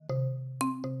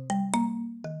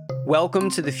Welcome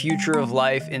to the Future of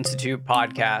Life Institute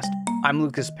podcast. I'm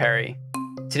Lucas Perry.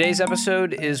 Today's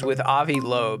episode is with Avi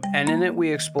Loeb, and in it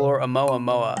we explore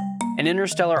Oumuamua, an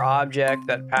interstellar object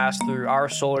that passed through our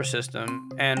solar system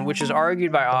and which is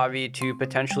argued by Avi to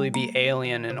potentially be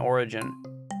alien in origin.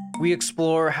 We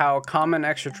explore how common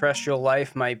extraterrestrial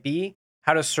life might be,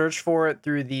 how to search for it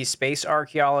through the space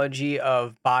archaeology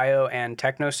of bio and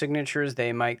technosignatures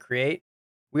they might create.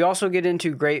 We also get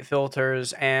into great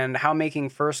filters and how making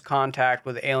first contact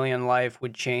with alien life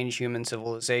would change human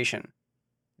civilization.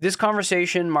 This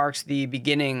conversation marks the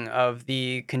beginning of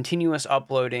the continuous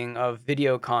uploading of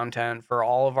video content for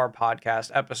all of our podcast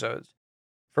episodes.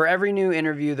 For every new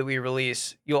interview that we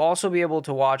release, you'll also be able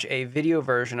to watch a video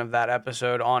version of that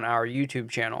episode on our YouTube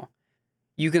channel.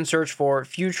 You can search for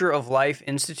Future of Life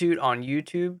Institute on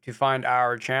YouTube to find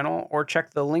our channel, or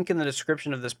check the link in the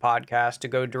description of this podcast to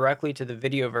go directly to the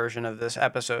video version of this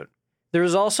episode. There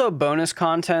is also bonus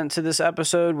content to this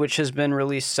episode, which has been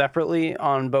released separately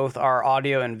on both our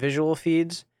audio and visual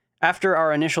feeds. After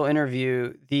our initial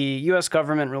interview, the U.S.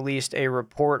 government released a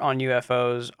report on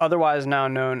UFOs, otherwise now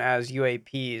known as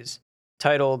UAPs,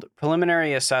 titled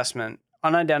Preliminary Assessment,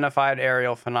 Unidentified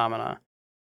Aerial Phenomena.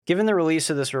 Given the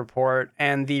release of this report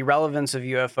and the relevance of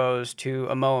UFOs to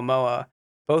Oumuamua,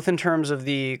 both in terms of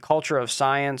the culture of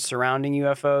science surrounding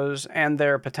UFOs and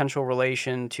their potential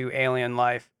relation to alien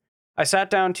life, I sat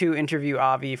down to interview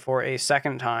Avi for a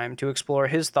second time to explore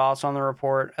his thoughts on the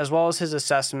report as well as his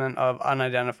assessment of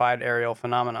unidentified aerial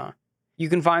phenomena. You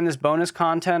can find this bonus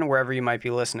content wherever you might be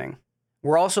listening.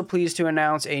 We're also pleased to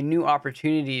announce a new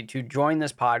opportunity to join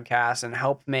this podcast and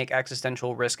help make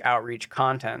existential risk outreach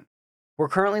content. We're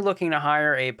currently looking to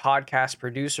hire a podcast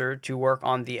producer to work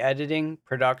on the editing,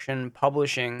 production,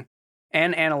 publishing,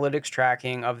 and analytics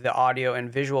tracking of the audio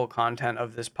and visual content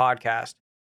of this podcast.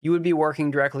 You would be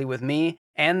working directly with me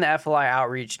and the FLI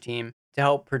outreach team to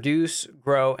help produce,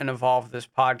 grow, and evolve this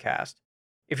podcast.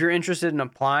 If you're interested in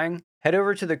applying, head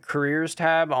over to the Careers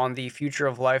tab on the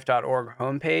futureoflife.org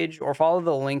homepage or follow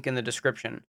the link in the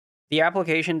description. The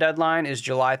application deadline is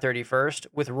July 31st,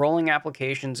 with rolling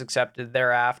applications accepted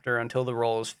thereafter until the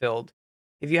role is filled.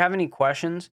 If you have any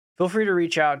questions, feel free to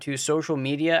reach out to social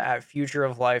media at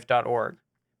futureoflife.org.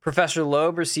 Professor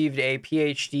Loeb received a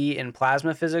PhD in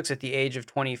plasma physics at the age of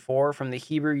 24 from the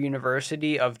Hebrew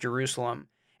University of Jerusalem,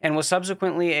 and was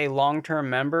subsequently a long-term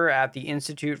member at the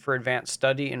Institute for Advanced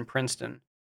Study in Princeton,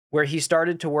 where he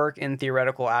started to work in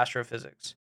theoretical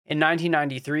astrophysics. In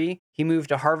 1993, he moved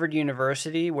to Harvard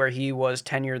University, where he was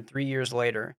tenured 3 years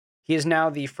later. He is now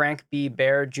the Frank B.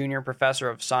 Baird Jr. Professor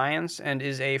of Science and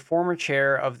is a former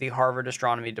chair of the Harvard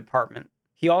Astronomy Department.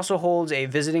 He also holds a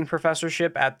visiting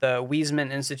professorship at the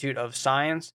Weizmann Institute of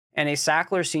Science and a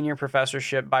Sackler Senior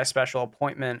Professorship by special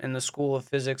appointment in the School of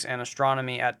Physics and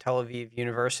Astronomy at Tel Aviv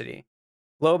University.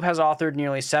 Loeb has authored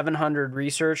nearly 700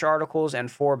 research articles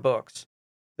and 4 books,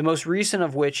 the most recent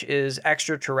of which is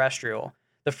Extraterrestrial: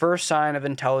 The First Sign of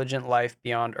Intelligent Life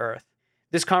Beyond Earth.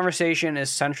 This conversation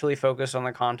is centrally focused on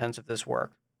the contents of this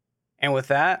work. And with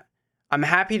that, I'm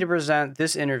happy to present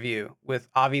this interview with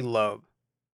Avi Loeb.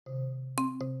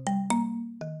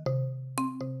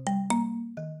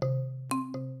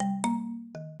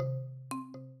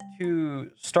 To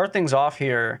start things off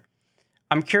here,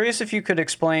 I'm curious if you could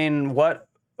explain what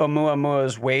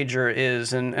Oumuamua's wager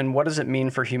is and what does it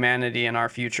mean for humanity and our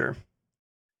future?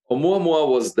 Oumuamua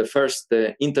was the first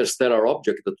interstellar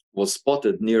object that was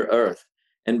spotted near Earth.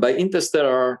 And by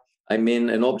interstellar, I mean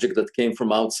an object that came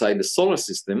from outside the solar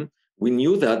system. We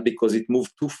knew that because it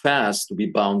moved too fast to be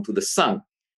bound to the sun.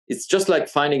 It's just like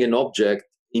finding an object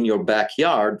in your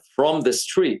backyard from the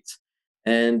street,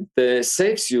 and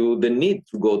saves you the need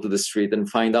to go to the street and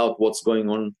find out what's going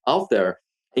on out there.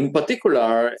 In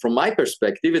particular, from my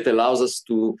perspective, it allows us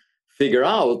to figure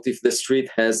out if the street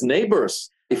has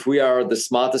neighbors, if we are the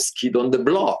smartest kid on the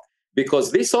block,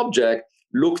 because this object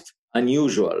looked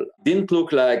unusual, didn't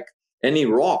look like any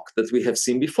rock that we have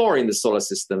seen before in the solar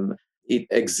system. It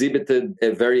exhibited a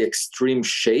very extreme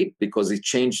shape because it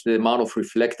changed the amount of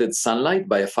reflected sunlight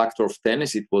by a factor of 10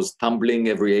 as it was tumbling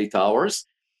every 8 hours.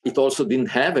 It also didn't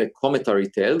have a cometary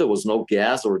tail. There was no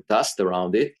gas or dust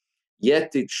around it,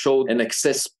 yet it showed an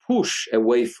excess push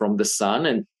away from the sun.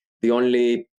 And the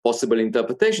only possible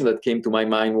interpretation that came to my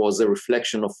mind was a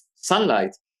reflection of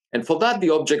sunlight. And for that,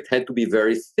 the object had to be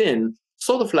very thin,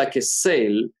 sort of like a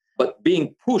sail, but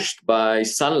being pushed by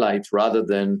sunlight rather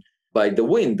than by the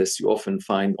wind, as you often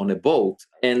find on a boat.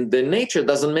 And the nature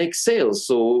doesn't make sails.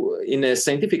 So in a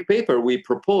scientific paper, we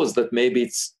proposed that maybe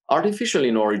it's artificial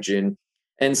in origin.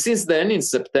 And since then, in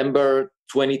September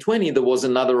 2020, there was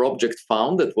another object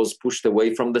found that was pushed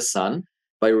away from the sun.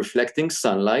 by reflecting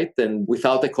sunlight and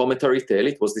without a cometary tail.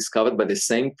 It was discovered by the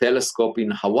same telescope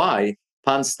in Hawaii,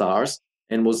 Pan-STARRS,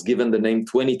 and was given the name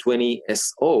 2020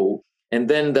 SO. And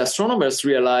then the astronomers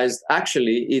realized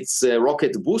actually it's a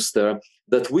rocket booster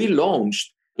that we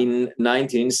launched in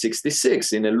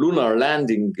 1966 in a lunar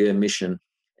landing mission.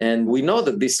 And we know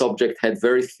that this object had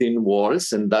very thin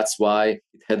walls, and that's why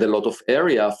it had a lot of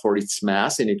area for its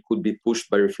mass, and it could be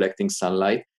pushed by reflecting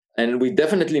sunlight. And we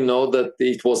definitely know that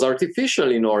it was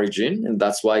artificial in origin, and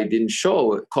that's why it didn't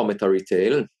show a cometary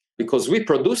tail, because we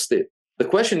produced it. The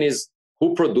question is,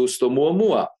 who produced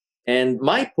Oumuamua? And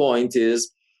my point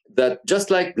is that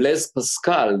just like Blaise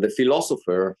Pascal, the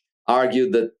philosopher,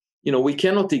 argued that we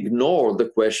cannot ignore the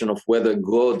question of whether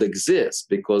God exists,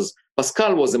 because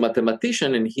Pascal was a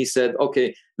mathematician and he said,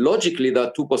 okay, logically there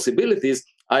are two possibilities,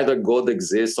 either God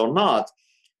exists or not.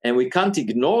 And we can't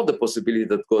ignore the possibility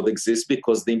that God exists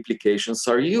because the implications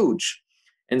are huge.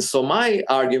 And so my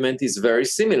argument is very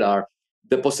similar.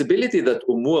 The possibility that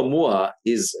Oumuamua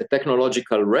is a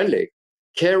technological relic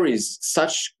carries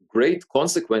such great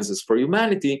consequences for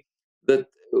humanity that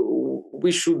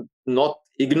we should not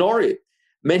ignore it.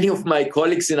 Many of my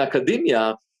colleagues in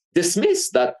academia dismiss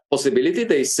that possibility.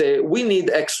 They say we need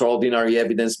extraordinary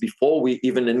evidence before we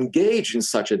even engage in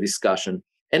such a discussion.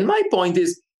 And my point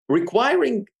is,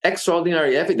 requiring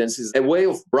extraordinary evidence is a way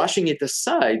of brushing it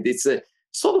aside. It's a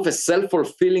sort of a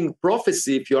self-fulfilling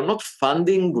prophecy if you're not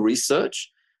funding research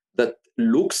that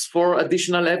looks for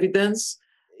additional evidence.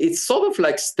 It's sort of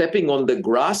like stepping on the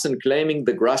grass and claiming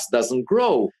the grass doesn't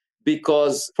grow.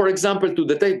 Because, for example, to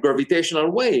detect gravitational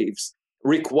waves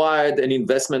required an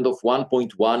investment of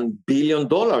 $1.1 billion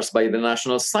by the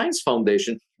National Science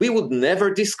Foundation. We would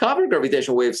never discover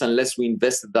gravitational waves unless we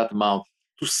invested that amount.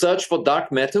 To search for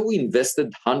dark matter, we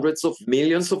invested hundreds of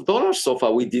millions of dollars so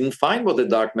far. We didn't find what the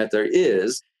dark matter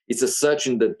is. It's a search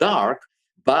in the dark,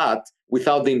 but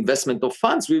without the investment of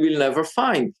funds, we will never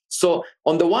find. So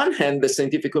on the one hand, the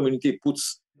scientific community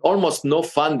puts almost no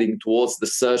funding towards the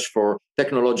search for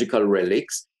technological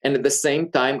relics, and at the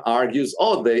same time argues,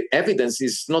 the evidence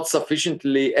is not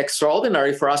sufficiently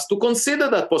extraordinary for us to consider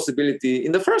that possibility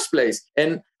in the first place.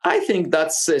 And I think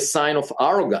that's a sign of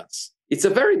arrogance. It's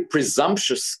a very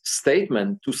presumptuous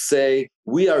statement to say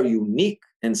we are unique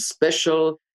and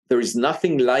special. There is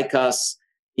nothing like us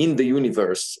in the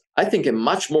universe. I think a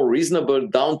much more reasonable,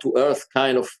 down-to-earth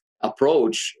kind of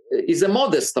approach is a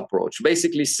modest approach,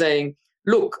 basically saying,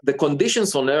 look, the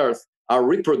conditions on Earth are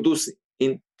reproducing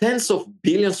in tens of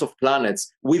billions of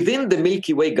planets within the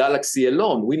Milky Way galaxy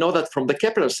alone. We know that from the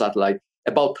Kepler satellite,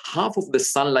 about half of the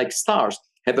sun-like stars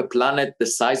have a planet the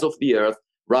size of the Earth,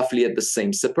 roughly at the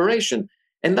same separation.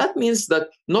 And that means that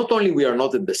not only we are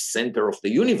not at the center of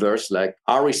the universe, like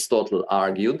Aristotle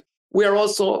argued, we are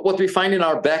also, what we find in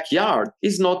our backyard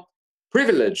is not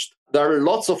privileged. There are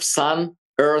lots of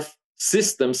sun-Earth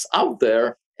systems out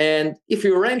there. And if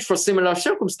you arrange for similar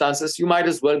circumstances, you might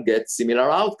as well get similar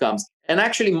outcomes. And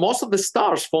actually, most of the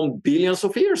stars formed billions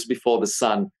of years before the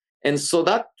sun. And so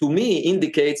that, to me,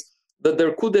 indicates that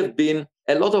there could have been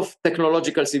a lot of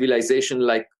technological civilization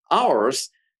like ours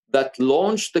that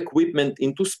launched equipment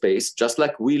into space, just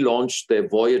like we launched the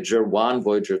Voyager 1,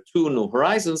 Voyager 2, New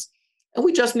Horizons. And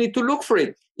we just need to look for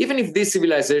it. Even if these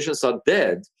civilizations are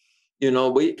dead,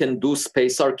 we can do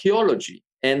space archaeology.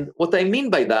 And what I mean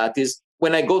by that is,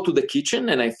 when I go to the kitchen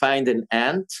and I find an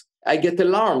ant, I get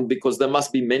alarmed because there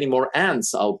must be many more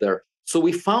ants out there. So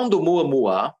we found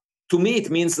Oumuamua. To me, it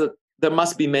means that there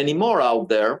must be many more out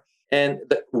there. And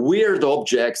the weird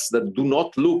objects that do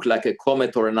not look like a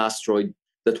comet or an asteroid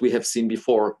that we have seen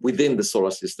before within the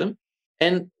solar system.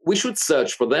 And we should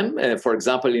search for them. For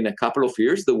example, in a couple of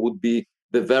years, there would be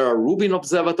the Vera Rubin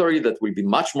Observatory that will be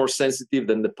much more sensitive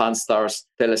than the Pan-STARRS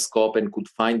telescope and could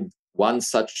find one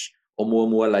such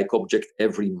Oumuamua-like object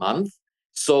every month.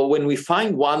 So when we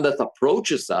find one that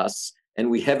approaches us and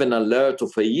we have an alert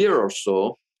of a year or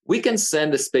so, we can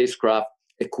send a spacecraft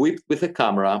equipped with a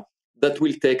camera that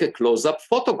will take a close-up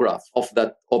photograph of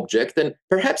that object and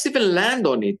perhaps even land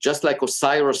on it, just like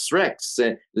OSIRIS-REx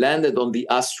landed on the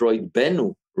asteroid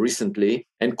Bennu recently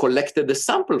and collected a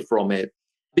sample from it.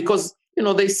 Because,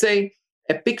 they say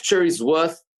a picture is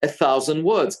worth 1,000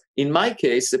 words. In my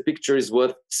case, a picture is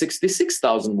worth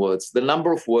 66,000 words, the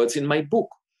number of words in my book.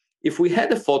 If we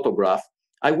had a photograph,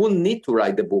 I wouldn't need to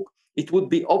write the book. It would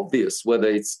be obvious whether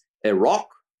it's a rock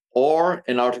or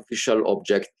an artificial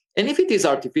object. And if it is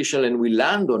artificial and we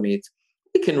land on it,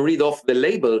 we can read off the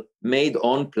label made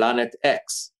on planet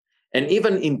X and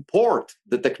even import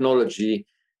the technology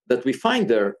that we find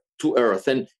there to Earth.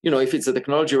 And, if it's a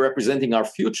technology representing our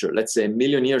future, let's say 1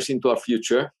 million years into our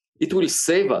future, it will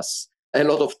save us a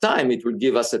lot of time. It will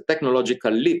give us a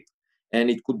technological leap, and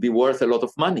it could be worth a lot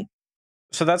of money.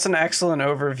 So that's an excellent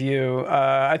overview.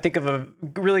 I think of a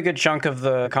really good chunk of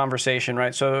the conversation,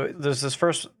 right? So there's this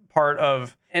first part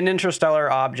of an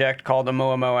interstellar object called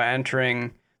Oumuamua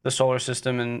entering the solar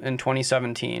system in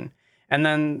 2017. And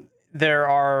then there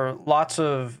are lots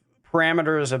of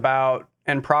parameters about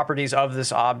and properties of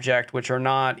this object which are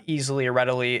not easily or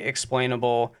readily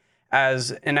explainable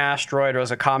as an asteroid or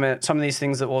as a comet. Some of these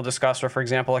things that we'll discuss are, for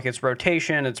example, like its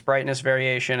rotation, its brightness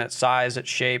variation, its size, its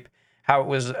shape, how it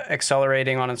was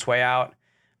accelerating on its way out.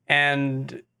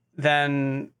 And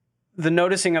then the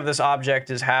noticing of this object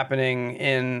is happening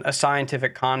in a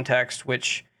scientific context,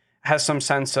 which has some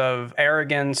sense of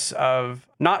arrogance, of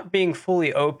not being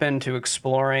fully open to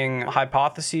exploring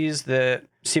hypotheses that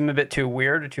seem a bit too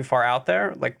weird or too far out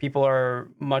there. Like, people are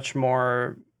much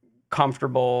more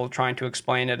comfortable trying to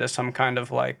explain it as some kind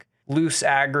of like loose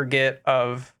aggregate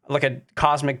of like a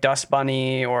cosmic dust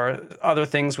bunny or other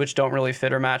things which don't really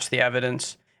fit or match the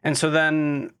evidence. And so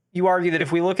then you argue that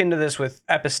if we look into this with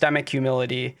epistemic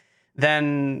humility,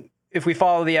 then if we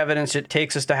follow the evidence, it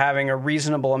takes us to having a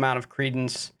reasonable amount of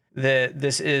credence that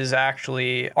this is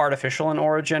actually artificial in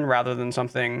origin rather than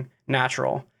something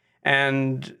natural.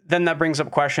 And then that brings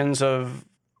up questions of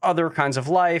other kinds of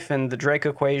life and the Drake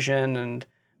equation and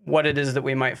what it is that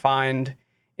we might find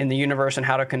in the universe and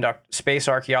how to conduct space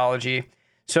archaeology.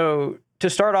 So to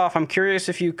start off, I'm curious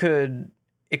if you could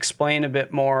explain a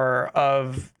bit more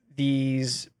of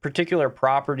these particular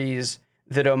properties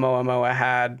that Oumuamua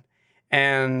had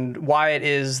and why it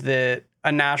is that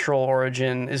a natural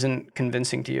origin isn't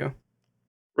convincing to you.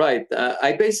 Right.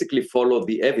 I basically followed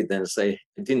the evidence. I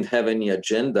didn't have any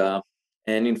agenda.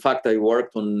 And in fact, I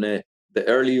worked on the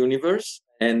early universe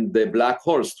and the black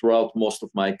holes throughout most of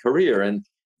my career. And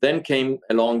then came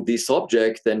along this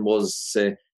object and was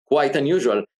quite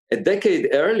unusual. A decade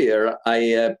earlier,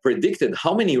 I predicted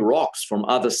how many rocks from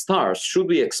other stars should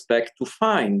we expect to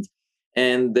find.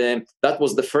 And that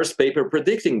was the first paper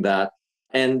predicting that.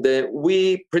 And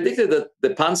we predicted that the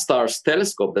Pan-STARRS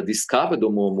telescope that discovered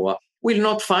Oumuamua will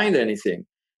not find anything.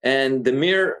 And the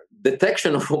mere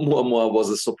detection of Oumuamua was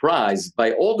a surprise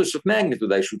by orders of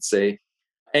magnitude, I should say.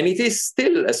 And it is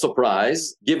still a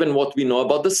surprise, given what we know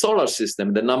about the solar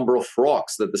system, the number of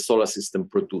rocks that the solar system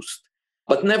produced.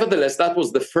 But nevertheless, that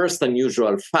was the first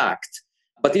unusual fact.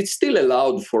 But it still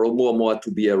allowed for Oumuamua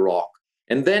to be a rock.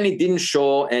 And then it didn't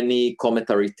show any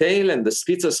cometary tail, and the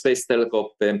Spitzer Space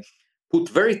Telescope put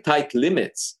very tight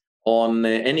limits on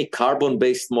any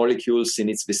carbon-based molecules in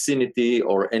its vicinity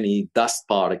or any dust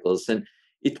particles. And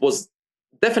it was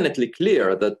definitely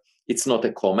clear that it's not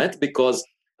a comet, because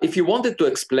if you wanted to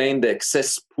explain the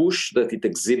excess push that it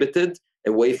exhibited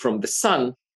away from the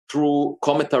sun through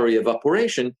cometary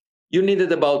evaporation, you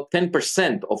needed about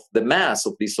 10% of the mass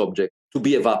of this object to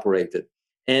be evaporated.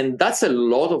 And that's a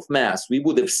lot of mass. We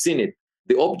would have seen it.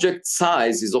 The object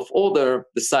size is of order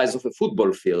the size of a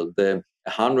football field,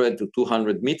 100 to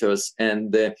 200 meters,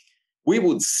 and we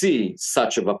would see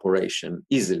such evaporation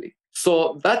easily.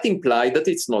 So that implied that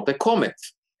it's not a comet.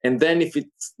 And then if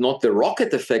it's not the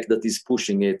rocket effect that is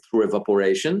pushing it through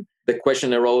evaporation, the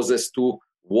question arose as to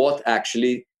what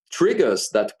actually triggers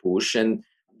that push. And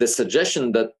the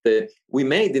suggestion that we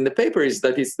made in the paper is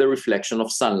that it's the reflection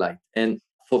of sunlight. And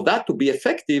for that to be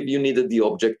effective, you needed the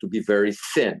object to be very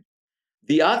thin.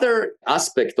 The other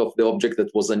aspect of the object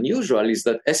that was unusual is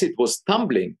that as it was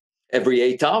tumbling, every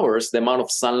 8 hours, the amount of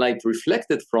sunlight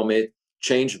reflected from it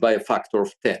changed by a factor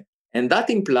of 10. And that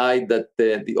implied that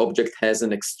the object has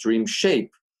an extreme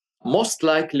shape, most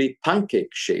likely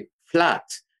pancake shape, flat,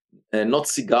 not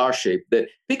cigar shape. The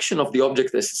depiction of the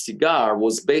object as a cigar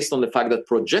was based on the fact that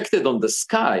projected on the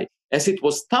sky, as it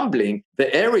was tumbling,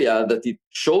 the area that it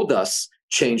showed us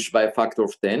changed by a factor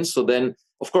of 10. So then,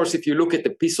 of course, if you look at a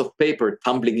piece of paper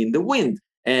tumbling in the wind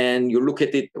and you look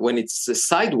at it when it's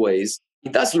sideways,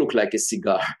 it does look like a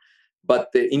cigar, but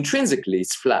intrinsically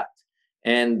it's flat.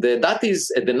 And that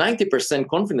is at the 90%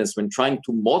 confidence when trying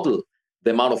to model the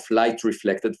amount of light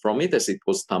reflected from it as it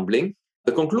was tumbling.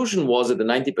 The conclusion was at the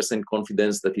 90%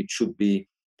 confidence that it should be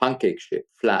pancake-shaped,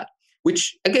 flat,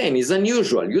 which again is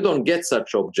unusual. You don't get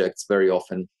such objects very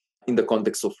often in the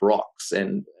context of rocks.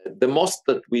 And the most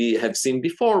that we have seen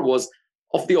before was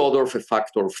of the order of a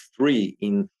factor of 3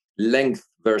 in length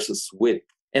versus width.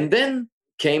 And then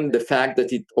came the fact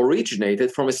that it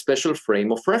originated from a special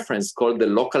frame of reference called the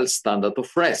local standard of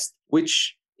rest,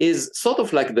 which is sort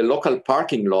of like the local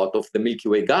parking lot of the Milky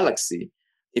Way galaxy.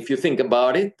 If you think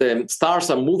about it,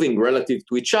 stars are moving relative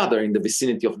to each other in the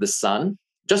vicinity of the sun,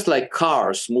 just like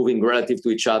cars moving relative to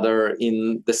each other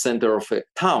in the center of a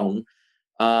town.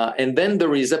 And then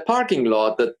there is a parking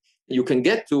lot that you can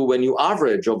get to when you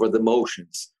average over the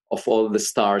motions of all the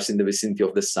stars in the vicinity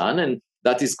of the sun. And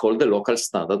that is called the local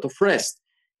standard of rest.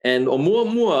 And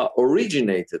Oumuamua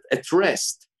originated at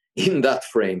rest in that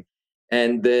frame.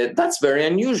 And that's very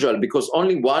unusual because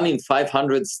only 1 in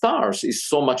 500 stars is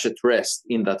so much at rest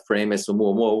in that frame as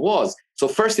Oumuamua was. So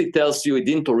first it tells you it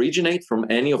didn't originate from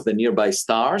any of the nearby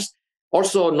stars.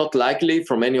 Also not likely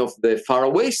from any of the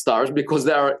faraway stars because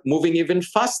they are moving even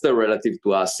faster relative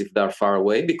to us if they are far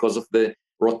away because of the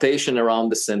rotation around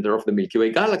the center of the Milky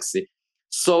Way galaxy.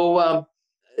 So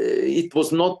it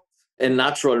was not a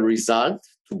natural result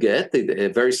to get, a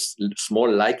very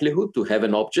small likelihood to have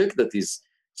an object that is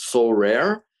so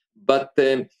rare, but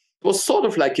it was sort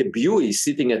of like a buoy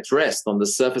sitting at rest on the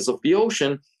surface of the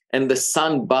ocean, and the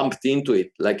sun bumped into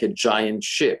it like a giant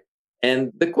ship.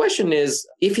 And the question is,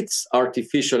 if it's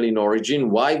artificial in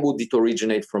origin, why would it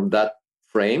originate from that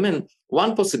frame? And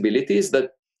one possibility is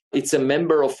that it's a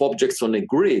member of objects on a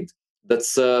grid that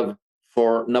serve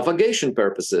for navigation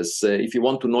purposes. If you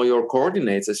want to know your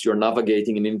coordinates as you're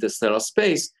navigating in interstellar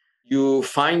space, you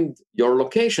find your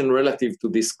location relative to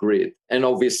this grid. And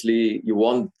obviously, you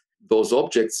want those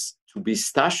objects to be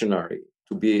stationary,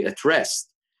 to be at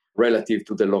rest relative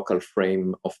to the local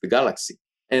frame of the galaxy.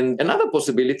 And another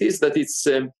possibility is that it's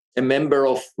a member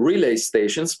of relay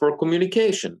stations for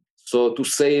communication. So to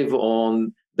save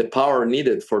on the power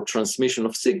needed for transmission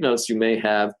of signals, you may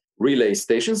have relay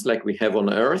stations like we have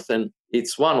on Earth, and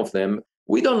it's one of them.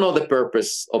 We don't know the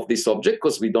purpose of this object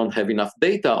because we don't have enough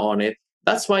data on it.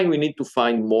 That's why we need to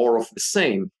find more of the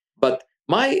same. But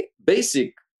my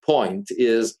basic point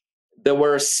is there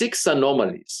were 6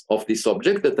 anomalies of this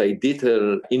object that I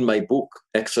detail in my book,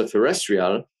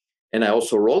 Extraterrestrial, and I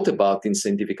also wrote about in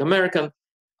Scientific American.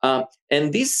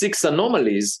 And these 6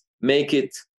 anomalies make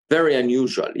it very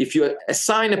unusual. If you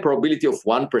assign a probability of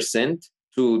 1%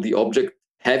 to the object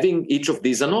having each of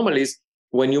these anomalies,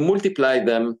 when you multiply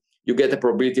them, you get a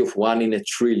probability of 1 in a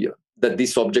trillion that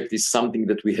this object is something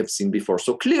that we have seen before.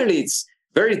 So clearly it's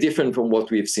very different from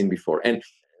what we have seen before. And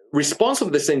response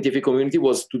of the scientific community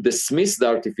was to dismiss the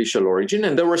artificial origin.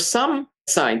 And there were some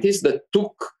scientists that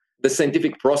took the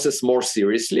scientific process more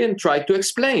seriously and tried to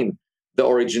explain the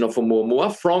origin of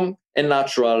Oumuamua from a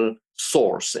natural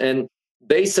source. And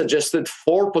they suggested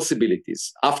 4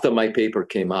 possibilities after my paper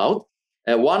came out.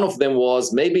 One of them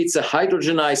was maybe it's a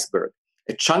hydrogen iceberg,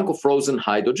 a chunk of frozen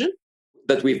hydrogen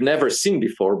that we've never seen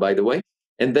before, by the way.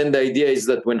 And then the idea is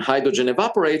that when hydrogen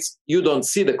evaporates, you don't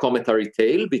see the cometary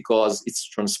tail because it's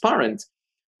transparent.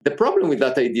 The problem with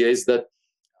that idea is that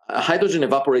hydrogen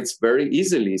evaporates very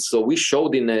easily. So we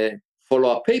showed in a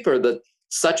follow-up paper that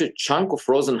such a chunk of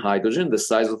frozen hydrogen, the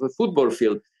size of a football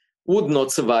field, would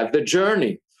not survive the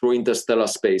journey through interstellar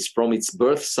space from its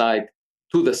birth site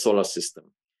to the solar system.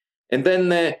 And then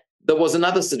there was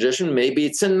another suggestion, maybe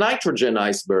it's a nitrogen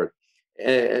iceberg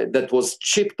that was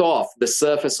chipped off the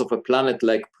surface of a planet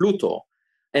like Pluto.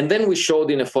 And then we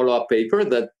showed in a follow-up paper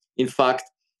that, in fact,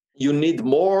 you need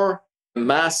more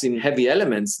mass in heavy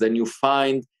elements than you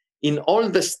find in all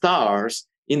the stars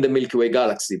in the Milky Way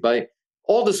galaxy, by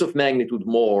orders of magnitude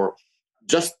more,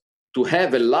 just to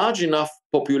have a large enough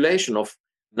population of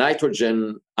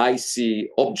nitrogen icy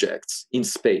objects in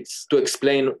space to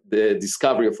explain the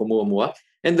discovery of Oumuamua.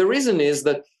 And the reason is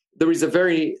that there is a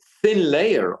very thin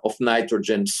layer of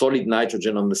nitrogen, solid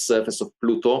nitrogen on the surface of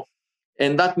Pluto,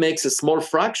 and that makes a small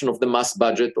fraction of the mass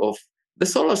budget of the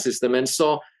solar system. And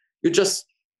so you just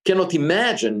cannot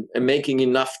imagine making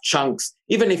enough chunks,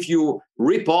 even if you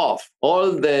rip off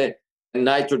all the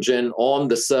nitrogen on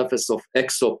the surface of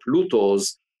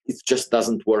exoplutos, it just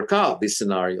doesn't work out, this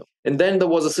scenario. And then there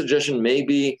was a suggestion,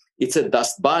 maybe it's a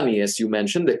dust bunny, as you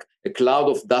mentioned, a cloud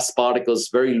of dust particles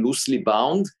very loosely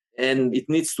bound, and it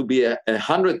needs to be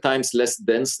 100 times less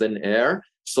dense than air,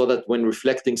 so that when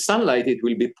reflecting sunlight, it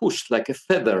will be pushed like a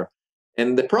feather.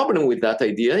 And the problem with that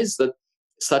idea is that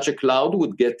such a cloud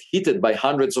would get heated by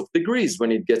hundreds of degrees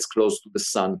when it gets close to the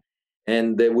sun,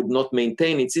 and they would not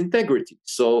maintain its integrity.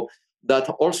 So that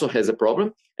also has a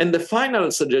problem. And the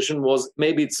final suggestion was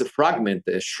maybe it's a fragment,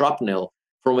 a shrapnel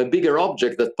from a bigger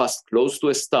object that passed close to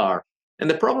a star. And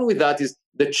the problem with that is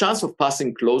the chance of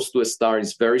passing close to a star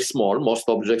is very small. Most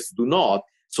objects do not.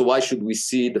 So why should we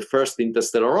see the first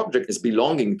interstellar object as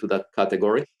belonging to that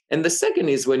category? And the second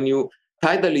is when you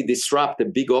tidally disrupt a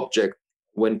big object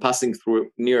when passing through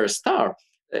near a star,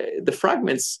 the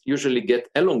fragments usually get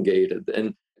elongated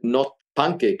and not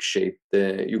pancake-shaped.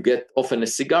 You get often a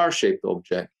cigar-shaped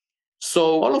object.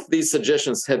 So all of these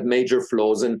suggestions have major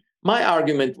flaws. And my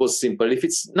argument was simple. If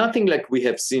it's nothing like we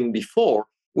have seen before,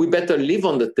 we better leave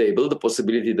on the table the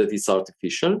possibility that it's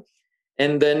artificial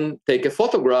and then take a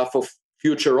photograph of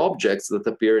future objects that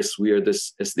appear as weird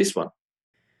as this one.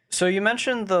 So you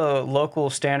mentioned the local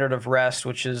standard of rest,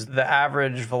 which is the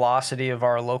average velocity of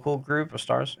our local group of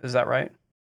stars. Is that right?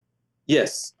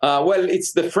 Yes. Well,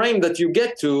 it's the frame that you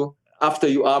get to after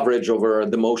you average over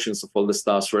the motions of all the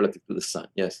stars relative to the sun.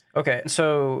 Yes. Okay.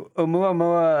 So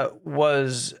Oumuamua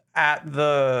was at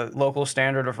the local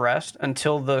standard of rest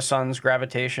until the sun's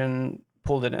gravitation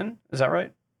pulled it in. Is that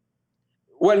right?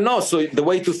 Well, no. So the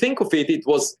way to think of it, it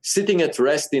was sitting at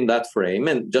rest in that frame,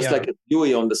 and just like a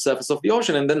buoy on the surface of the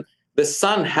ocean, and then the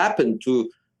sun happened to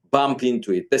bump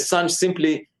into it. The sun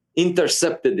simply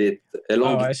intercepted it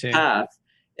along its path,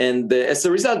 and as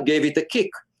a result, gave it a kick,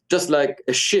 just like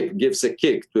a ship gives a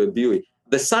kick to a buoy.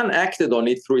 The sun acted on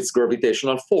it through its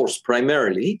gravitational force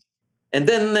primarily, and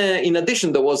then in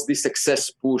addition, there was this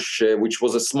excess push, which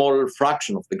was a small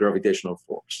fraction of the gravitational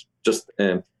force, just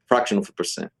a fraction of a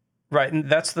percent. Right, and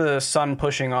that's the sun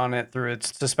pushing on it through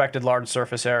its suspected large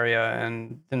surface area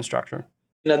and thin structure.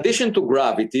 In addition to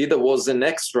gravity, there was an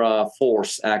extra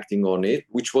force acting on it,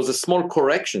 which was a small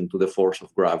correction to the force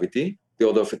of gravity, the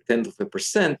order of a tenth of a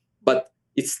percent. But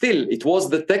it was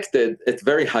detected at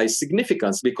very high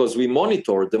significance because we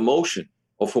monitored the motion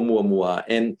of Oumuamua.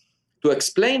 And to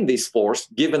explain this force,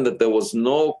 given that there was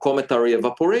no cometary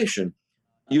evaporation,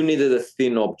 you needed a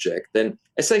thin object. And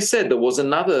as I said, there was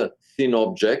another thin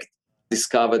object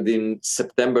discovered in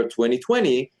September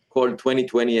 2020 called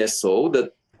 2020 SO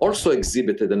that also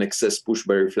exhibited an excess push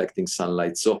by reflecting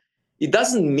sunlight. So it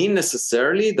doesn't mean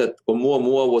necessarily that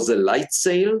Oumuamua was a light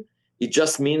sail. It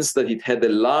just means that it had a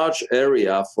large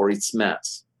area for its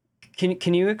mass.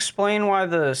 Can you explain why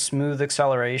the smooth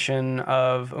acceleration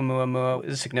of Oumuamua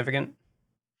is significant?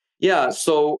 Yeah,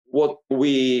 so what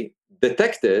we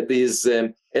detected is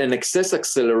an excess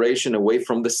acceleration away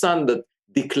from the sun that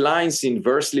declines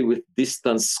inversely with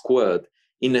distance squared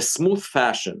in a smooth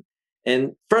fashion.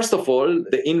 And first of all,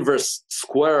 the inverse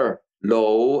square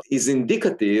law is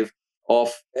indicative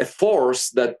of a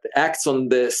force that acts on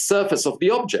the surface of the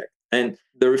object. And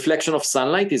the reflection of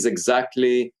sunlight is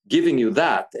exactly giving you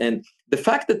that. And the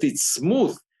fact that it's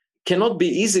smooth cannot be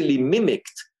easily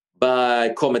mimicked by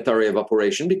cometary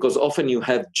evaporation because often you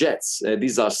have jets.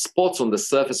 These are spots on the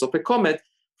surface of a comet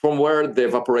from where the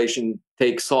evaporation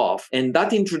takes off. And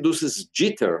that introduces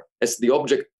jitter. As the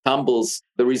object tumbles,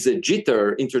 there is a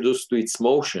jitter introduced to its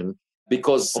motion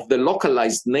because of the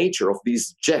localized nature of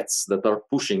these jets that are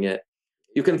pushing it.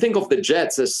 You can think of the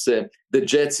jets as the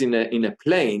jets in a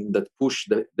plane that push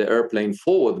the airplane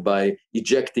forward by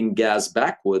ejecting gas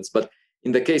backwards. But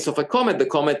in the case of a comet, the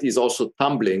comet is also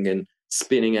tumbling and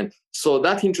spinning. And so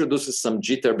that introduces some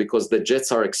jitter because the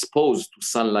jets are exposed to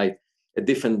sunlight at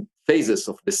different phases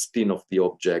of the spin of the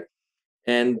object.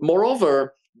 And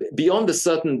moreover, beyond a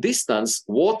certain distance,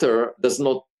 water does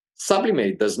not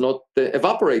sublimate, does not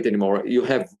evaporate anymore. You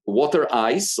have water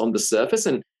ice on the surface,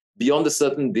 and beyond a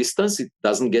certain distance, it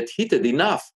doesn't get heated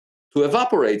enough to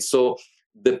evaporate. So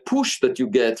the push that you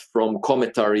get from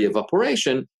cometary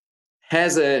evaporation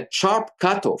has a sharp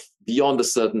cutoff beyond a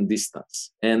certain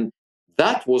distance. And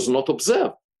that was not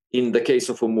observed. In the case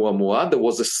of Oumuamua, there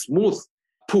was a smooth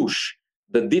push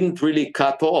that didn't really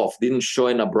cut off, didn't show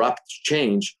an abrupt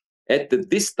change at the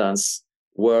distance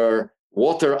where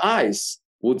water ice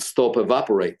would stop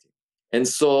evaporating. And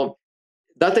so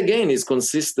that again is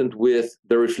consistent with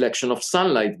the reflection of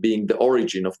sunlight being the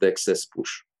origin of the excess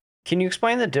push. Can you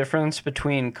explain the difference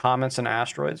between comets and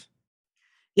asteroids?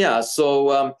 Yeah,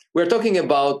 so we're talking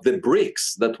about the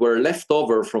bricks that were left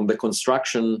over from the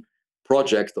construction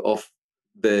project of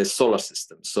the solar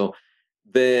system. So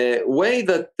the way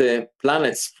that the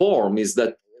planets form is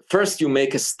that first you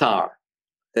make a star,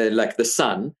 like the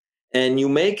sun, and you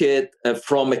make it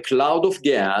from a cloud of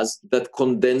gas that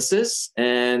condenses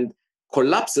and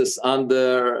collapses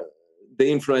under the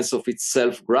influence of its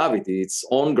self-gravity. Its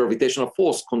own gravitational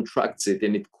force contracts it,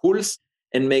 and it cools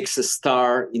and makes a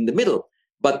star in the middle.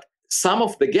 But some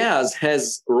of the gas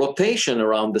has rotation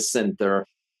around the center.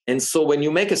 And so when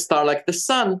you make a star like the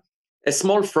sun, a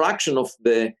small fraction of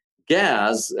the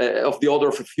gas, of the order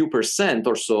of a few percent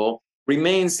or so,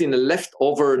 remains in a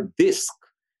leftover disk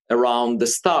around the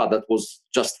star that was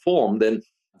just formed. And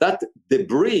that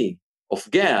debris of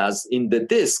gas in the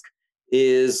disk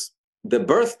is the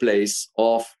birthplace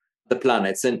of the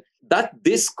planets. And that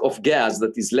disk of gas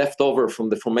that is left over from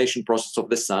the formation process of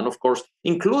the sun, of course,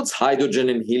 includes hydrogen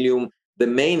and helium, the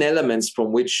main elements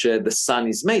from which the sun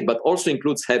is made, but also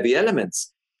includes heavy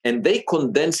elements. And they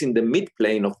condense in the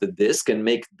midplane of the disk and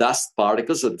make dust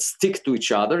particles that stick to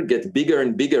each other, get bigger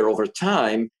and bigger over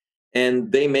time,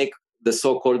 and they make the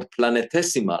so-called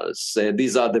planetesimals.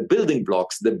 These are the building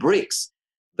blocks, the bricks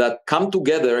that come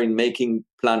together in making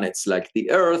planets like the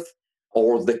Earth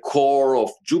or the core of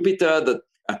Jupiter that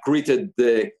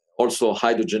accreted also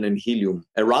hydrogen and helium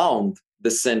around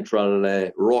the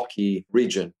central rocky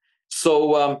region.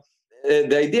 So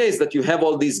the idea is that you have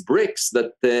all these bricks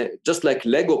that just like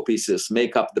Lego pieces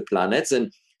make up the planets,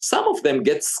 and some of them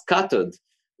get scattered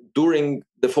during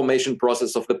the formation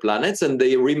process of the planets, and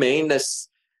they remain as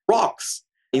rocks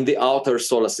in the outer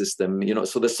solar system.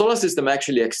 So the solar system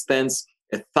actually extends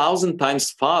 1,000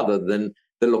 times farther than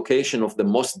the location of the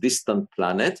most distant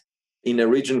planet, in a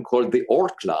region called the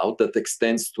Oort cloud that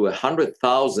extends to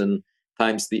 100,000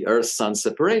 times the Earth-Sun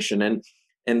separation.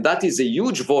 And that is a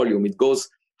huge volume. It goes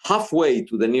halfway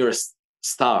to the nearest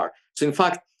star. So in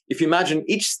fact, if you imagine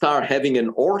each star having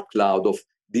an Oort cloud of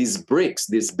these bricks,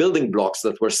 these building blocks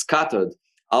that were scattered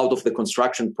out of the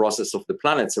construction process of the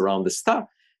planets around the star,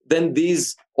 then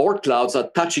these Oort clouds are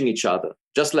touching each other,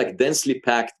 just like densely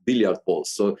packed billiard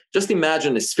balls. So just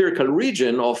imagine a spherical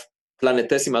region of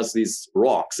planetesimals, these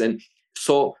rocks. And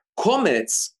so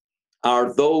comets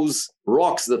are those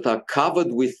rocks that are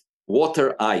covered with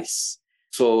water ice.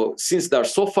 So since they're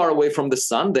so far away from the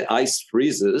sun, the ice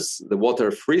freezes, the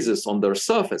water freezes on their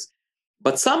surface.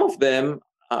 But some of them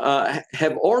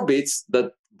have orbits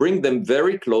that bring them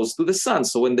very close to the sun.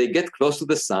 So when they get close to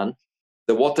the sun,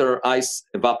 the water ice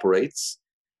evaporates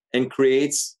and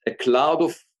creates a cloud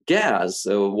of gas,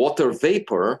 water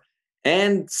vapor,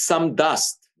 and some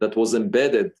dust that was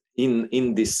embedded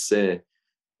in this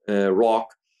rock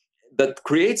that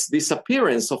creates this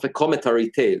appearance of a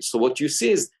cometary tail. So what you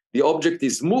see is the object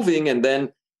is moving, and then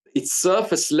its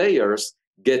surface layers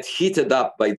get heated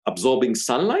up by absorbing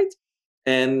sunlight,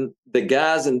 and the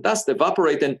gas and dust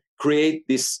evaporate and create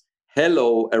this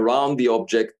halo around the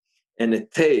object and a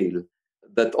tail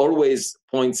that always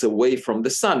points away from the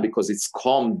sun because it's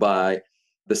calmed by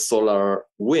the solar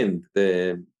wind,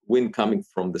 the wind coming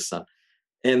from the sun.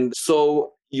 And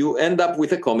so you end up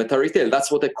with a cometary tail.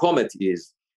 That's what a comet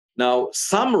is. Now,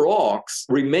 some rocks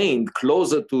remained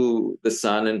closer to the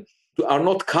sun and are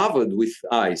not covered with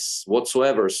ice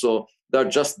whatsoever. So they're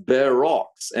just bare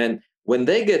rocks. And when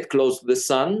they get close to the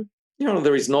sun,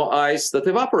 there is no ice that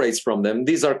evaporates from them.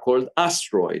 These are called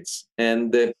asteroids.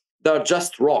 And they're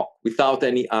just rock without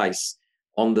any ice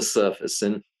on the surface.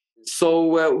 And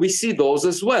so we see those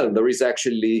as well. There is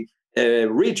actually a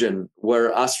region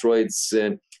where asteroids,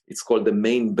 it's called the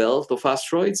main belt of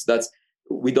asteroids.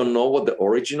 We don't know what the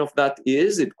origin of that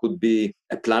is. It could be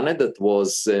a planet that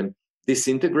was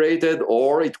disintegrated,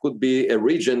 or it could be a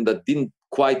region that didn't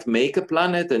quite make a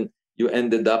planet and you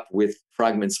ended up with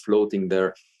fragments floating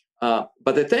there.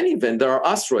 But at any event, there are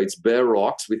asteroids, bare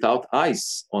rocks without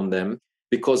ice on them,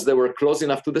 because they were close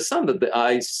enough to the sun that the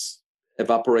ice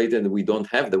evaporated and we don't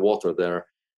have the water there.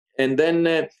 And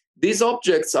then these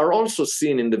objects are also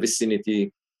seen in the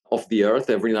vicinity of the Earth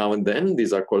every now and then.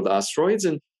 These are called asteroids.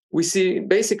 And we see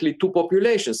basically two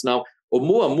populations. Now,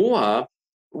 Oumuamua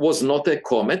was not a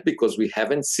comet because we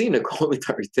haven't seen a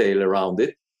cometary tail around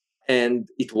it. And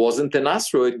it wasn't an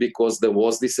asteroid because there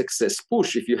was this excess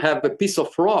push. If you have a piece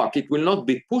of rock, it will not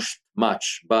be pushed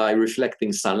much by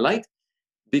reflecting sunlight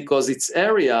because its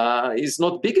area is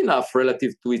not big enough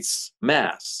relative to its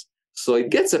mass. So it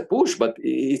gets a push, but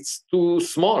it's too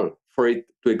small for it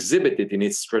to exhibit it in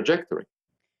its trajectory.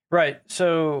 Right.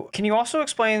 So can you also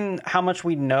explain how much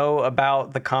we know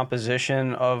about the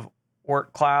composition of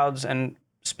Oort clouds and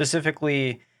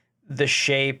specifically the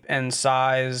shape and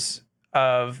size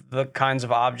of the kinds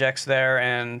of objects there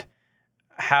and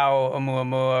how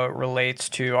Oumuamua relates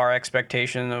to our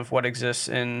expectation of what exists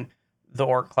in the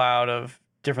Oort cloud of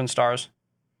different stars?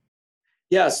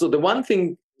 Yeah, so the one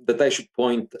thing that I should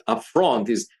point up front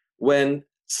is when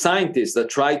scientists that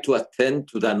try to attend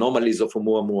to the anomalies of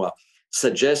Oumuamua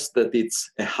suggest that it's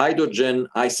a hydrogen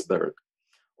iceberg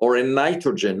or a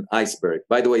nitrogen iceberg.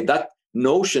 By the way, that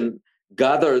notion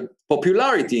gathered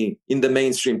popularity in the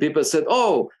mainstream. People said,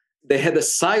 oh, they had a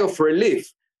sigh of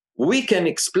relief. We can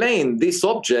explain this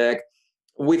object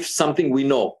with something we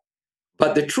know.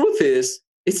 But the truth is,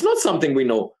 it's not something we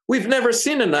know. We've never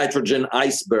seen a nitrogen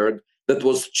iceberg that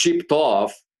was chipped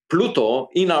off Pluto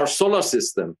in our solar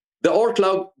system. The Oort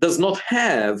cloud does not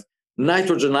have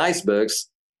nitrogen icebergs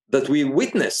that we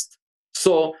witnessed.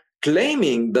 So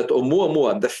claiming that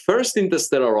Oumuamua, the first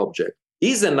interstellar object,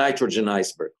 is a nitrogen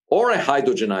iceberg or a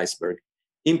hydrogen iceberg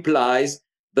implies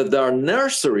that there are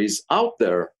nurseries out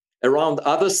there around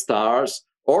other stars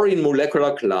or in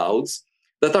molecular clouds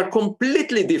that are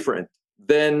completely different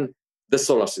than the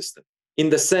solar system, in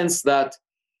the sense that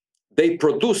they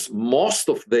produce most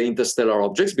of the interstellar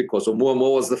objects because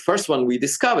Oumuamua was the first one we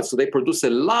discovered. So they produce a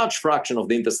large fraction of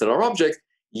the interstellar objects,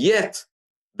 yet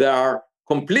they are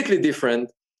completely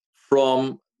different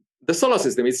from the solar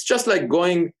system. It's just like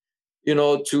going,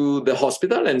 to the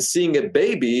hospital and seeing a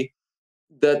baby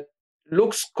that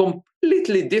looks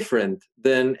completely different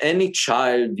than any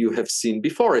child you have seen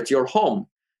before at your home,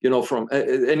 from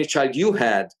any child you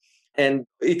had. And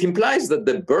it implies that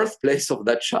the birthplace of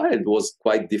that child was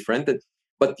quite different,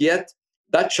 but yet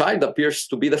that child appears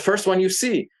to be the first one you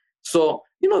see. So,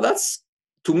 that's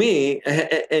to me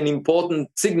an important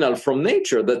signal from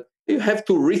nature that you have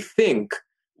to rethink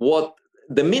what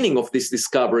the meaning of this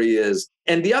discovery is.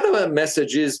 And the other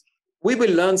message is we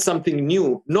will learn something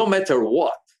new no matter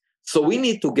what. So we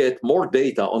need to get more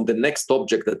data on the next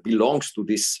object that belongs to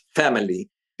this family,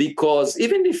 because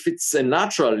even if it's a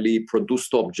naturally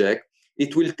produced object,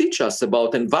 it will teach us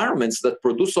about environments that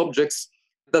produce objects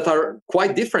that are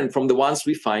quite different from the ones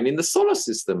we find in the solar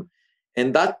system.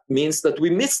 And that means that we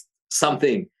missed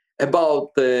something about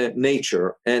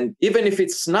nature. And even if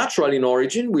it's natural in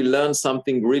origin, we learn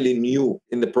something really new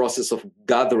in the process of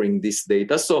gathering this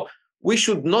data. So we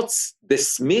should not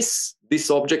dismiss this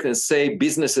object and say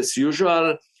business as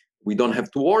usual, we don't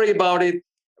have to worry about it.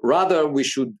 Rather, we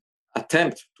should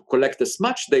attempt to collect as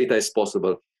much data as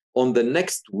possible on the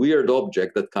next weird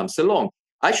object that comes along.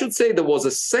 I should say there was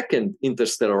a second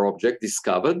interstellar object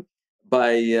discovered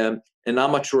by an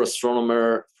amateur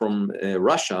astronomer from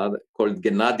Russia called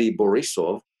Gennady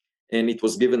Borisov, and it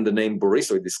was given the name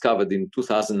Borisov, discovered in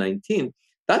 2019.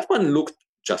 That one looked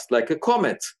just like a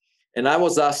comet. And I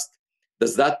was asked,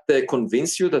 does that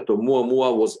convince you that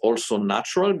Oumuamua was also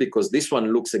natural? Because this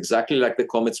one looks exactly like the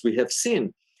comets we have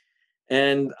seen.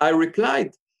 And I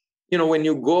replied, when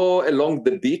you go along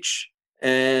the beach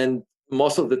and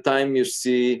most of the time you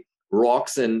see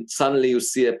rocks and suddenly you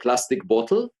see a plastic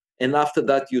bottle, and after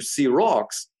that you see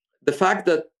rocks, the fact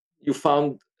that you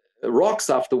found rocks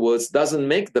afterwards doesn't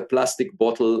make the plastic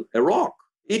bottle a rock.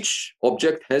 Each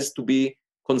object has to be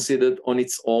considered on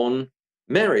its own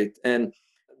merit. And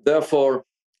therefore,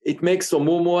 it makes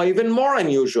Oumuamua even more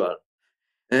unusual,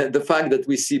 the fact that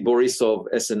we see Borisov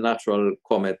as a natural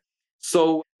comet.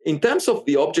 So in terms of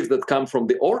the objects that come from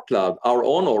the Oort cloud, our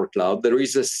own Oort cloud, there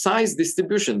is a size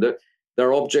distribution. There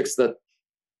are objects that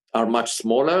are much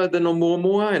smaller than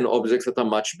Oumuamua and objects that are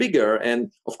much bigger.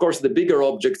 And of course, the bigger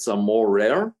objects are more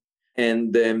rare.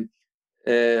 And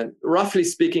roughly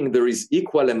speaking, there is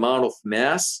equal amount of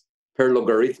mass per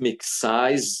logarithmic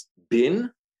size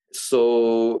bin.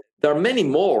 So there are many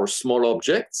more small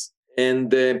objects,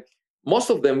 and most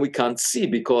of them we can't see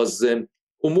because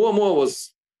Oumuamua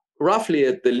was roughly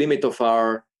at the limit of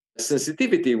our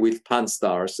sensitivity with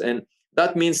Pan-STARRS. And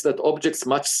that means that objects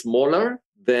much smaller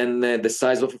than the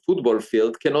size of a football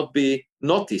field cannot be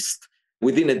noticed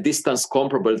within a distance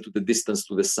comparable to the distance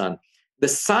to the sun. The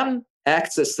sun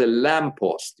acts as a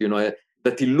lamppost,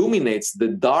 that illuminates the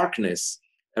darkness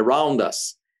around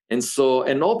us. And so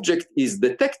an object is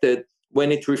detected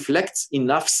when it reflects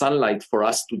enough sunlight for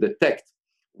us to detect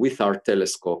with our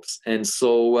telescopes. And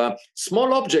so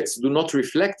small objects do not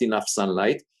reflect enough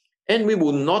sunlight, and we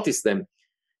will notice them.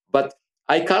 But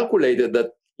I calculated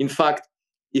that, in fact,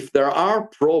 if there are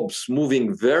probes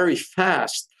moving very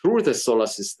fast through the solar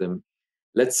system,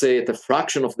 let's say at a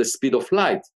fraction of the speed of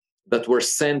light, that were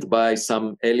sent by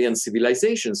some alien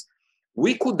civilizations,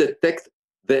 we could detect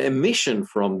the emission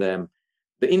from them,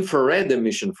 the infrared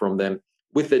emission from them,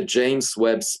 with the James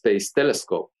Webb Space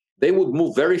Telescope. They would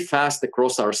move very fast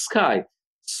across our sky,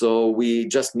 so we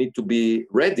just need to be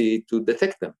ready to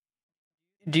detect them.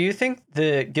 Do you think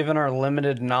that, given our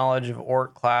limited knowledge of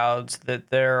Oort clouds,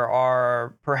 that there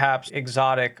are perhaps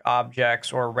exotic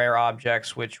objects or rare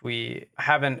objects which we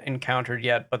haven't encountered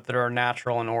yet, but that are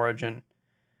natural in origin,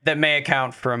 that may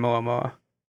account for Oumuamua?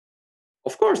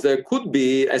 Of course, there could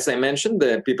be, as I mentioned,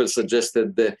 people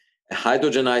suggested a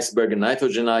hydrogen iceberg, a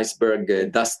nitrogen iceberg, a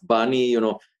dust bunny.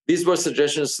 These were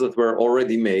suggestions that were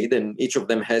already made, and each of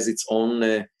them has its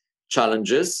own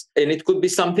challenges. And it could be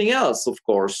something else, of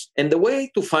course. And the way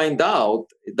to find out,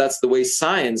 that's the way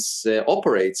science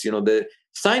operates. The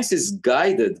science is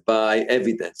guided by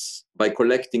evidence, by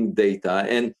collecting data.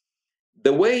 And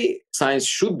the way science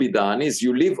should be done is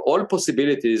you leave all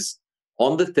possibilities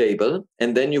on the table,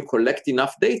 and then you collect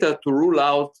enough data to rule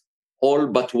out all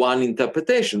but one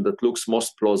interpretation that looks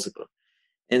most plausible.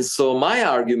 And so my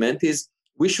argument is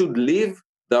we should leave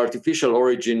the artificial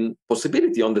origin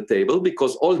possibility on the table,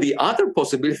 because all the other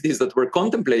possibilities that were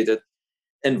contemplated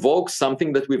invoke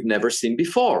something that we've never seen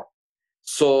before.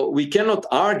 So we cannot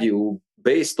argue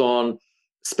based on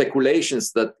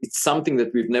speculations that it's something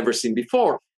that we've never seen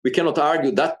before. we cannot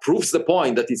argue that proves the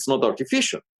point that it's not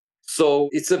artificial. So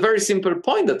it's a very simple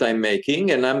point that I'm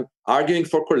making, and I'm arguing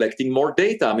for collecting more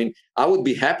data. I mean, I would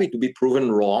be happy to be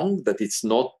proven wrong, that it's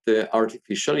not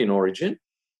artificial in origin,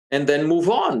 and then move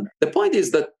on. The point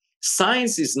is that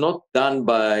science is not done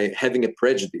by having a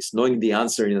prejudice, knowing the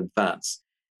answer in advance.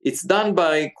 It's done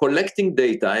by collecting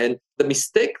data. And the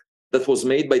mistake that was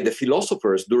made by the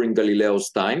philosophers during Galileo's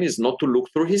time is not to look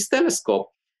through his telescope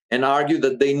and argue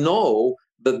that they know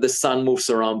that the sun moves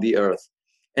around the earth.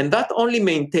 And that only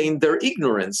maintained their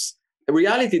ignorance.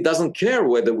 Reality doesn't care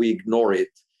whether we ignore it.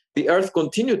 The earth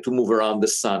continued to move around the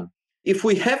sun. If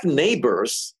we have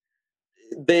neighbors,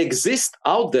 they exist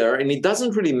out there, and it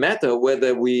doesn't really matter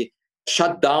whether we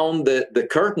shut down the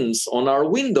curtains on our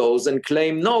windows and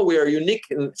claim, no, we are unique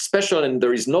and special and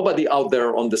there is nobody out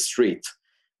there on the street.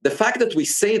 The fact that we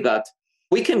say that,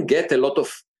 we can get a lot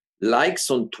of likes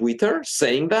on Twitter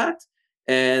saying that,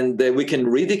 and we can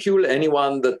ridicule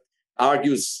anyone that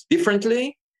argues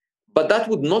differently, but that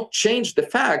would not change the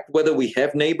fact whether we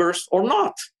have neighbors or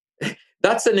not.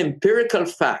 That's an empirical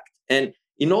fact. And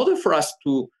in order for us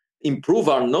to improve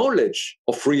our knowledge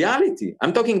of reality,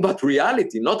 I'm talking about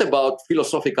reality, not about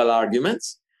philosophical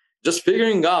arguments, just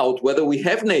figuring out whether we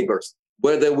have neighbors,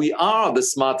 whether we are the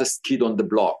smartest kid on the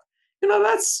block.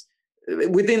 That's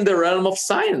within the realm of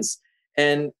science.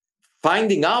 And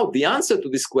finding out the answer to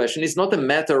this question is not a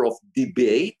matter of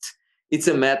debate, it's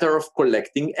a matter of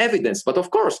collecting evidence. But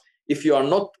of course, if you are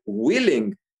not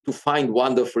willing to find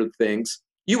wonderful things,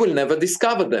 you will never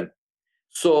discover them.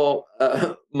 So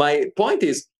my point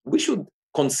is, we should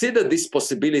consider this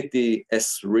possibility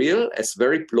as real, as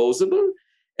very plausible,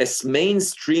 as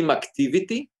mainstream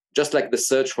activity, just like the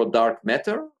search for dark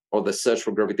matter or the search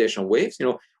for gravitational waves.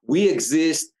 We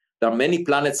exist. There are many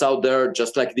planets out there,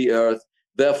 just like the Earth.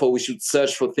 Therefore, we should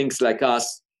search for things like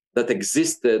us that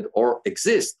existed or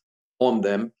exist on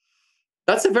them.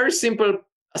 That's a very simple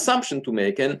assumption to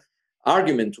make and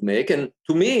argument to make. And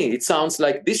to me, it sounds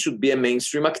like this should be a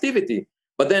mainstream activity.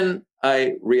 But then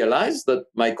I realized that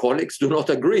my colleagues do not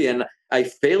agree. And I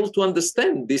fail to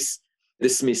understand this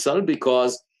dismissal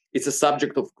because it's a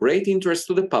subject of great interest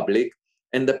to the public,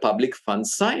 and the public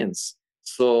funds science.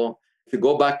 So if you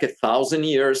go back 1,000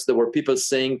 years, there were people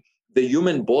saying the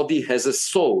human body has a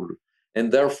soul,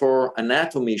 and therefore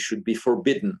anatomy should be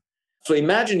forbidden. So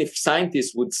imagine if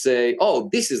scientists would say, oh,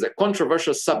 this is a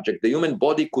controversial subject. The human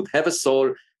body could have a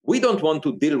soul. We don't want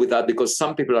to deal with that because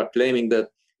some people are claiming that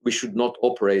we should not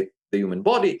operate the human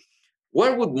body.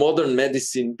 Where would modern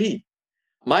medicine be?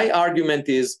 My argument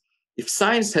is, if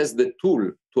science has the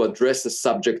tool to address a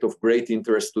subject of great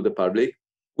interest to the public,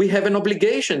 we have an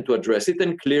obligation to address it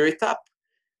and clear it up.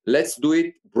 Let's do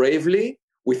it bravely,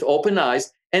 with open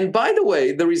eyes. And by the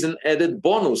way, there is an added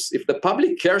bonus. If the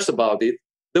public cares about it,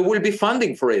 there will be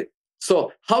funding for it.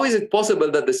 So how is it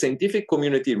possible that the scientific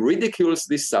community ridicules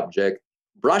this subject,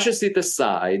 brushes it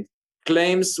aside,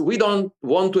 claims we don't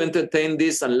want to entertain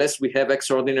this unless we have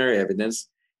extraordinary evidence,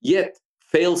 yet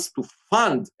fails to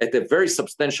fund at a very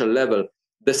substantial level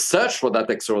the search for that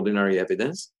extraordinary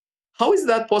evidence? How is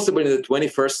that possible in the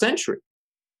 21st century?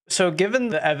 So given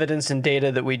the evidence and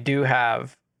data that we do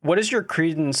have, what is your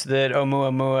credence that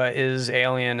Oumuamua is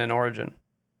alien in origin?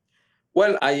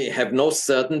 Well, I have no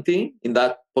certainty in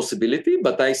that possibility,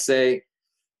 but I say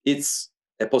it's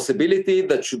a possibility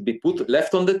that should be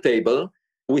left on the table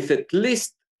with at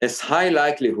least as high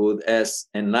likelihood as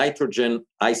a nitrogen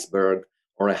iceberg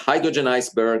or a hydrogen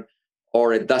iceberg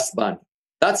or a dust bunny.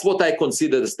 That's what I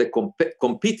consider as the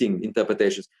competing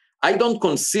interpretations. I don't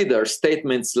consider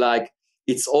statements like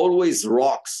it's always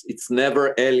rocks, it's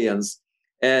never aliens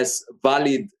as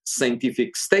valid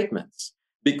scientific statements,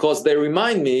 because they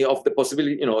remind me of the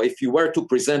possibility, if you were to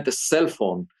present a cell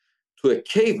phone to a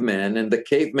caveman and the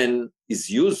caveman is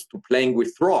used to playing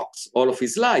with rocks all of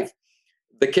his life,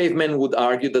 the caveman would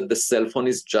argue that the cell phone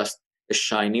is just a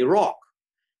shiny rock.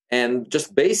 And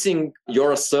just basing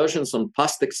your assertions on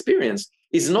past experience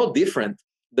is no different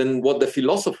than what the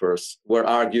philosophers were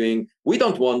arguing. We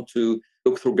don't want to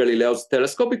look through Galileo's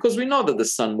telescope because we know that the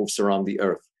sun moves around the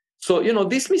earth. So,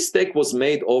 this mistake was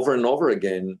made over and over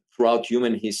again throughout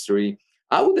human history.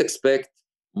 I would expect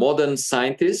modern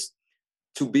scientists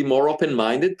to be more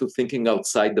open-minded to thinking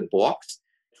outside the box,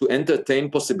 to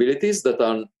entertain possibilities that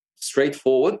are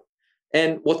straightforward.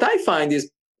 And what I find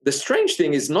is the strange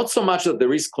thing is not so much that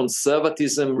there is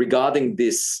conservatism regarding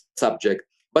this subject,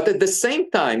 but at the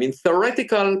same time, in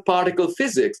theoretical particle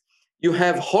physics, you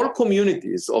have whole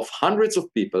communities of hundreds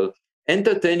of people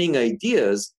entertaining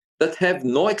ideas that have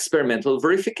no experimental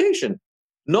verification,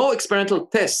 no experimental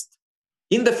test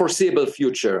in the foreseeable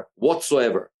future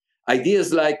whatsoever.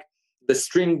 Ideas like the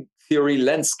string theory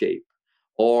landscape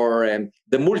or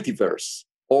the multiverse.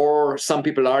 Or some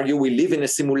people argue we live in a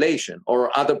simulation,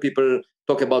 or other people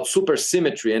talk about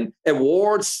supersymmetry, and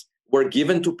awards were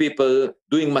given to people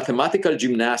doing mathematical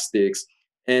gymnastics.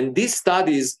 And these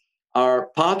studies are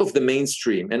part of the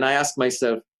mainstream. And I ask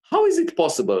myself, how is it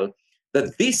possible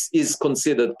that this is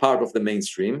considered part of the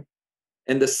mainstream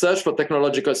and the search for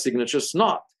technological signatures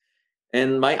not?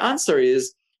 And my answer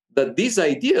is that these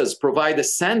ideas provide a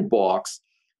sandbox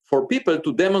for people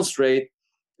to demonstrate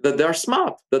that they're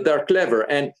smart, that they're clever.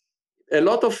 And a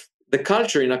lot of the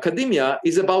culture in academia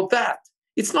is about that.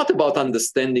 It's not about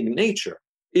understanding nature.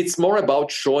 It's more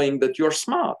about showing that you're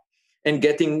smart and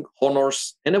getting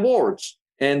honors and awards.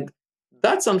 And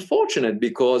that's unfortunate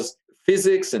because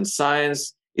physics and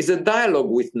science is a dialogue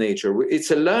with nature.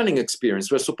 It's a learning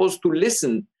experience. We're supposed to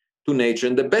listen to nature.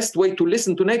 And the best way to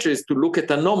listen to nature is to look at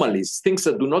anomalies, things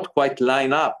that do not quite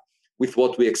line up with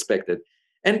what we expected.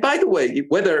 And by the way,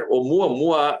 whether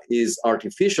Oumuamua is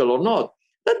artificial or not,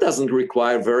 that doesn't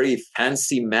require very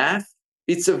fancy math.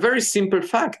 It's a very simple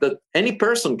fact that any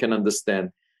person can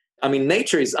understand. I mean,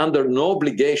 nature is under no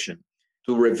obligation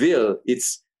to reveal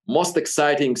its most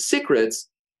exciting secrets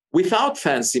without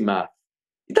fancy math.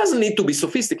 It doesn't need to be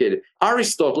sophisticated.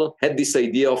 Aristotle had this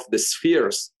idea of the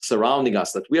spheres surrounding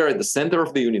us, that we are at the center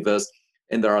of the universe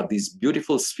and there are these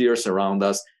beautiful spheres around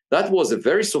us. That was a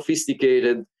very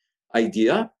sophisticated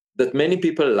idea that many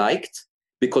people liked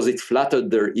because it flattered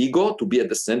their ego to be at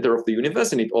the center of the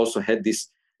universe. And it also had this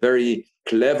very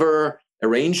clever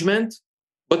arrangement,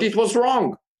 but it was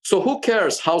wrong. So who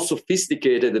cares how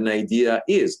sophisticated an idea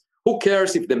is? Who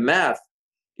cares if the math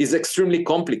is extremely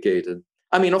complicated?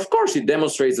 I mean, of course, it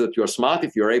demonstrates that you're smart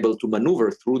if you're able to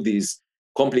maneuver through these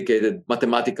complicated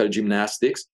mathematical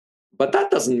gymnastics, but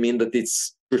that doesn't mean that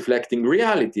it's reflecting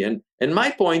reality. And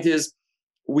my point is,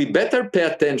 we better pay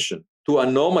attention to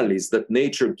anomalies that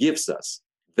nature gives us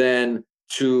than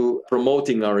to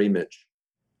promoting our image.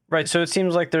 Right. So it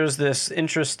seems like there's this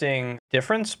interesting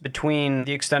difference between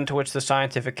the extent to which the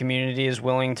scientific community is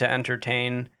willing to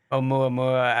entertain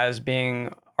Oumuamua as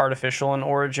being artificial in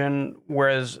origin,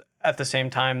 whereas at the same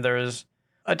time, there's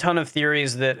a ton of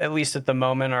theories that, at least at the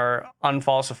moment, are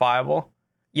unfalsifiable.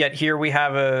 Yet here we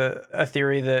have a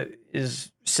theory that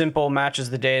is simple,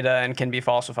 matches the data, and can be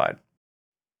falsified.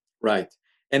 Right.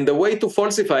 And the way to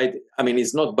falsify it, I mean,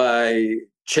 is not by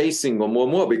chasing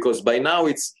Oumuamua, because by now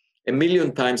it's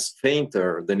 1,000,000 times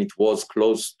fainter than it was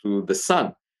close to the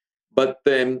sun. But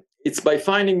it's by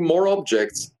finding more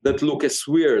objects that look as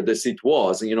weird as it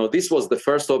was. You know, this was the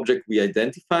first object we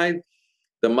identified.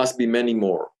 There must be many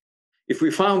more. If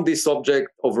we found this object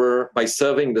by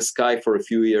surveying the sky for a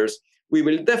few years, we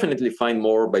will definitely find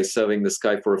more by surveying the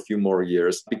sky for a few more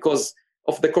years because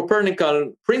of the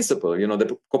Copernican principle. You know,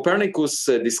 the Copernicus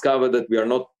discovered that we are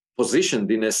not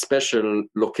positioned in a special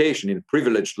location, in a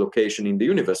privileged location in the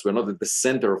universe. We're not at the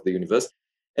center of the universe.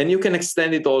 And you can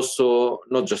extend it also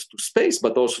not just to space,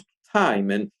 but also to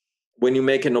time. And when you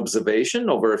make an observation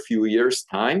over a few years'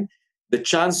 time, the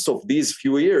chance of these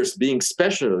few years being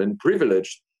special and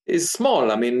privileged is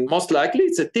small. I mean, most likely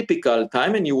it's a typical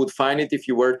time, and you would find it if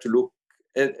you were to look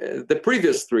at the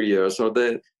previous 3 years or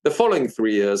the following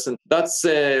 3 years. And that's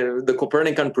the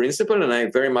Copernican principle, and I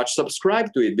very much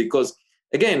subscribe to it because,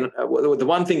 again, the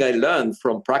one thing I learned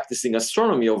from practicing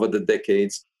astronomy over the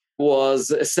decades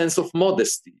was a sense of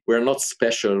modesty. We're not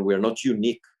special, we're not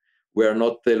unique. We're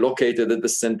not located at the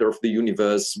center of the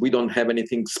universe. We don't have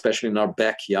anything special in our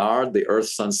backyard. The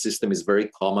Earth-Sun system is very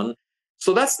common.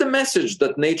 So that's the message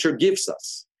that nature gives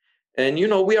us. And, you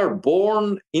know, we are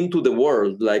born into the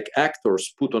world like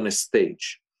actors put on a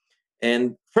stage.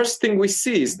 And first thing we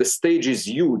see is the stage is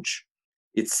huge.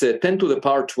 It's 10 to the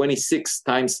power 26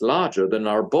 times larger than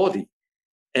our body.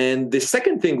 And the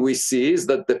second thing we see is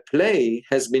that the play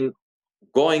has been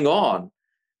going on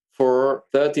for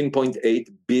 13.8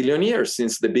 billion years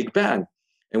since the Big Bang.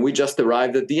 And we just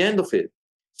arrived at the end of it.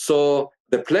 So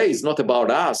the play is not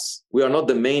about us. We are not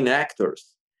the main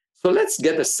actors. So let's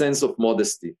get a sense of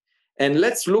modesty. And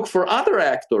let's look for other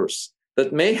actors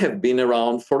that may have been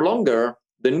around for longer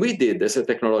than we did as a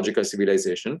technological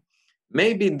civilization.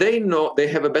 Maybe they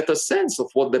have a better sense of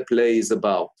what the play is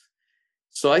about.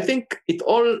 So I think it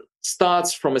all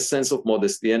starts from a sense of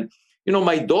modesty. And, you know,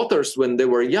 my daughters, when they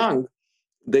were young,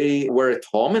 they were at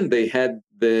home and they had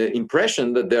the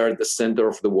impression that they are at the center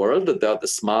of the world, that they are the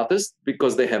smartest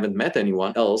because they haven't met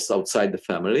anyone else outside the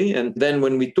family. And then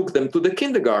when we took them to the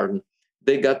kindergarten,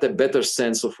 they got a better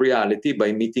sense of reality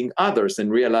by meeting others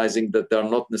and realizing that they're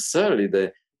not necessarily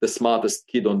the smartest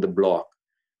kid on the block.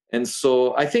 And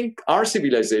so I think our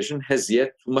civilization has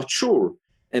yet to mature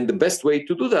And the best way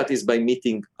to do that is by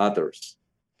meeting others.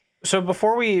 So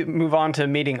before we move on to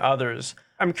meeting others,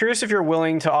 I'm curious if you're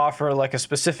willing to offer like a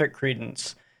specific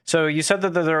credence. So you said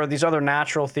that there are these other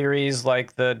natural theories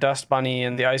like the dust bunny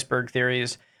and the iceberg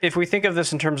theories. If we think of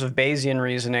this in terms of Bayesian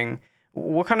reasoning,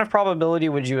 what kind of probability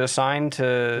would you assign to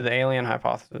the alien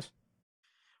hypothesis?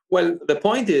 Well, the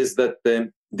point is that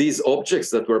these objects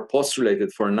that were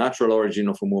postulated for a natural origin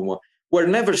of Oumuamua were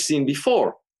never seen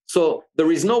before. So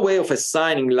there is no way of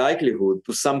assigning likelihood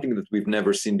to something that we've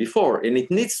never seen before. And it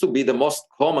needs to be the most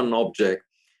common object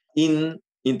in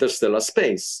interstellar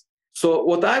space. So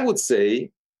what I would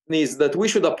say is that we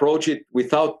should approach it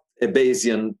without a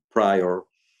Bayesian prior.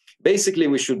 Basically,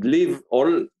 we should leave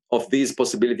all of these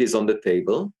possibilities on the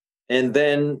table and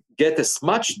then get as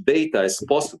much data as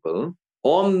possible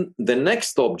on the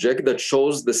next object that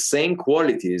shows the same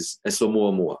qualities as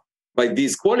Oumuamua. By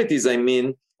these qualities, I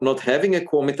mean not having a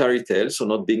cometary tail, so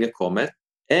not being a comet,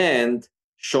 and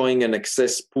showing an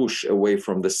excess push away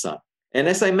from the sun. And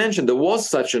as I mentioned, there was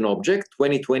such an object,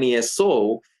 2020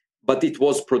 SO, but it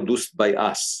was produced by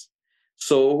us.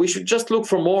 So we should just look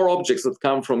for more objects that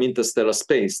come from interstellar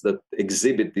space that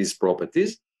exhibit these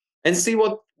properties and see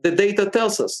what the data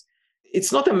tells us.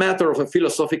 It's not a matter of a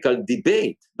philosophical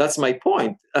debate. That's my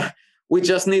point. We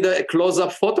just need a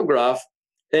close-up photograph,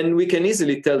 and we can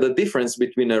easily tell the difference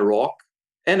between a rock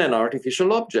and an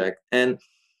artificial object. And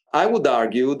I would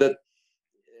argue that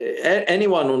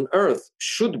anyone on Earth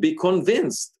should be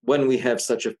convinced when we have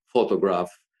such a photograph.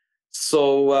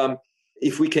 So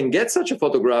if we can get such a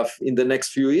photograph in the next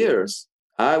few years,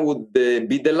 I would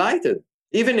be delighted,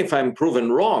 even if I'm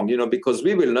proven wrong, because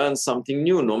we will learn something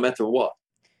new no matter what.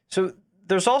 So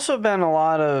there's also been a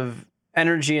lot of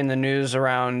energy in the news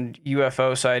around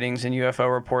UFO sightings and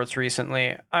UFO reports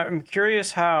recently. I'm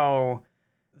curious how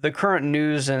the current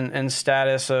news and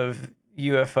status of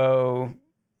UFO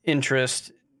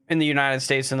interest in the United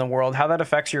States and the world, how that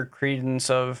affects your credence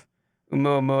of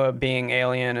Oumuamua being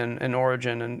alien in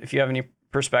origin, and if you have any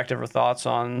perspective or thoughts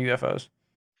on UFOs.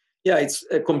 Yeah, it's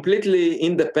a completely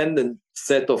independent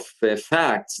set of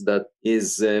facts that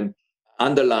is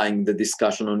underlying the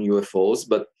discussion on UFOs.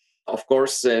 But of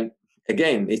course,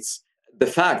 again, it's the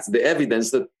facts, the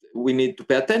evidence that we need to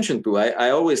pay attention to. I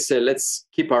always say, let's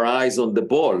keep our eyes on the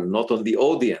ball, not on the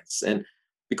audience. And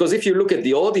because if you look at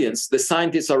the audience, the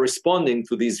scientists are responding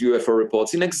to these UFO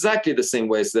reports in exactly the same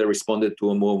way as they responded to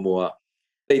Oumuamua.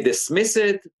 They dismiss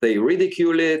it, they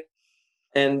ridicule it,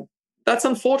 and that's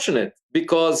unfortunate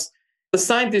because the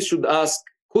scientists should ask,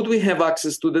 could we have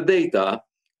access to the data?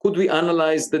 Could we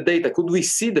analyze the data? Could we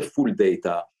see the full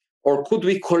data? Or could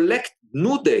we collect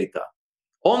new data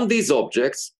on these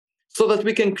objects so that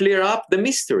we can clear up the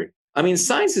mystery? I mean,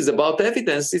 science is about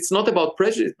evidence. It's not about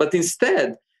prejudice. But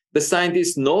instead, the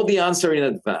scientists know the answer in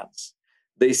advance.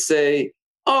 They say,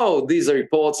 oh, these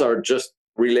reports are just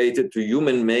related to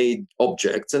human-made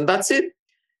objects, and that's it.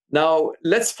 Now,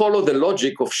 let's follow the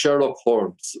logic of Sherlock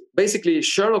Holmes. Basically,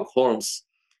 Sherlock Holmes,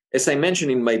 as I mentioned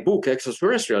in my book,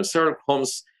 Extraterrestrial, Sherlock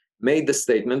Holmes made the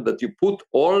statement that you put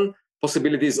all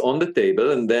possibilities on the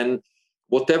table, and then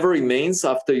whatever remains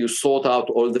after you sort out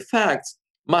all the facts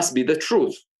must be the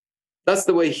truth. That's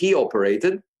the way he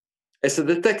operated as a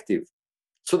detective.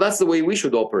 So that's the way we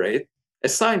should operate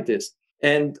as scientists.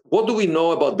 And what do we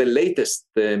know about the latest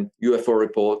UFO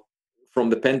report from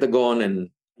the Pentagon and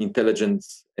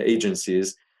intelligence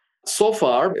agencies? So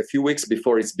far, a few weeks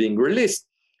before it's being released,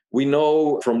 we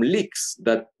know from leaks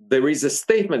that there is a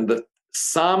statement that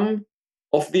some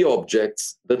of the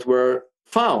objects that were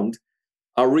found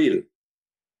are real.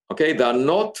 Okay, they are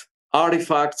not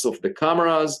artifacts of the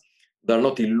cameras, they are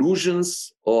not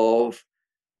illusions of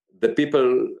the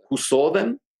people who saw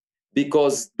them,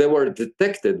 because they were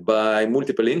detected by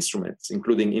multiple instruments,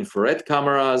 including infrared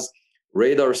cameras,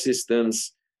 radar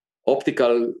systems,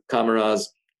 optical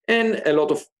cameras, and a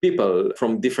lot of people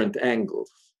from different angles.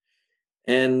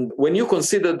 And when you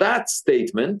consider that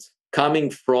statement coming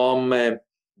from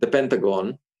the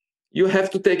Pentagon, you have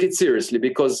to take it seriously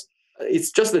because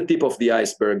it's just the tip of the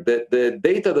iceberg. The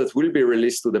data that will be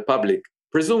released to the public,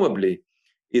 presumably,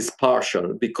 is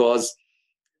partial because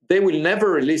they will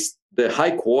never release the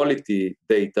high quality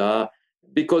data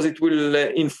because it will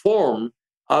inform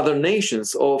other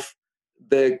nations of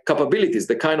the capabilities,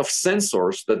 the kind of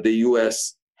sensors that the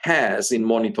US has in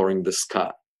monitoring the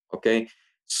sky. Okay,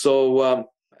 so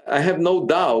I have no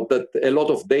doubt that a lot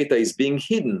of data is being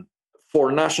hidden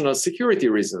for national security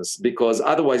reasons, because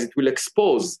otherwise it will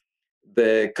expose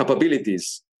the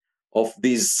capabilities of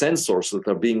these sensors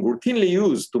that are being routinely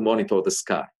used to monitor the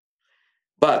sky.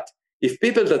 But if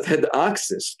people that had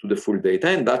access to the full data,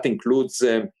 and that includes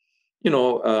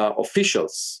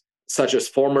officials, such as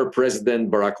former President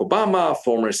Barack Obama,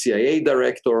 former CIA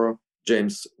director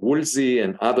James Woolsey,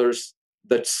 and others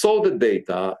that saw the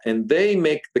data and they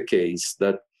make the case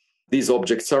that these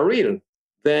objects are real,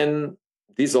 then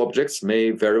these objects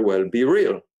may very well be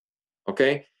real.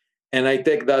 Okay? And I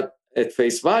take that at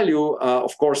face value.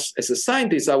 Of course, as a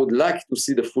scientist, I would like to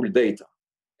see the full data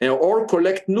or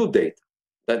collect new data.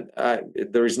 That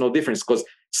there is no difference because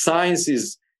science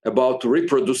is about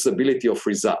reproducibility of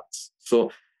results.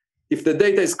 So if the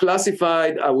data is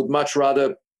classified, I would much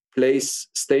rather place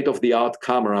state-of-the-art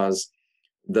cameras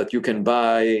that you can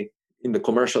buy in the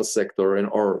commercial sector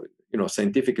or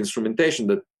scientific instrumentation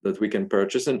that we can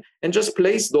purchase and just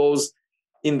place those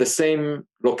in the same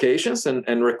locations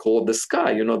and record the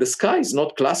sky. The sky is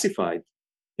not classified.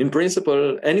 In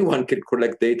principle, anyone can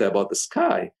collect data about the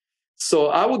sky. So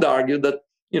I would argue that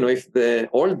if the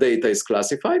old data is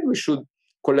classified, we should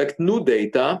collect new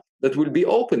data that will be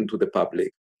open to the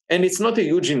public. And it's not a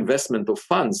huge investment of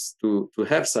funds to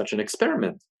have such an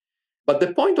experiment. But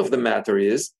the point of the matter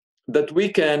is that we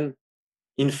can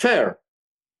infer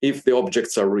if the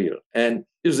objects are real. And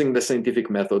using the scientific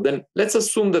method, then let's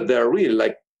assume that they are real,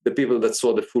 like the people that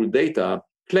saw the full data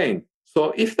claim.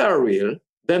 So if they are real,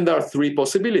 then there are three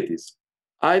possibilities.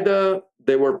 Either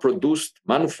they were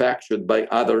manufactured by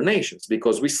other nations,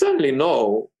 because we certainly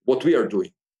know what we are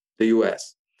doing, the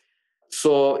US.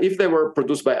 So if they were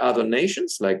produced by other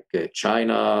nations like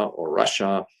China or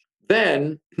Russia,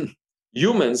 then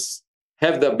humans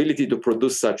have the ability to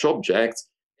produce such objects,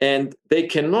 and they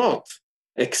cannot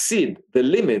exceed the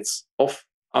limits of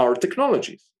our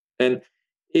technologies. And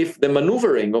if the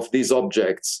maneuvering of these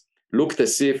objects looked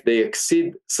as if they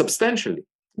exceed substantially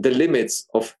the limits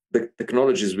of the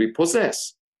technologies we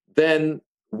possess, then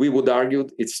we would argue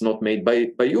it's not made by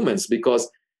humans, because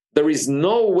there is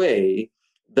no way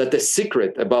that a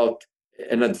secret about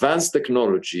an advanced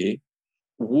technology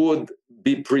would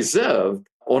be preserved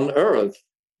on Earth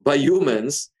by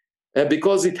humans,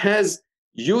 because it has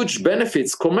huge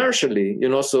benefits commercially,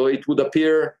 so it would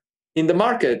appear in the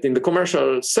market, in the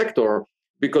commercial sector,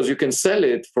 because you can sell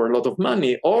it for a lot of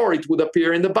money, or it would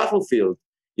appear in the battlefield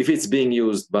if it's being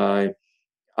used by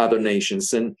other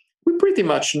nations. And we pretty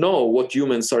much know what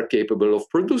humans are capable of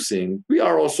producing. We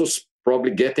are also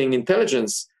probably getting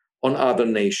intelligence on other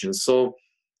nations. So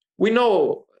we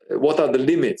know what are the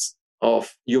limits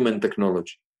of human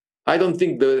technology. I don't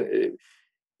think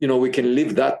we can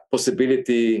leave that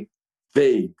possibility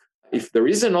vague. If there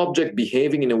is an object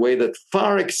behaving in a way that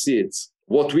far exceeds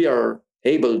what we are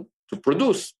able to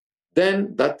produce,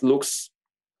 then that looks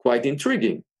quite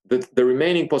intriguing. The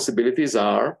remaining possibilities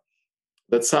are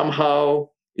that somehow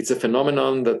it's a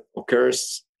phenomenon that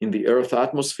occurs in the Earth's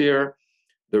atmosphere.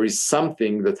 There is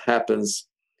something that happens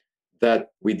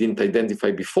that we didn't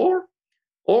identify before,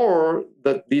 or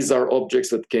that these are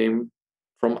objects that came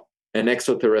from an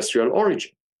extraterrestrial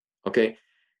origin. Okay?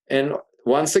 And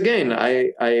once again,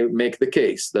 I make the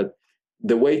case that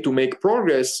the way to make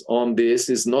progress on this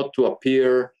is not to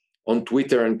appear on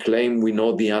Twitter and claim we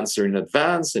know the answer in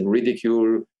advance and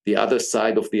ridicule the other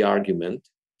side of the argument.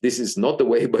 This is not the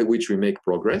way by which we make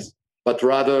progress, but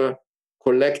rather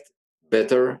collect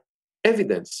better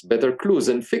evidence, better clues,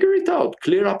 and figure it out,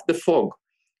 clear up the fog.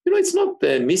 It's not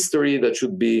a mystery that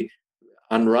should be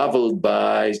unraveled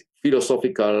by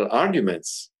philosophical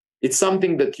arguments. It's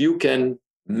something that you can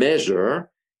measure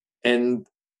and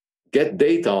get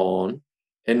data on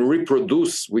and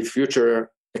reproduce with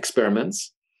future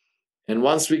experiments. And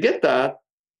once we get that,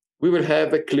 we will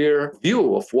have a clear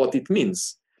view of what it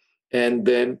means. And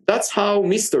then that's how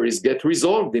mysteries get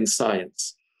resolved in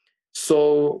science.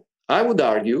 So I would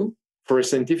argue for a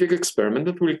scientific experiment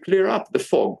that will clear up the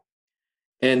fog.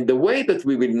 And the way that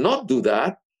we will not do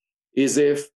that is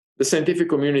if the scientific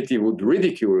community would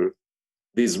ridicule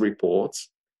these reports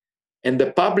and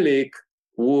the public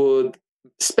would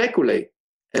speculate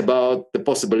about the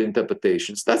possible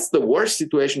interpretations. That's the worst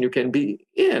situation you can be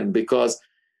in, because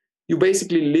you're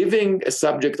basically leaving a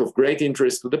subject of great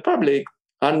interest to the public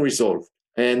unresolved.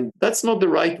 And that's not the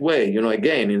right way,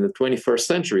 again, in the 21st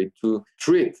century, to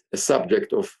treat a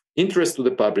subject of interest to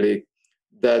the public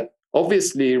that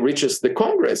obviously reaches the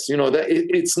Congress. That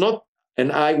it's not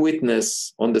an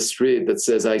eyewitness on the street that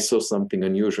says, I saw something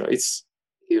unusual. It's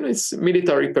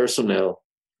military personnel.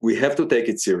 We have to take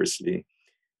it seriously,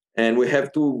 and we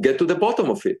have to get to the bottom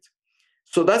of it.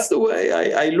 So that's the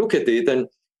way I look at it. And,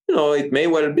 it may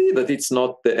well be that it's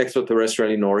not the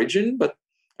extraterrestrial in origin, but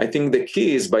I think the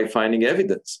key is by finding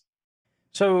evidence.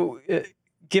 So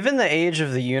given the age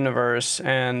of the universe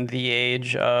and the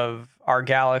age of our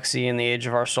galaxy and the age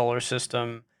of our solar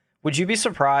system, would you be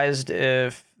surprised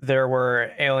if there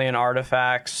were alien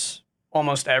artifacts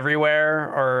almost everywhere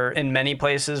or in many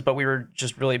places, but we were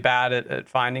just really bad at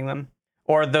finding them?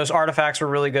 Or those artifacts were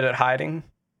really good at hiding?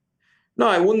 No,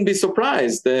 I wouldn't be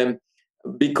surprised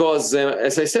because,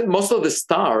 as I said, most of the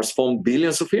stars formed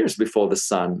billions of years before the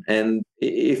sun. And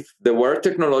if there were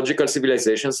technological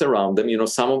civilizations around them,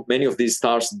 many of these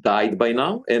stars died by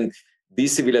now, and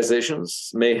these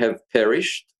civilizations may have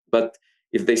perished. But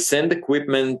if they send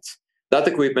equipment, that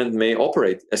equipment may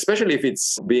operate, especially if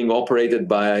it's being operated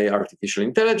by artificial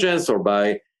intelligence or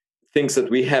by things that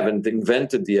we haven't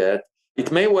invented yet.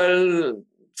 It may well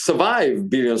survive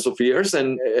billions of years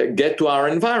and get to our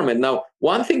environment. Now,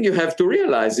 one thing you have to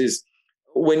realize is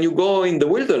when you go in the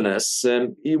wilderness,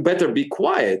 you better be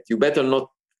quiet. You better not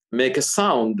make a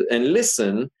sound and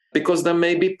listen because there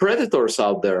may be predators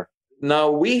out there. Now,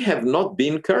 we have not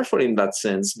been careful in that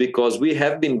sense because we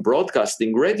have been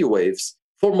broadcasting radio waves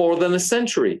for more than a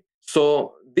century.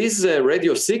 So these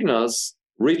radio signals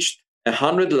reached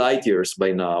 100 light years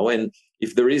by now. And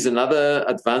if there is another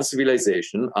advanced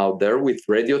civilization out there with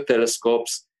radio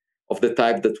telescopes of the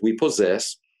type that we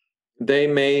possess, they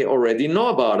may already know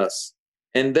about us.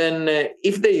 And then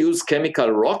if they use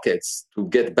chemical rockets to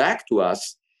get back to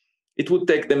us, it would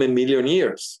take them 1,000,000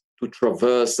 years to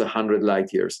traverse 100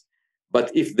 light years. But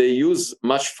if they use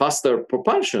much faster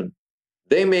propulsion,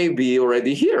 they may be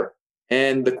already here.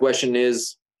 And the question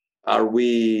is, are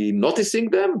we noticing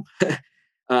them?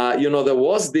 There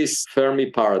was this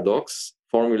Fermi paradox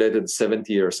formulated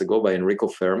 70 years ago by Enrico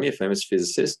Fermi, a famous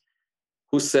physicist,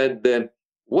 who said,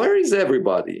 where is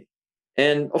everybody?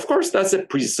 And of course, that's a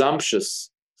presumptuous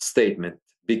statement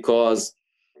because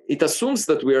it assumes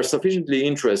that we are sufficiently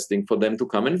interesting for them to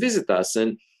come and visit us.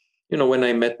 And, when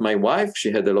I met my wife,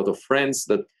 she had a lot of friends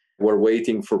that were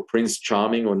waiting for Prince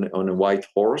Charming on a white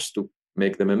horse to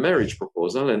make them a marriage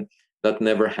proposal. And that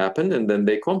never happened. And then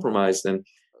they compromised. And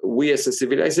we as a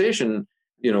civilization,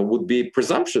 would be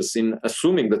presumptuous in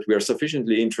assuming that we are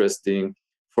sufficiently interesting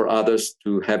for others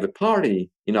to have a party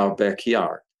in our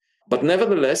backyard. But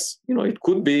nevertheless, it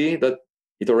could be that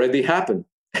it already happened,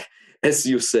 as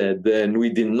you said, and we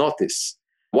didn't notice.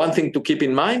 One thing to keep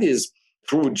in mind is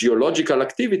through geological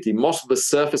activity, most of the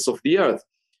surface of the Earth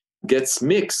gets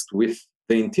mixed with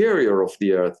the interior of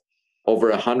the Earth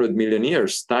over 100 million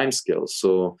years timescale.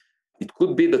 So it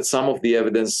could be that some of the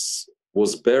evidence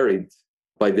was buried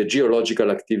by the geological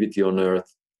activity on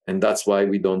Earth, and that's why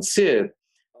we don't see it.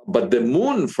 But the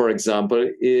moon, for example,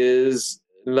 is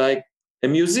like a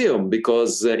museum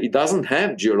because it doesn't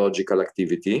have geological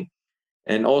activity,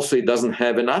 and also it doesn't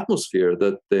have an atmosphere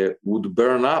that would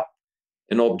burn up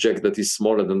an object that is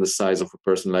smaller than the size of a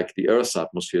person like the Earth's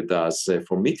atmosphere does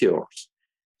for meteors.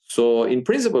 So in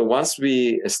principle, once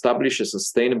we establish a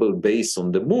sustainable base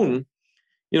on the moon,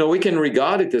 we can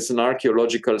regard it as an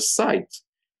archaeological site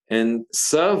and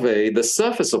survey the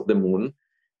surface of the moon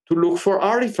to look for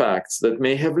artifacts that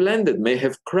may have landed, may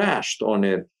have crashed on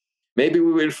it. Maybe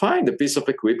we will find a piece of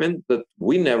equipment that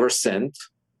we never sent,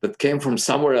 that came from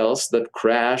somewhere else, that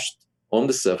crashed on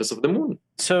the surface of the moon.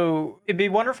 So it'd be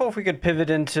wonderful if we could pivot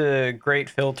into great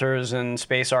filters and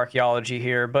space archaeology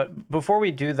here. But before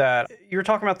we do that, you were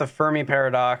talking about the Fermi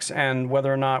paradox and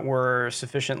whether or not we're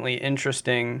sufficiently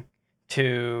interesting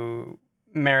to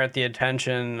merit the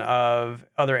attention of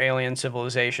other alien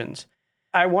civilizations.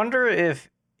 I wonder if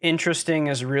interesting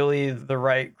is really the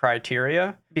right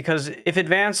criteria, because if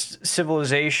advanced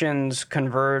civilizations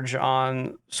converge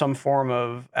on some form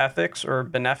of ethics or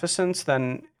beneficence,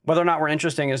 then whether or not we're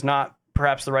interesting is not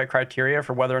perhaps the right criteria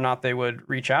for whether or not they would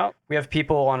reach out. We have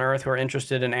people on Earth who are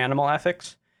interested in animal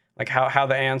ethics, like how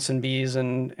the ants and bees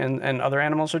and other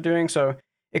animals are doing. So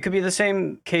it could be the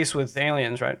same case with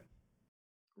aliens, right?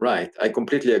 Right. I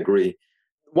completely agree.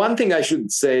 One thing I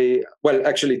should say, well,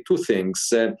 actually, two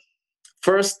things.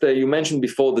 First, you mentioned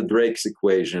before the Drake's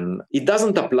equation. It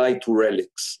doesn't apply to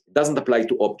relics. It doesn't apply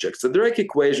to objects. The Drake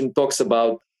equation talks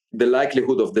about the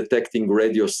likelihood of detecting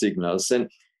radio signals. And,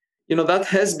 that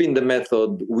has been the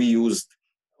method we used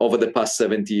over the past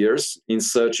 70 years in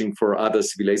searching for other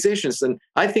civilizations. And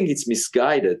I think it's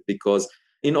misguided because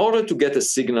in order to get a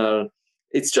signal,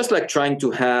 it's just like trying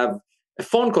to have a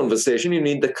phone conversation. You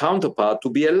need the counterpart to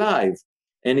be alive.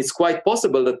 And it's quite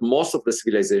possible that most of the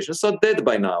civilizations are dead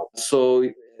by now. So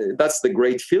that's the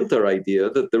great filter idea,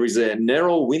 that there is a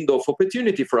narrow window of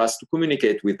opportunity for us to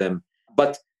communicate with them.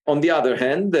 But on the other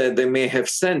hand, they may have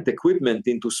sent equipment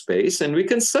into space, and we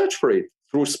can search for it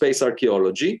through space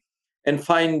archaeology and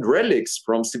find relics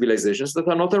from civilizations that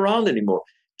are not around anymore,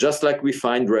 just like we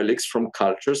find relics from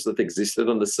cultures that existed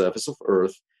on the surface of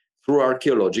Earth through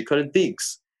archaeological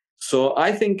digs. So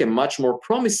I think a much more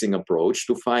promising approach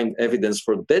to find evidence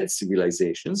for dead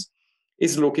civilizations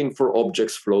is looking for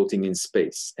objects floating in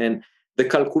space. And the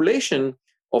calculation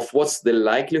of what's the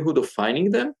likelihood of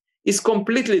finding them is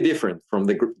completely different from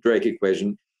the Drake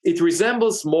equation. It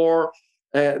resembles more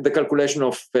the calculation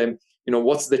of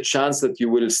what's the chance that you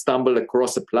will stumble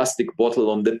across a plastic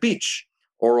bottle on the beach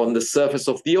or on the surface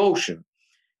of the ocean.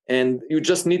 And you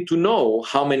just need to know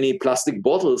how many plastic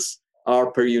bottles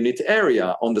are per unit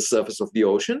area on the surface of the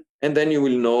ocean. And then you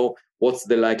will know what's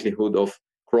the likelihood of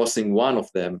crossing one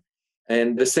of them.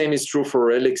 And the same is true for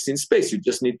relics in space. You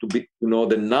just need to know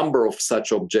the number of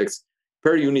such objects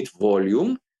per unit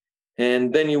volume.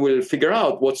 And then you will figure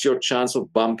out what's your chance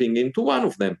of bumping into one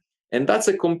of them. And that's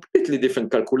a completely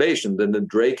different calculation than the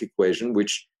Drake equation,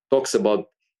 which talks about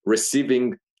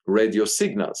receiving radio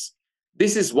signals.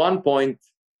 This is one point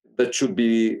that should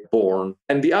be borne.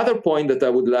 And the other point that I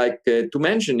would like to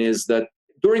mention is that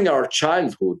during our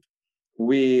childhood,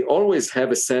 we always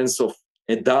have a sense of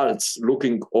adults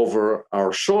looking over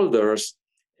our shoulders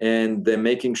and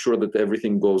making sure that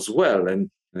everything goes well, and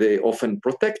they often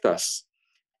protect us.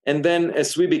 And then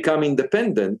as we become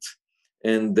independent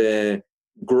and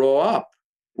grow up,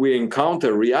 we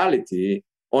encounter reality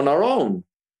on our own.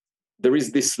 There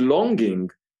is this longing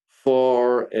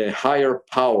for a higher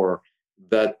power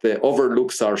that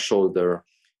overlooks our shoulder.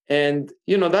 And,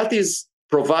 that is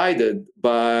provided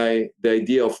by the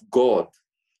idea of God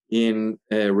in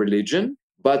religion.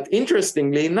 But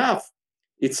interestingly enough,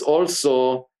 it's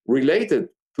also related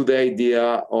to the idea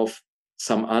of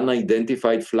some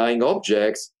unidentified flying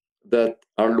objects that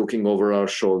are looking over our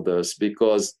shoulders.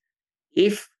 Because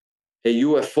if a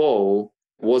UFO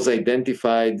was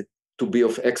identified to be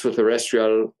of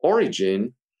extraterrestrial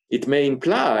origin, it may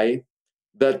imply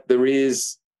that there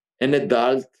is an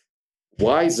adult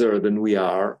wiser than we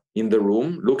are in the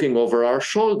room looking over our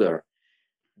shoulder.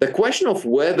 The question of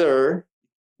whether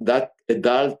that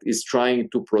adult is trying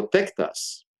to protect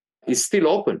us is still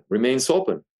open, remains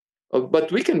open.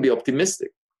 But we can be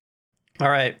optimistic. All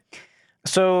right.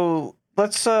 So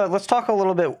let's talk a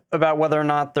little bit about whether or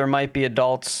not there might be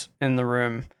adults in the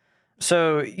room.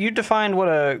 So you defined what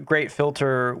a great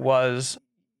filter was.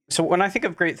 So when I think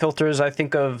of great filters, I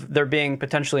think of there being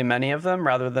potentially many of them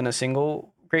rather than a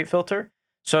single great filter.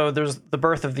 So there's the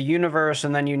birth of the universe,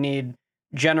 and then you need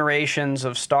generations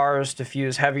of stars to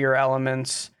fuse heavier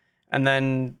elements. And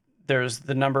then there's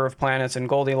the number of planets in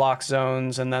Goldilocks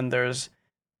zones. And then there's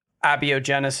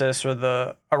abiogenesis, or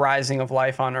the arising of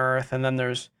life on Earth. And then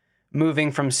there's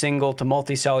moving from single to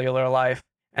multicellular life.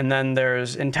 And then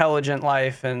there's intelligent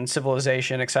life and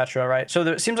civilization, etc., right? So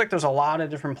it seems like there's a lot of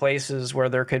different places where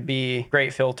there could be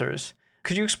great filters.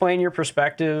 Could you explain your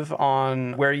perspective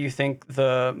on where you think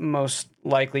the most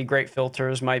likely great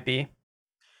filters might be?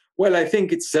 Well, I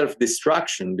think it's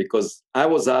self-destruction, because I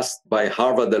was asked by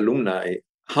Harvard alumni,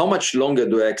 how much longer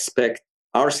do I expect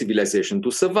our civilization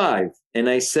to survive? And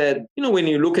I said, when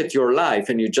you look at your life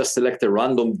and you just select a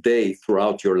random day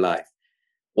throughout your life,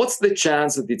 what's the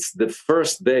chance that it's the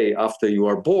first day after you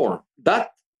are born?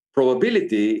 That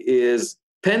probability is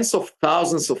tens of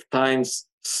thousands of times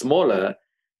smaller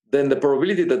than the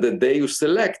probability that the day you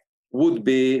select would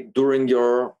be during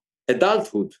your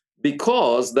adulthood,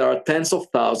 because there are tens of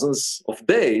thousands of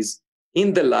days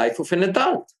in the life of an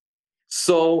adult.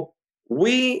 So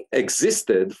we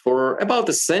existed for about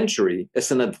a century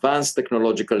as an advanced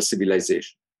technological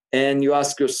civilization. And you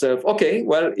ask yourself, okay,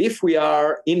 well, if we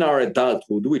are in our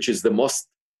adulthood, which is the most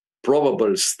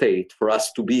probable state for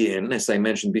us to be in, as I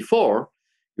mentioned before,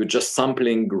 you're just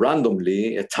sampling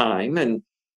randomly a time, and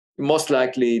most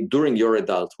likely during your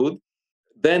adulthood,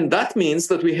 then that means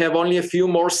that we have only a few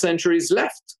more centuries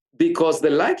left, because the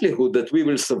likelihood that we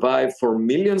will survive for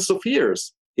millions of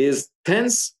years is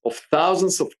tens of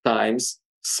thousands of times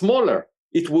smaller.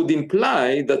 It would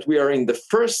imply that we are in the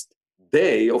first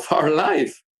day of our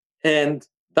life. And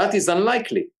that is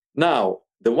unlikely. Now,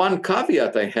 the one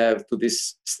caveat I have to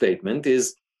this statement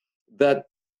is that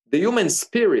the human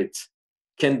spirit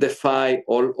can defy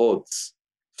all odds.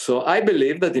 So I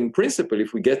believe that in principle,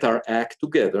 if we get our act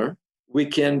together, we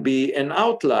can be an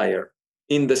outlier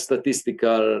in the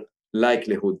statistical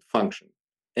likelihood function.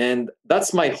 And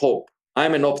that's my hope.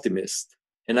 I'm an optimist.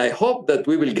 And I hope that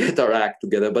we will get our act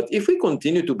together. But if we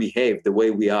continue to behave the way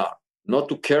we are, not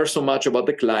to care so much about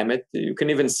the climate. You can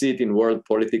even see it in world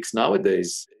politics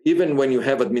nowadays. Even when you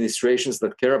have administrations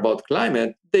that care about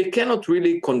climate, they cannot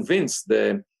really convince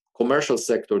the commercial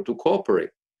sector to cooperate.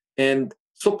 And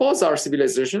suppose our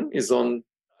civilization is on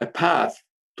a path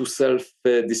to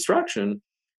self-destruction,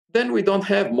 then we don't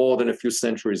have more than a few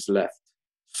centuries left.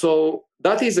 So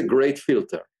that is a great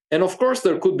filter. And of course,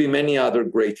 there could be many other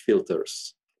great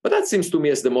filters, but that seems to me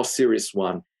as the most serious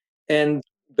one. And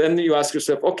then you ask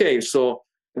yourself, okay, so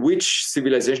which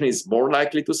civilization is more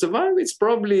likely to survive? It's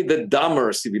probably the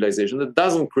dumber civilization that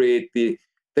doesn't create the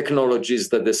technologies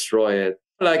that destroy it.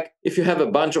 Like if you have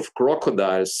a bunch of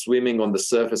crocodiles swimming on the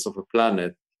surface of a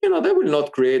planet, they will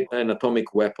not create an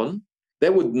atomic weapon. They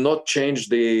would not change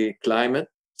the climate.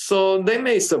 So they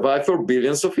may survive for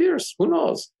billions of years. Who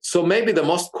knows? So maybe the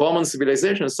most common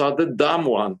civilizations are the dumb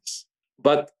ones.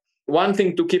 But one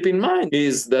thing to keep in mind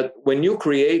is that when you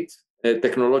create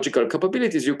technological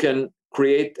capabilities, you can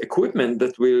create equipment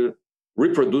that will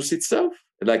reproduce itself,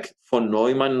 like von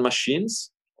Neumann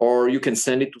machines, or you can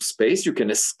send it to space. You can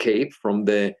escape from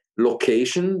the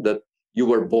location that you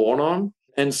were born on.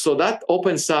 And so that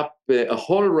opens up a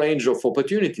whole range of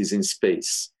opportunities in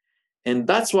space. And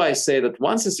that's why I say that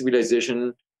once a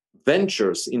civilization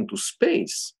ventures into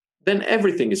space, then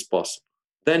everything is possible.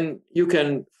 Then you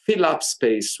can fill up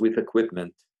space with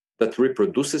equipment that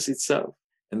reproduces itself.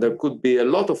 And there could be a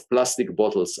lot of plastic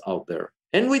bottles out there.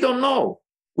 And we don't know.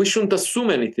 We shouldn't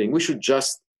assume anything. We should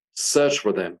just search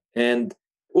for them. And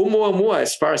Oumuamua,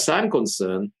 as far as I'm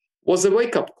concerned, was a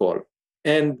wake-up call.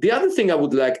 And the other thing I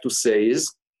would like to say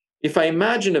is, if I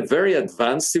imagine a very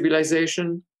advanced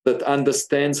civilization that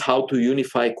understands how to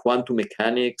unify quantum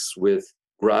mechanics with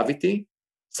gravity,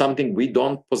 something we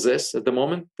don't possess at the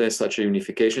moment, there's such a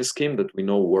unification scheme that we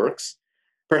know works.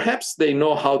 Perhaps they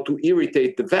know how to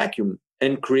irritate the vacuum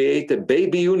and create a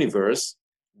baby universe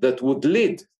that would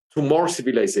lead to more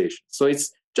civilization. So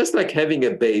it's just like having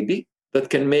a baby that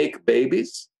can make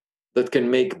babies,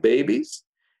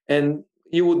 and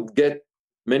you would get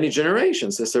many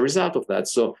generations as a result of that.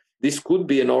 So this could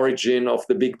be an origin of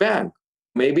the Big Bang.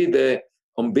 Maybe the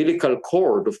umbilical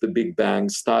cord of the Big Bang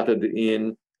started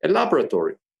in a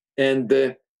laboratory.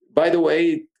 And by the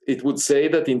way, it would say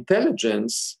that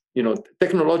intelligence,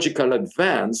 technological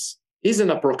advance is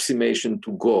an approximation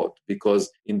to God,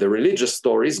 because in the religious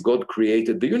stories, God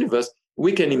created the universe.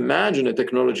 We can imagine a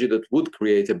technology that would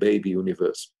create a baby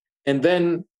universe. And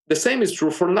then the same is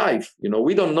true for life.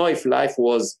 We don't know if life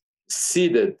was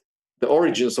seeded, the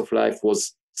origins of life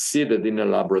was seeded in a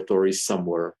laboratory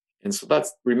somewhere. And so that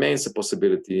remains a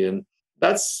possibility. And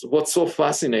that's what's so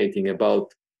fascinating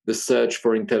about the search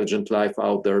for intelligent life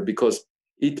out there, because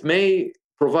it may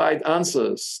provide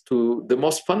answers to the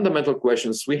most fundamental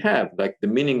questions we have, like the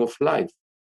meaning of life.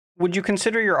 Would you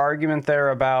consider your argument there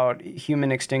about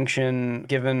human extinction,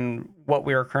 given what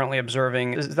we are currently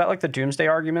observing, is that like the doomsday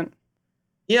argument?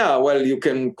 Yeah, well, you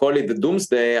can call it the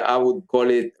doomsday. I would call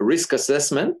it risk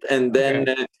assessment. And then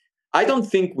I don't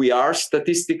think we are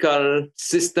statistical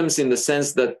systems in the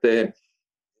sense that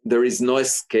there is no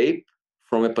escape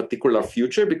from a particular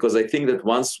future, because I think that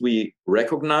once we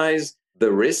recognize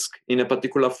the risk in a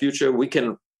particular future, we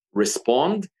can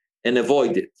respond and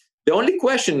avoid it. The only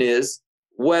question is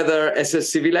whether as a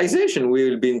civilization we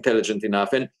will be intelligent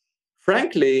enough. And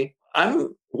frankly,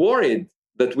 I'm worried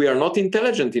that we are not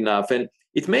intelligent enough. And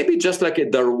it may be just like a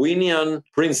Darwinian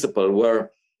principle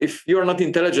where if you're not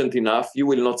intelligent enough, you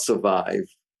will not survive.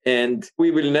 And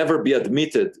we will never be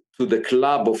admitted to the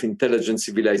club of intelligent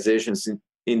civilizations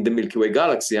in the Milky Way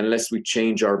galaxy unless we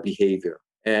change our behavior.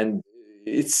 And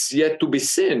it's yet to be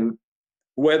seen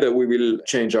whether we will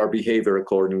change our behavior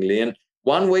accordingly. And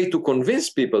one way to convince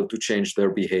people to change their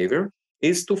behavior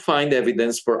is to find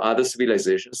evidence for other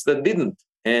civilizations that didn't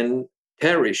and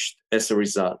perished as a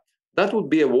result. That would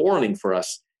be a warning for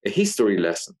us, a history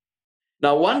lesson.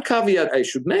 Now, one caveat I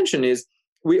should mention is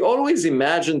we always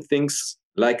imagine things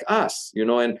like us,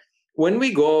 and when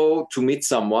we go to meet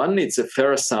someone, it's a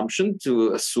fair assumption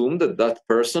to assume that that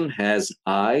person has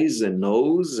eyes and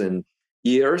nose and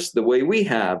ears the way we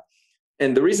have.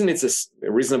 And the reason it's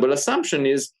a reasonable assumption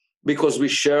is because we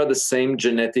share the same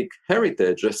genetic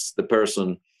heritage as the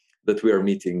person that we are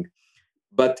meeting.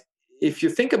 But if you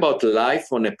think about life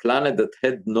on a planet that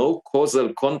had no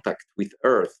causal contact with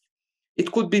Earth,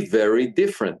 it could be very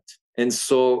different. And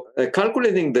so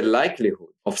calculating the likelihood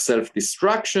of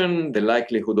self-destruction, the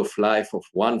likelihood of life of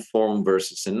one form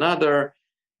versus another,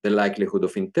 the likelihood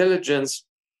of intelligence,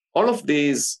 all of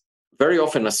these very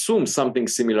often assume something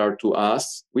similar to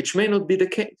us, which may not be the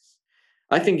case.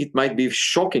 I think it might be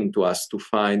shocking to us to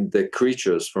find the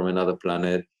creatures from another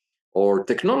planet or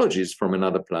technologies from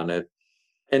another planet.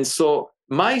 And so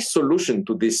my solution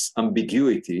to this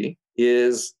ambiguity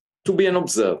is to be an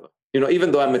observer.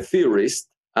 Even though I'm a theorist,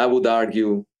 I would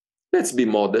argue, let's be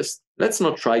modest. Let's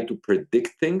not try to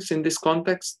predict things in this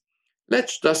context.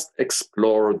 Let's just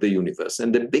explore the universe.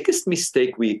 And the biggest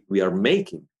mistake we are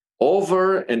making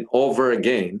over and over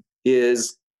again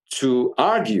is to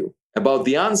argue about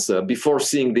the answer before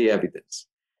seeing the evidence.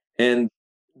 And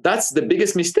that's the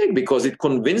biggest mistake, because it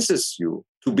convinces you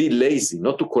to be lazy,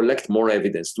 not to collect more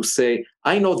evidence, to say,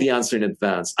 I know the answer in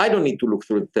advance. I don't need to look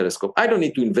through the telescope. I don't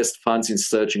need to invest funds in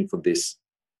searching for this.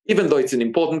 Even though it's an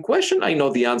important question, I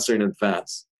know the answer in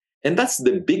advance. And that's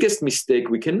the biggest mistake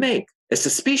we can make as a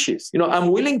species. I'm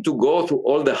willing to go through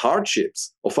all the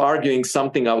hardships of arguing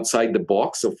something outside the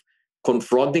box, of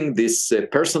confronting these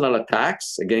personal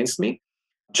attacks against me,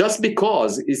 just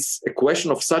because it's a question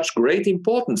of such great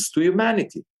importance to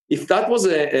humanity. If that was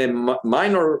a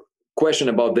minor question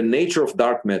about the nature of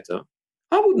dark matter,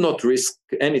 I would not risk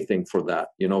anything for that.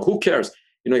 Who cares?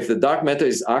 If the dark matter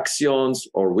is axions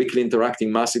or weakly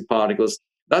interacting massive particles,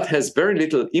 that has very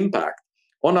little impact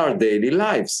on our daily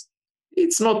lives.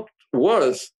 It's not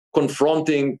worth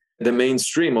confronting the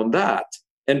mainstream on that.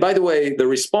 And by the way, the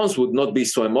response would not be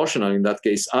so emotional in that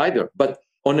case either. But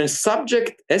on a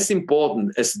subject as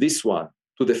important as this one,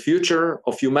 to the future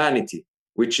of humanity,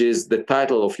 which is the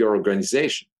title of your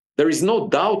organization, there is no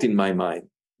doubt in my mind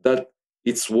that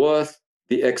it's worth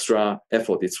the extra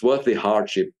effort. It's worth the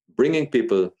hardship, bringing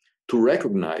people to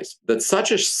recognize that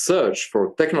such a search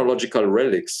for technological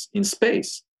relics in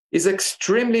space is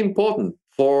extremely important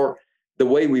for the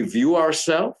way we view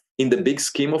ourselves in the big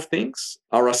scheme of things,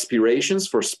 our aspirations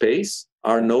for space,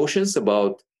 our notions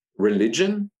about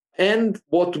religion, and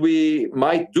what we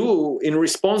might do in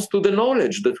response to the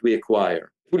knowledge that we acquire.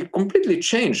 It will completely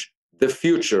change the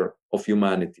future of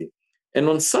humanity. And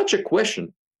on such a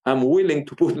question, I'm willing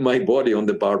to put my body on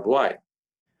the barbed wire.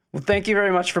 Well, thank you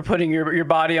very much for putting your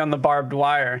body on the barbed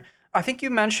wire. I think you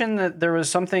mentioned that there was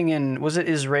something was it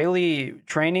Israeli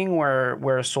training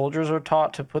where soldiers are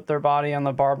taught to put their body on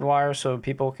the barbed wire so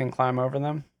people can climb over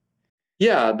them?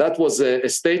 Yeah, that was a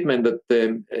statement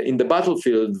that in the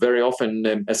battlefield, very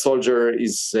often a soldier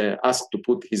is asked to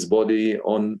put his body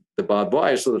on the barbed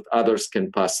wire so that others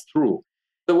can pass through.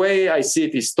 The way I see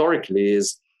it historically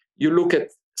is you look at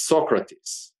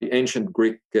Socrates, the ancient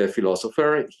Greek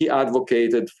philosopher. He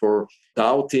advocated for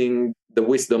doubting the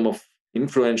wisdom of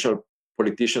influential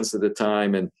politicians at the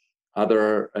time and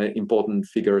other important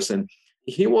figures. And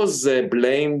he was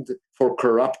blamed for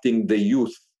corrupting the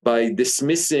youth by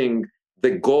dismissing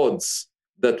the gods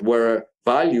that were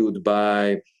valued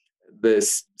by the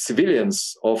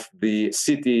civilians of the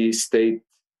city-state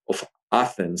of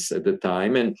Athens at the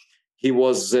time. And he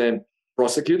was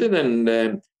prosecuted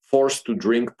and forced to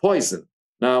drink poison.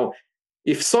 Now,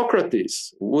 if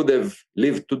Socrates would have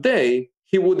lived today,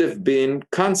 he would have been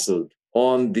canceled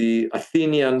on the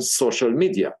Athenian social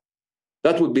media.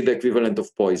 That would be the equivalent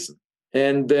of poison.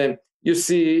 And you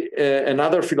see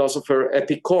another philosopher,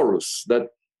 Epicurus, that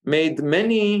made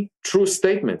many true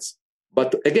statements,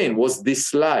 but again, was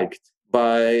disliked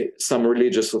by some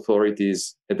religious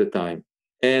authorities at the time.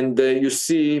 And you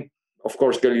see, of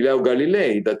course, Galileo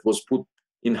Galilei, that was put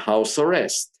in house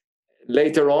arrest.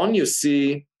 Later on, you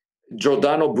see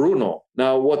Giordano Bruno.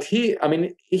 Now,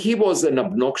 he was an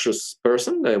obnoxious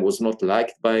person that was not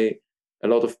liked by a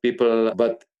lot of people,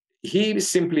 but he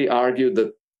simply argued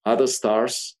that other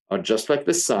stars are just like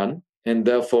the sun, and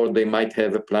therefore they might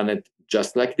have a planet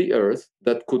just like the Earth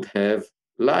that could have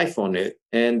life on it.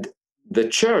 And the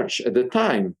church at the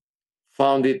time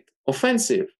found it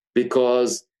offensive,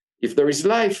 because if there is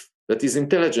life that is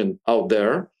intelligent out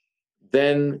there,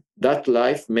 then that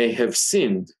life may have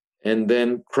sinned, and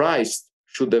then Christ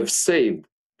should have saved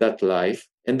that life.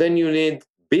 And then you need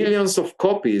billions of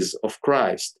copies of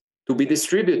Christ to be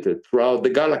distributed throughout the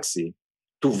galaxy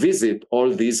to visit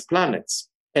all these planets.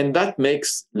 And that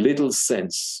makes little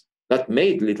sense. That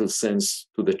made little sense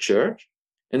to the church.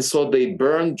 And so they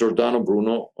burned Giordano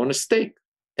Bruno on a stake.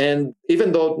 And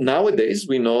even though nowadays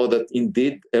we know that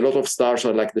indeed a lot of stars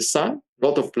are like the sun, a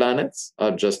lot of planets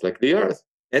are just like the Earth,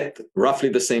 at roughly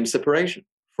the same separation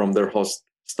from their host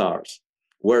stars,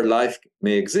 where life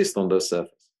may exist on their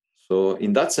surface. So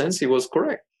in that sense, he was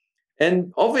correct.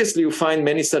 And obviously, you find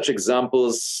many such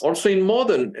examples also in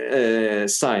modern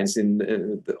science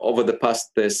over the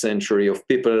past century of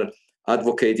people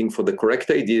advocating for the correct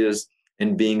ideas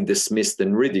and being dismissed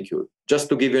and ridiculed. Just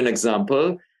to give you an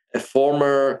example, a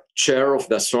former chair of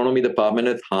the astronomy department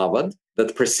at Harvard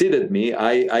that preceded me,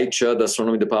 I chaired the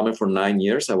astronomy department for 9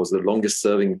 years. I was the longest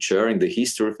serving chair in the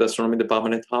history of the astronomy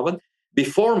department at Harvard.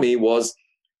 Before me was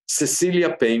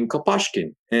Cecilia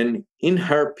Payne-Kopashkin. And in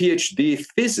her PhD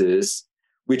thesis,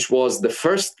 which was the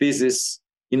first thesis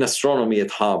in astronomy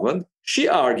at Harvard, she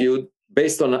argued,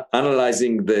 based on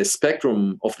analyzing the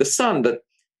spectrum of the sun, that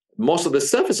most of the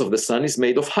surface of the sun is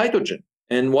made of hydrogen.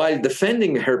 And while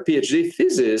defending her PhD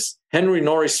thesis, Henry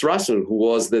Norris Russell, who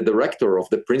was the director of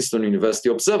the Princeton University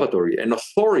Observatory, an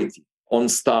authority on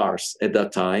stars at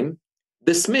that time,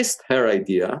 dismissed her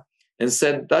idea and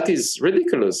said that is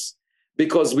ridiculous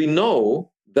because we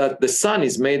know that the sun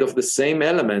is made of the same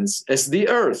elements as the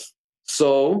earth.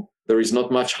 So there is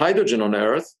not much hydrogen on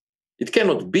earth. It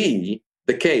cannot be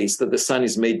the case that the sun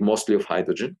is made mostly of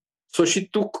hydrogen. So she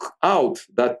took out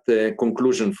that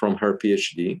conclusion from her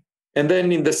PhD. And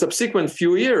then in the subsequent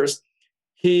few years,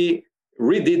 he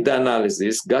redid the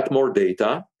analysis, got more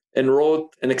data, and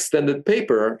wrote an extended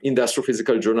paper in the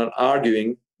Astrophysical Journal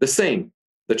arguing the same,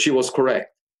 that she was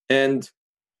correct. And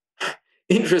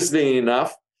interestingly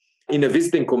enough, in a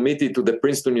visiting committee to the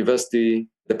Princeton University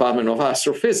Department of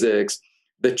Astrophysics,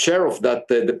 the chair of that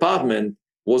department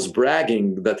was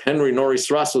bragging that Henry Norris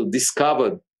Russell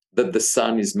discovered that the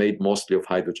sun is made mostly of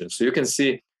hydrogen. So you can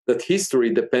see that history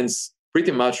depends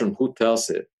pretty much on who tells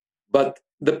it. But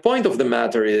the point of the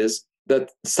matter is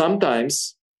that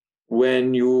sometimes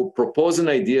when you propose an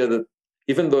idea that,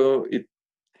 even though it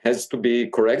has to be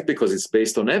correct because it's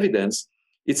based on evidence,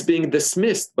 it's being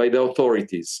dismissed by the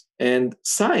authorities. And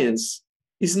science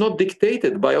is not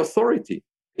dictated by authority.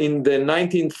 In the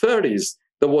 1930s,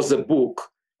 there was a book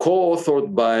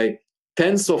co-authored by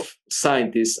tens of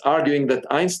scientists arguing that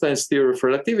Einstein's theory of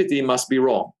relativity must be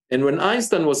wrong. And when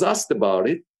Einstein was asked about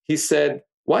it, he said,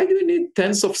 "Why do you need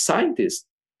tens of scientists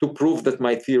to prove that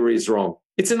my theory is wrong?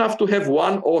 It's enough to have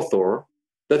one author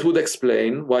that would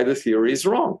explain why the theory is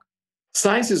wrong."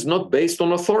 Science is not based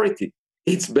on authority.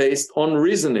 It's based on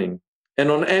reasoning and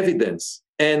on evidence.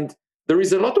 And there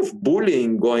is a lot of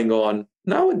bullying going on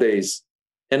nowadays,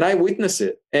 and I witness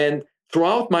it. And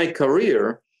throughout my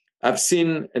career, I've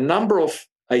seen a number of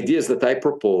ideas that I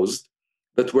proposed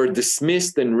that were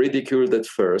dismissed and ridiculed at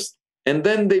first, and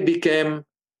then they became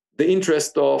the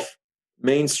interest of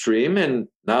mainstream, and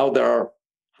now there are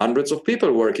hundreds of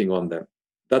people working on them.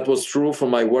 That was true for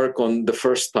my work on the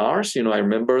first stars. I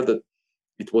remember that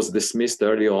it was dismissed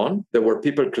early on. There were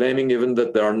people claiming even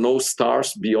that there are no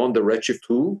stars beyond the redshift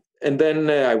 2. And then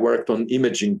I worked on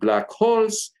imaging black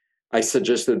holes. I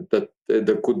suggested that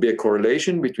there could be a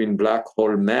correlation between black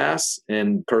hole mass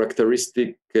and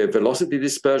characteristic velocity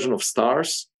dispersion of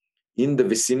stars in the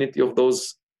vicinity of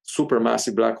those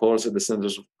supermassive black holes at the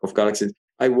centers of galaxies.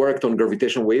 I worked on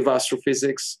gravitational wave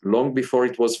astrophysics long before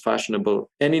it was fashionable.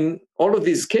 And in all of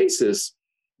these cases,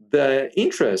 the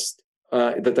interest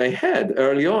that I had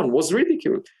early on was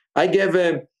ridiculed. I gave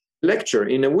a lecture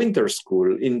in a winter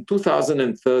school in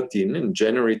 2013, in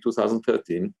January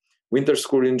 2013, winter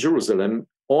school in Jerusalem,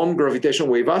 on gravitational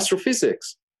wave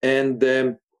astrophysics. And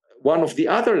one of the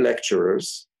other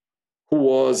lecturers,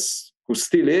 who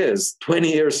still is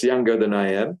 20 years younger than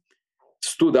I am,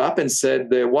 stood up and said,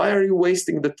 "Why are you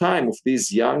wasting the time of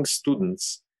these young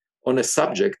students on a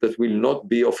subject that will not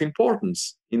be of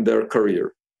importance in their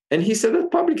career?" And he said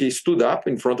that publicly. He stood up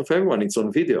in front of everyone. It's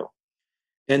on video.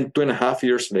 And 2.5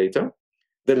 years later,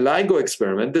 the LIGO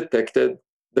experiment detected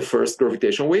the first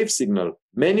gravitational wave signal.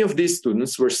 Many of these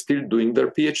students were still doing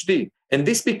their PhD. And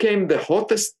this became the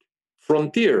hottest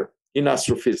frontier in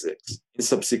astrophysics in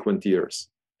subsequent years.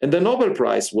 And the Nobel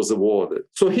Prize was awarded.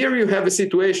 So here you have a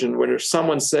situation where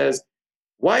someone says,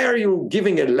 "Why are you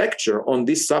giving a lecture on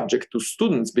this subject to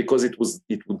students? Because it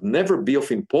would never be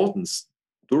of importance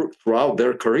throughout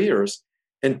their careers."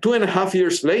 And 2.5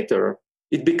 years later,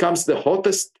 it becomes the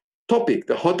hottest topic,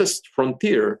 the hottest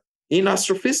frontier in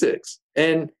astrophysics.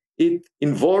 And it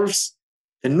involves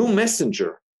a new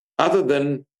messenger other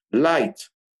than light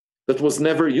that was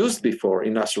never used before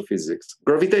in astrophysics.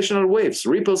 Gravitational waves,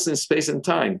 ripples in space and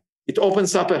time. It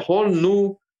opens up a whole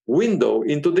new window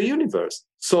into the universe.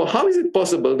 So how is it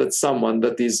possible that someone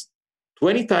that is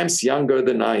 20 times younger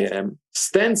than I am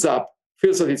stands up,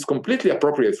 feels that it's completely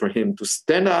appropriate for him to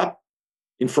stand up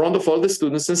in front of all the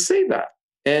students and say that?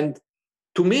 And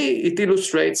to me, it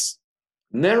illustrates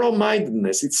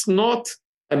narrow-mindedness. It's not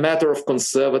a matter of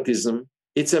conservatism.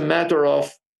 It's a matter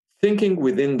of thinking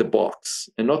within the box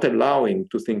and not allowing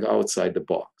to think outside the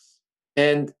box.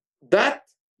 And that,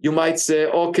 you might say,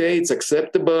 okay, it's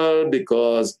acceptable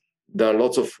because there are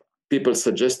lots of people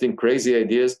suggesting crazy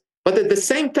ideas. But at the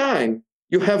same time,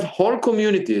 you have whole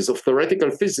communities of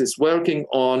theoretical physicists working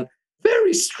on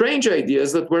very strange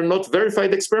ideas that were not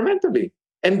verified experimentally.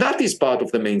 And that is part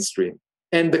of the mainstream.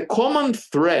 And the common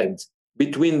thread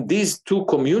between these two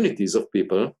communities of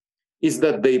people is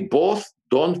that they both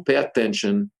don't pay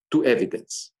attention to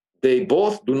evidence. They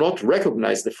both do not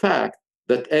recognize the fact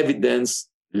that evidence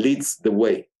leads the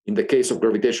way. In the case of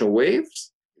gravitational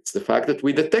waves, it's the fact that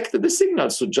we detected the signal.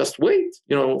 So just wait,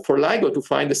 for LIGO to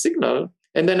find the signal,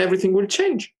 and then everything will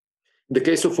change. In the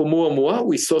case of Oumuamua,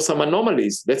 we saw some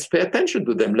anomalies. Let's pay attention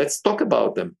to them. Let's talk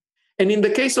about them. And in the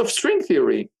case of string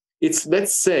theory, it's,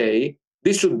 let's say,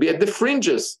 this should be at the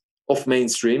fringes of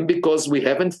mainstream because we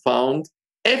haven't found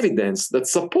evidence that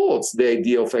supports the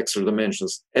idea of extra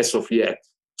dimensions as of yet.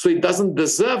 So it doesn't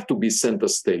deserve to be center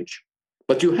stage.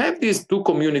 But you have these two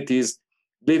communities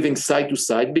living side to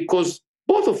side because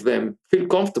both of them feel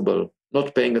comfortable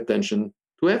not paying attention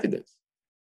to evidence.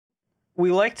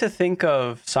 We like to think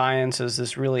of science as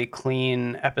this really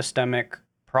clean epistemic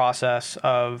process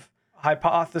of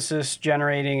hypothesis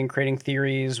generating and creating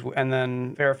theories, and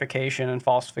then verification and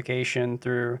falsification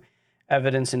through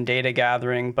evidence and data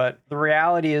gathering. But the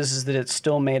reality is that it's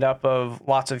still made up of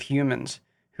lots of humans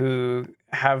who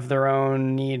have their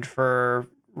own need for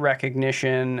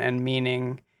recognition and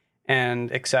meaning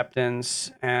and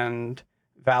acceptance and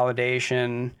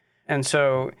validation. And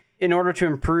so in order to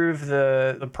improve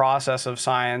the process of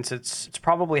science, it's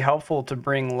probably helpful to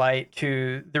bring light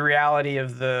to the reality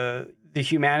of the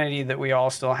humanity that we all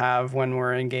still have when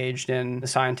we're engaged in the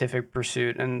scientific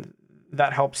pursuit. And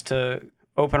that helps to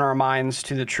open our minds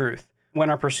to the truth when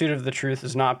our pursuit of the truth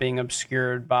is not being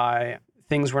obscured by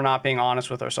things we're not being honest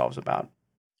with ourselves about.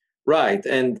 Right.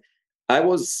 And I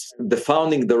was the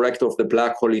founding director of the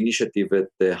Black Hole Initiative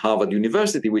at Harvard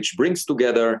University, which brings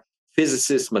together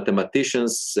physicists,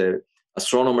 mathematicians,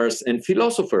 astronomers, and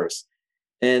philosophers.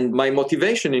 And my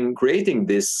motivation in creating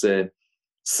this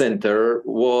center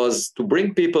was to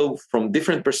bring people from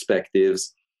different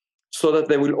perspectives so that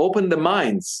they will open the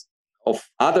minds of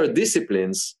other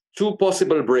disciplines to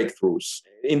possible breakthroughs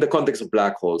in the context of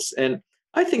black holes. And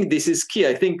I think this is key.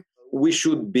 I think we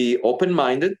should be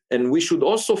open-minded, and we should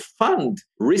also fund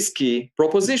risky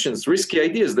propositions, risky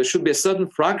ideas. There should be a certain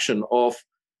fraction of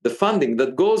the funding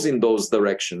that goes in those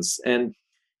directions. And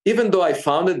even though I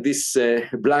founded this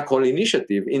Black Hole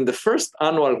Initiative, in the first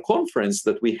annual conference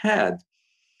that we had,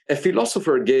 a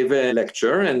philosopher gave a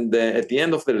lecture, and at the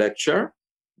end of the lecture,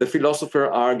 the philosopher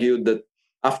argued that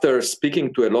after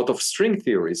speaking to a lot of string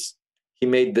theories, he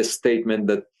made the statement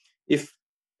that if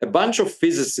a bunch of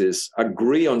physicists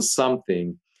agree on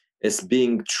something as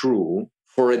being true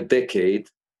for a decade,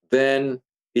 then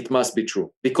it must be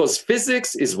true. Because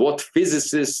physics is what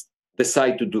physicists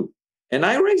decide to do. And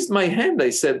I raised my hand.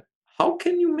 I said, how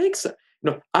can you make so?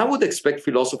 I would expect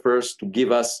philosophers to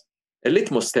give us a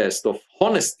litmus test of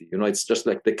honesty. It's just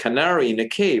like the canary in a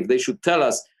cave. They should tell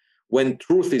us when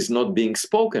truth is not being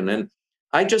spoken. And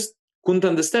I just couldn't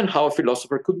understand how a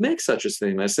philosopher could make such a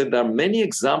statement. I said there are many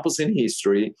examples in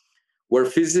history where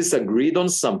physicists agreed on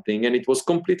something and it was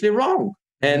completely wrong.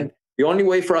 And the only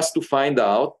way for us to find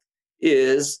out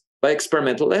is by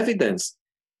experimental evidence.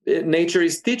 Nature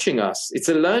is teaching us. It's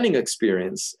a learning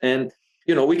experience. And,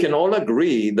 we can all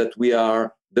agree that we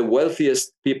are the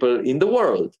wealthiest people in the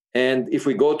world. And if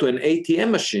we go to an ATM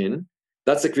machine,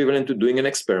 that's equivalent to doing an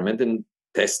experiment and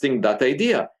testing that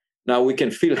idea. Now, we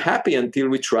can feel happy until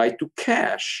we try to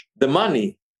cash the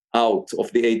money out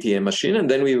of the ATM machine, and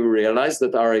then we realize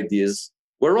that our ideas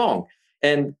were wrong.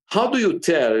 And how do you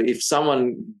tell if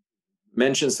someone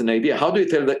mentions an idea? How do you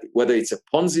tell that whether it's a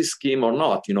Ponzi scheme or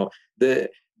not? The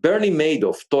Bernie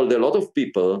Madoff told a lot of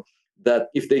people that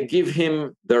if they give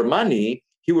him their money,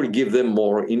 he will give them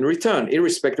more in return,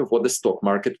 irrespective of what the stock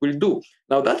market will do.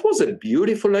 Now, that was a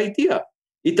beautiful idea.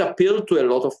 It appealed to a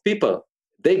lot of people.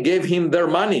 They gave him their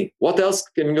money. What else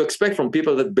can you expect from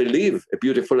people that believe a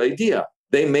beautiful idea?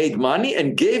 They made money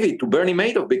and gave it to Bernie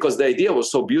Madoff because the idea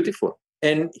was so beautiful.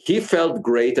 And he felt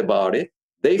great about it.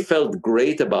 They felt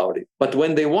great about it. But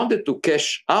when they wanted to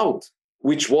cash out,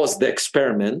 which was the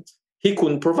experiment, he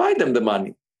couldn't provide them the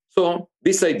money. So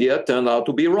this idea turned out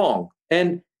to be wrong.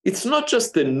 And it's not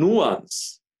just the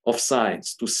nuance of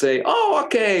science to say, oh,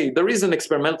 okay, there is an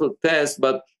experimental test,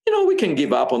 but we can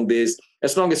give up on this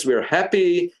as long as we're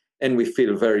happy and we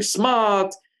feel very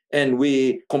smart and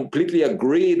we completely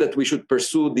agree that we should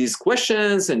pursue these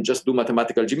questions and just do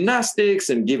mathematical gymnastics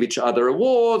and give each other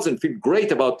awards and feel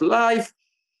great about life.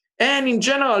 And in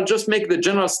general, just make the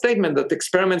general statement that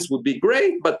experiments would be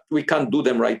great, but we can't do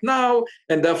them right now,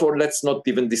 and therefore let's not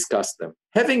even discuss them.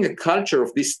 Having a culture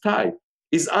of this type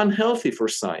is unhealthy for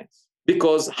science,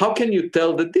 because how can you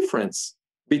tell the difference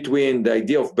between the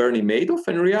idea of Bernie Madoff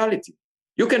and reality?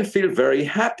 You can feel very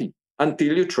happy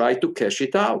until you try to cash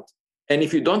it out. And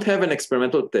if you don't have an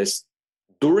experimental test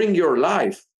during your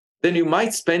life, then you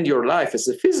might spend your life as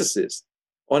a physicist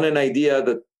on an idea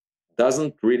that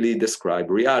doesn't really describe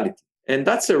reality. And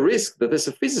that's a risk that as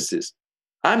a physicist,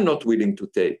 I'm not willing to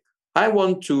take. I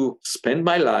want to spend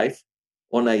my life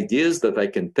on ideas that I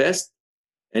can test.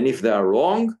 And if they are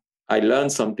wrong, I learn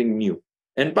something new.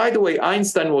 And by the way,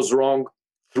 Einstein was wrong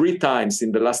 3 times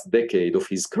in the last decade of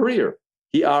his career.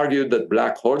 He argued that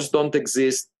black holes don't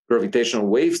exist, gravitational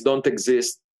waves don't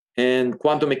exist, and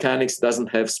quantum mechanics doesn't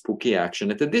have spooky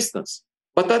action at a distance.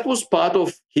 But that was part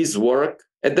of his work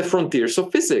at the frontiers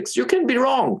of physics. You can be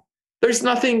wrong. There's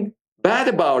nothing bad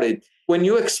about it. When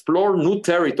you explore new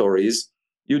territories,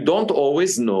 you don't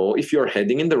always know if you're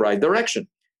heading in the right direction.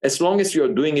 As long as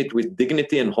you're doing it with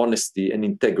dignity and honesty and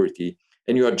integrity,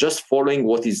 and you are just following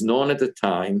what is known at the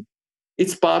time,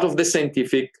 it's part of the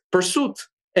scientific pursuit.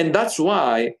 And that's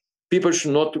why people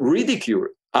should not ridicule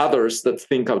others that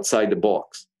think outside the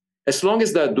box. As long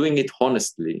as they're doing it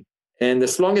honestly, and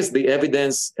as long as the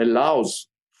evidence allows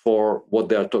for what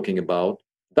they are talking about,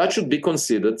 that should be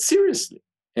considered seriously.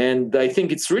 And I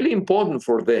think it's really important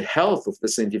for the health of the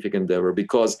scientific endeavor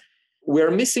because we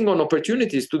are missing on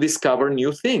opportunities to discover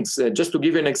new things. Just to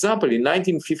give you an example, in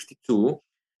 1952,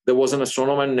 there was an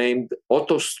astronomer named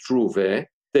Otto Struve.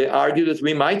 They argued that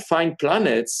we might find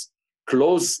planets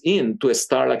close in to a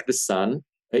star like the sun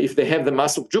if they have the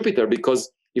mass of Jupiter, because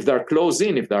if they're close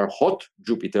in, if they're hot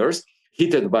Jupiters,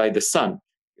 heated by the sun,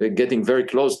 getting very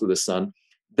close to the sun,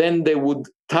 then they would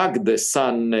tug the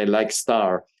sun-like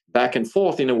star back and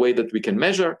forth in a way that we can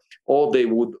measure, or they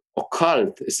would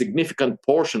occult a significant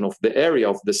portion of the area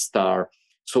of the star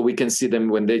so we can see them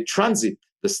when they transit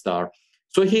the star.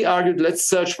 So he argued, let's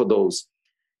search for those.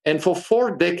 And for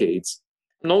 4 decades,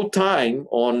 no time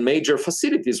on major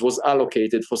facilities was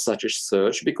allocated for such a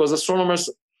search because astronomers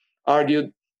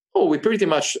argued, oh, we pretty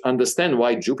much understand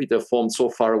why Jupiter formed so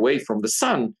far away from the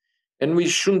sun, and we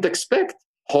shouldn't expect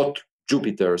hot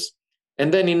Jupiters.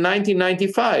 And then in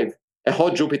 1995, a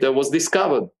hot Jupiter was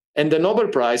discovered, and the Nobel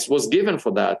Prize was given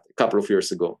for that a couple of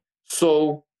years ago.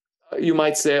 So you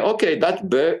might say, okay, that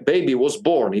baby was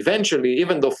born. Eventually,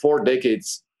 even though 4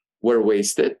 decades were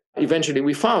wasted, eventually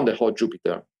we found a hot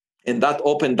Jupiter. And that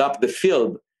opened up the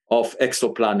field of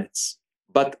exoplanets.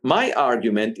 But my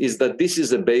argument is that this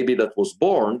is a baby that was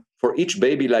born. For each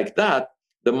baby like that,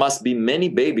 there must be many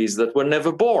babies that were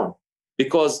never born,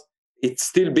 because it's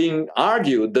still being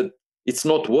argued that it's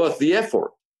not worth the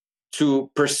effort to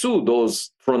pursue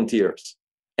those frontiers.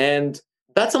 And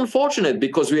that's unfortunate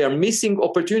because we are missing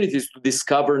opportunities to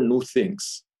discover new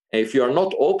things. And if you are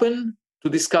not open to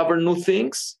discover new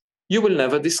things, you will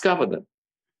never discover them.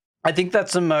 I think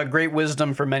that's some great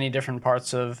wisdom for many different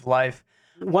parts of life.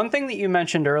 One thing that you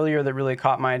mentioned earlier that really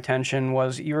caught my attention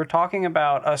was you were talking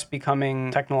about us becoming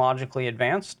technologically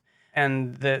advanced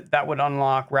and that would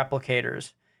unlock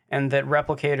replicators, and that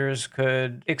replicators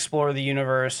could explore the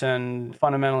universe and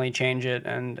fundamentally change it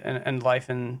and life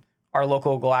in our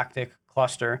local galactic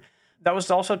cluster. That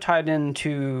was also tied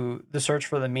into the search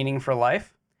for the meaning for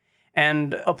life.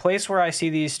 And a place where I see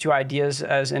these two ideas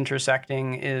as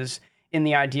intersecting is in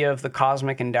the idea of the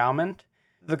cosmic endowment.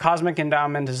 The cosmic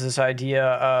endowment is this idea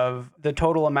of the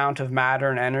total amount of matter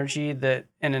and energy that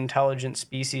an intelligent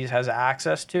species has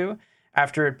access to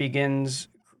after it begins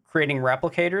creating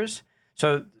replicators.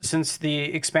 So since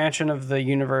the expansion of the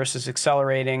universe is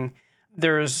accelerating,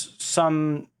 there's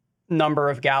some number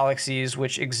of galaxies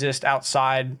which exist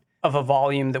outside of a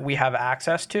volume that we have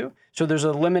access to. So there's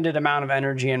a limited amount of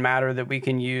energy and matter that we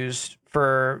can use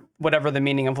for whatever the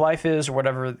meaning of life is or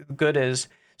whatever good is.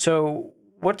 So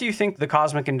what do you think the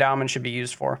cosmic endowment should be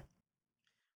used for?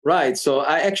 Right. So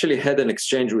I actually had an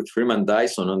exchange with Freeman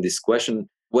Dyson on this question.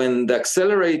 When the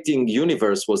accelerating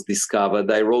universe was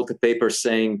discovered, I wrote a paper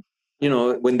saying,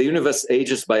 when the universe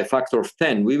ages by a factor of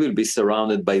 10, we will be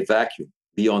surrounded by vacuum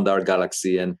beyond our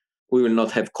galaxy, and we will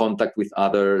not have contact with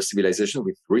other civilizations,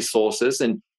 with resources.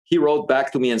 And he wrote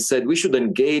back to me and said, we should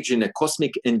engage in a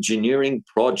cosmic engineering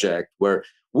project where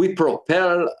we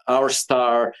propel our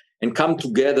star and come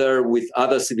together with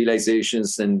other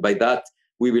civilizations. And by that,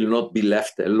 we will not be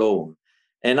left alone.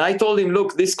 And I told him,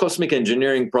 look, this cosmic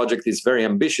engineering project is very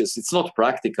ambitious. It's not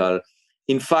practical.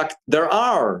 In fact, there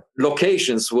are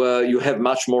locations where you have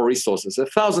much more resources,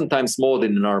 1,000 times more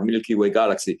than in our Milky Way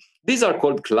galaxy. These are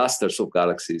called clusters of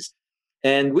galaxies.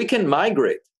 And we can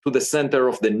migrate to the center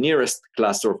of the nearest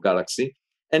cluster of galaxy.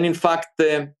 And in fact,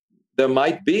 there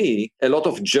might be a lot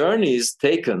of journeys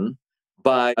taken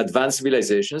by advanced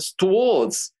civilizations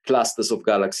towards clusters of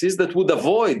galaxies that would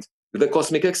avoid the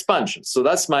cosmic expansion. So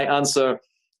that's my answer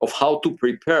of how to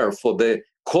prepare for the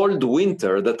cold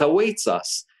winter that awaits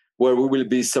us, where we will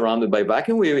be surrounded by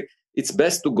vacuum. It's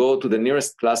best to go to the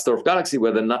nearest cluster of galaxy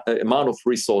where the amount of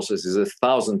resources is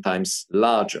 1,000 times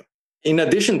larger. In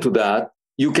addition to that,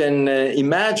 you can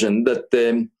imagine that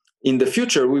in the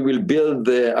future, we will build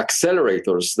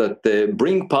accelerators that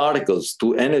bring particles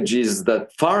to energies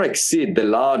that far exceed the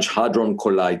Large Hadron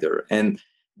Collider. And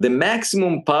the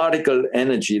maximum particle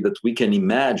energy that we can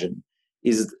imagine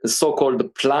is the so-called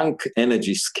Planck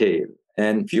energy scale.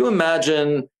 And if you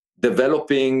imagine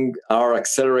developing our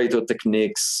accelerator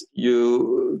techniques,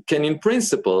 you can, in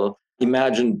principle,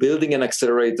 imagine building an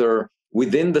accelerator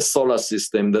within the solar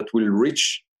system that will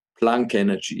reach Planck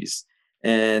energies.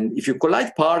 And if you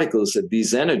collide particles at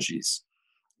these energies,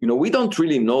 we don't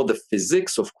really know the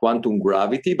physics of quantum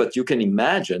gravity, but you can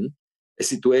imagine a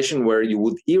situation where you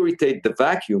would irritate the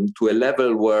vacuum to a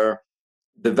level where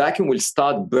the vacuum will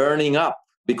start burning up,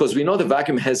 because we know the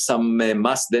vacuum has some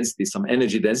mass density, some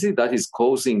energy density that is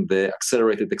causing the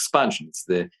accelerated expansion. It's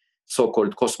the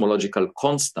so-called cosmological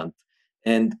constant.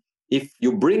 And if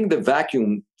you bring the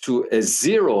vacuum to a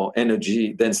zero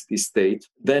energy density state,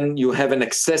 then you have an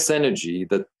excess energy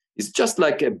that is just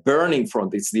like a burning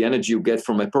front. It's the energy you get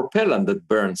from a propellant that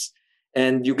burns.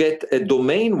 And you get a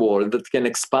domain wall that can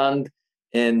expand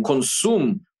and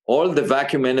consume all the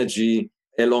vacuum energy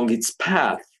along its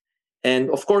path. And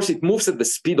of course, it moves at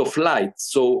the speed of light.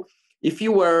 So if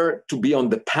you were to be on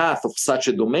the path of such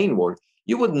a domain wall,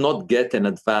 you would not get an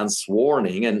advance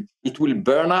warning, and it will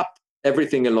burn up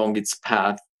everything along its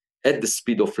path at the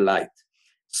speed of light.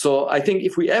 So I think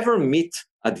if we ever meet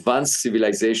advanced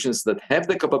civilizations that have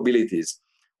the capabilities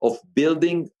of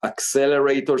building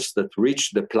accelerators that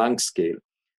reach the Planck scale,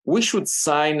 we should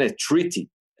sign a treaty,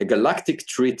 a galactic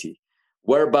treaty,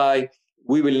 whereby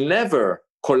we will never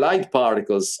collide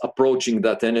particles approaching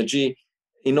that energy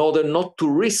in order not to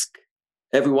risk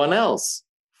everyone else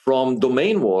from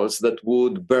domain walls that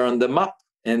would burn them up.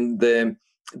 And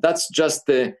that's just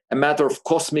a matter of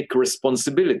cosmic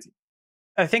responsibility.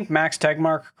 I think Max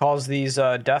Tegmark calls these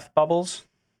death bubbles.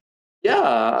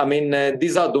 Yeah, I mean,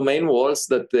 these are domain walls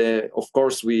that, of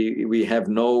course, we have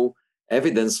no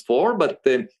evidence for, but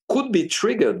could be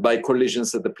triggered by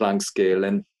collisions at the Planck scale.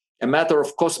 And a matter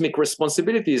of cosmic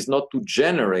responsibility is not to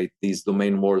generate these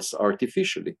domain walls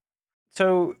artificially.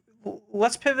 So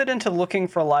let's pivot into looking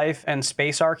for life and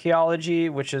space archaeology,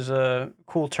 which is a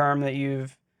cool term that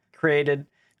you've created,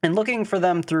 and looking for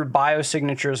them through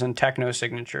biosignatures and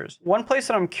technosignatures. One place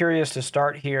that I'm curious to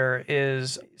start here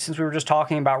is, since we were just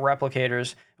talking about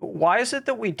replicators, why is it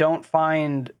that we don't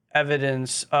find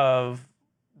evidence of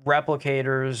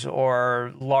replicators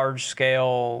or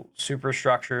large-scale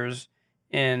superstructures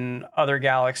in other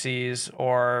galaxies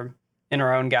or in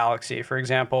our own galaxy? For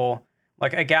example,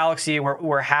 like a galaxy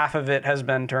where half of it has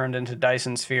been turned into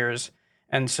Dyson spheres,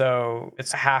 and so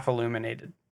it's half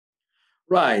illuminated.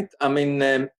 Right. I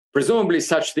mean, presumably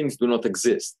such things do not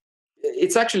exist.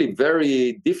 It's actually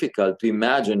very difficult to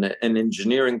imagine an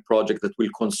engineering project that will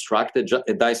construct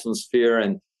a Dyson sphere.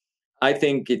 And I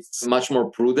think it's much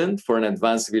more prudent for an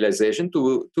advanced civilization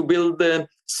to build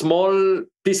small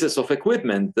pieces of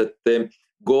equipment that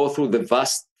go through the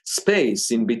vast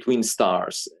space in between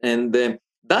stars. And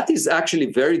that is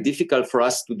actually very difficult for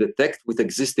us to detect with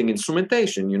existing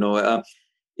instrumentation.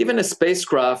 Even a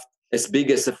spacecraft as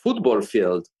big as a football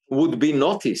field would be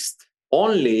noticed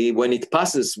only when it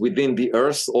passes within the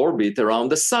Earth's orbit around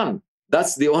the sun.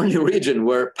 That's the only region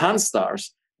where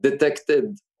Pan-STARRS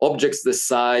detected objects the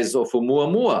size of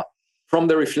Oumuamua from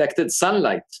the reflected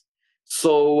sunlight.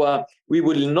 So we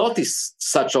will notice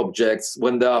such objects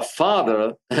when they are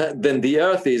farther than the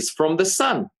Earth is from the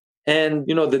sun. And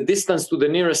the distance to the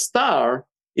nearest star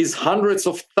is hundreds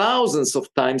of thousands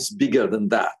of times bigger than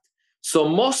that. So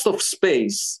most of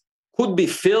space could be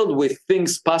filled with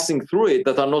things passing through it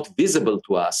that are not visible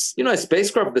to us. A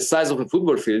spacecraft the size of a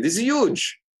football field is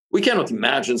huge. We cannot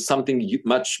imagine something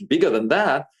much bigger than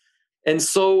that. And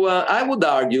so I would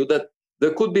argue that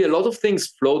there could be a lot of things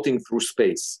floating through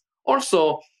space.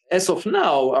 Also, as of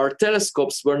now, our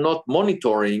telescopes were not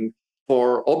monitoring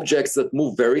for objects that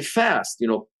move very fast,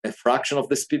 a fraction of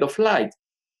the speed of light.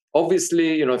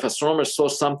 Obviously, if astronomers saw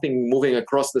something moving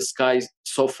across the sky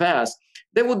so fast,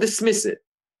 they would dismiss it.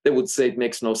 They would say it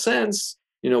makes no sense.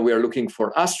 We are looking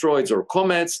for asteroids or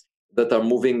comets that are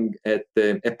moving at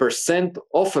a percent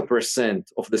of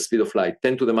the speed of light,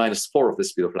 10 to the minus 4 of the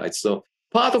speed of light. So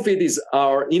part of it is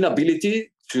our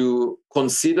inability to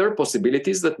consider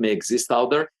possibilities that may exist out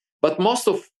there. But most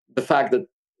of the fact that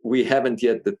we haven't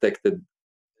yet detected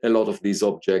a lot of these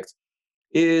objects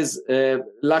is a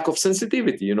lack of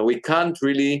sensitivity. We can't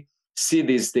really see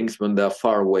these things when they're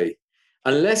far away,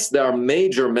 unless there are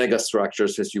major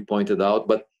megastructures, as you pointed out.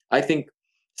 But I think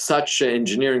such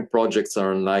engineering projects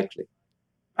are unlikely.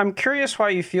 I'm curious why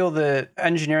you feel that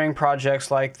engineering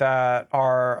projects like that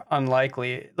are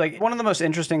unlikely. Like, one of the most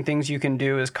interesting things you can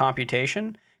do is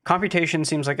computation. computation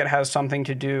seems like it has something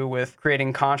to do with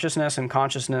creating consciousness, and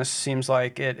consciousness seems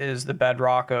like it is the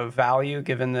bedrock of value,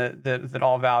 given that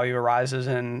all value arises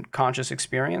in conscious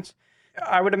experience.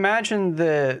 I would imagine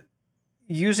that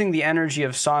using the energy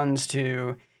of suns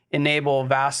to enable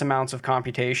vast amounts of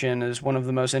computation is one of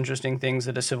the most interesting things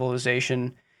that a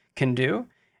civilization can do.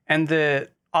 And the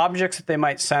objects that they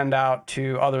might send out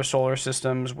to other solar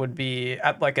systems would be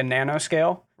at like a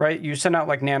nanoscale, right? You send out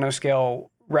like nanoscale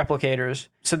replicators.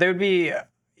 So they would be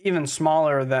even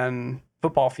smaller than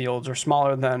football fields or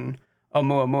smaller than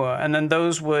Oumuamua. And then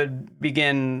those would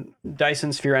begin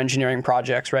Dyson sphere engineering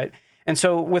projects, right? And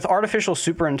so with artificial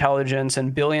superintelligence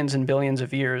and billions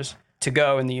of years to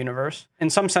go in the universe, in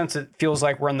some sense, it feels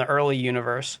like we're in the early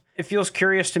universe. It feels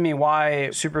curious to me why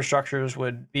superstructures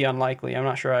would be unlikely. I'm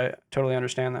not sure I totally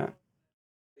understand that.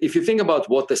 If you think about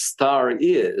what a star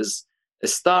is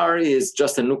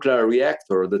just a nuclear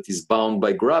reactor that is bound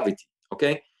by gravity,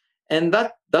 okay? And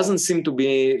that doesn't seem to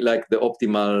be like the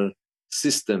optimal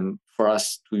system for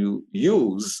us to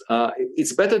use.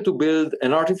 It's better to build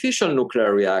an artificial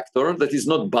nuclear reactor that is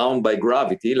not bound by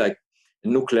gravity, like a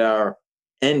nuclear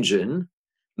engine,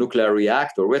 nuclear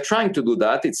reactor. We're trying to do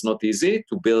that. It's not easy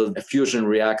to build a fusion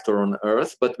reactor on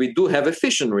Earth, but we do have a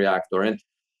fission reactor. And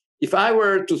if I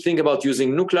were to think about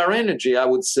using nuclear energy, I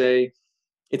would say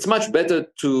it's much better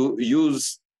to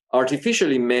use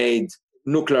artificially made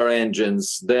nuclear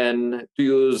engines than to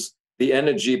use the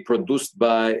energy produced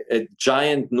by a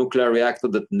giant nuclear reactor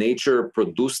that nature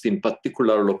produced in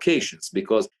particular locations,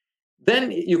 because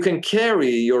then you can carry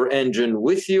your engine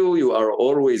with you. You are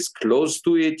always close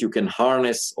to it. You can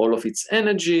harness all of its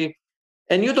energy,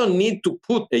 and you don't need to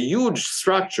put a huge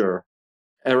structure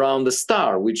around the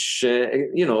star, which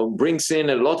brings in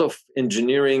a lot of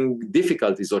engineering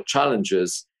difficulties or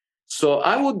challenges. So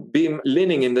I would be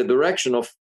leaning in the direction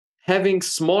of having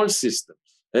small systems,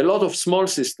 a lot of small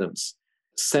systems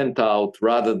sent out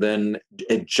rather than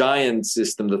a giant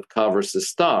system that covers a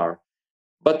star.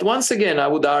 But once again, I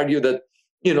would argue that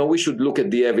we should look at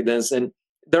the evidence, and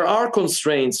there are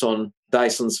constraints on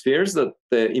Dyson spheres that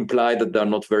imply that they're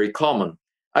not very common.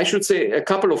 I should say a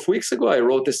couple of weeks ago, I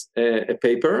wrote a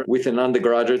paper with an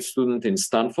undergraduate student in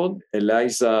Stanford,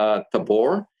 Eliza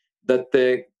Tabor,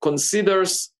 that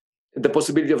considers the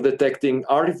possibility of detecting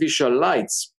artificial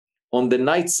lights on the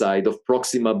night side of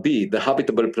Proxima b, the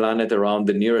habitable planet around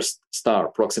the nearest star,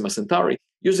 Proxima Centauri,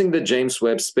 using the James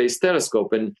Webb Space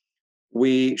Telescope. And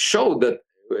we showed that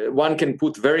one can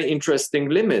put very interesting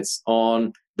limits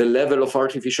on the level of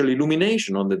artificial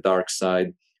illumination on the dark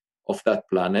side of that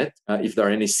planet, if there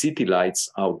are any city lights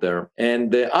out there. And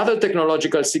the other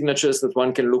technological signatures that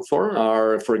one can look for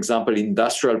are, for example,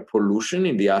 industrial pollution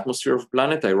in the atmosphere of the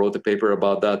planet. I wrote a paper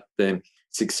about that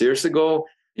 6 years ago.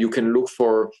 You can look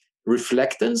for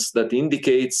reflectance that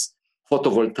indicates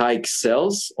photovoltaic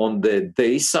cells on the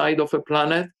day side of a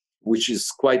planet, which is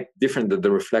quite different than the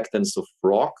reflectance of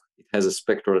rock. It has a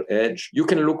spectral edge. You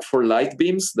can look for light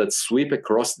beams that sweep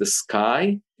across the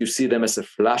sky. You see them as a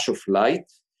flash of light.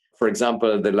 For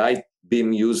example, the light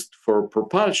beam used for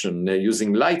propulsion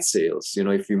using light sails.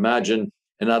 If you imagine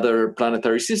another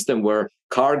planetary system where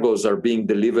cargoes are being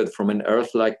delivered from an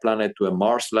Earth-like planet to a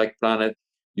Mars-like planet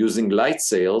using light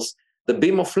sails, the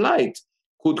beam of light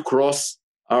could cross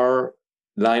our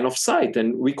line of sight,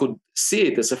 and we could see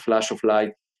it as a flash of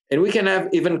light. And we can have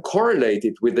even correlate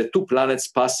it with the two planets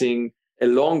passing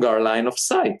along our line of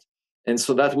sight. And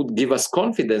so that would give us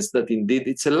confidence that indeed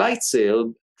it's a light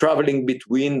sail traveling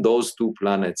between those two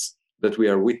planets that we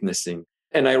are witnessing.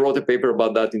 And I wrote a paper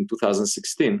about that in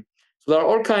 2016. So there are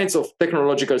all kinds of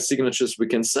technological signatures we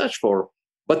can search for,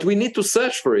 but we need to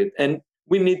search for it, and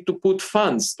we need to put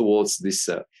funds towards this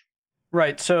search.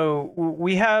 Right. So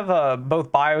we have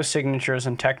both biosignatures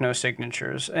and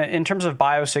technosignatures. In terms of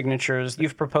biosignatures,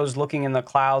 you've proposed looking in the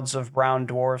clouds of brown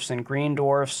dwarfs and green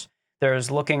dwarfs.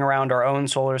 There's looking around our own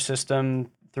solar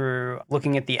system through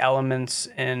looking at the elements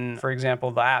in, for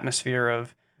example, the atmosphere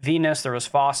of Venus. There was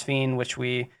phosphine, which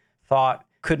we thought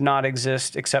could not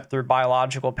exist except through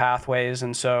biological pathways.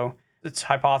 And so it's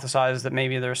hypothesized that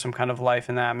maybe there's some kind of life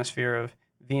in the atmosphere of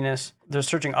Venus. They're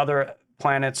searching other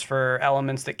planets for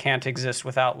elements that can't exist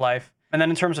without life. And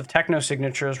then in terms of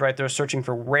technosignatures, right, they're searching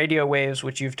for radio waves,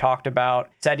 which you've talked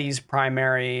about, SETI's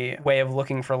primary way of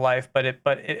looking for life, but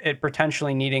it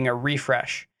potentially needing a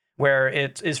refresh, where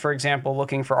it is, for example,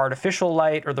 looking for artificial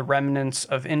light or the remnants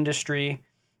of industry.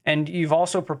 And you've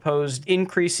also proposed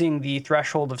increasing the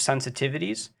threshold of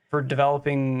sensitivities for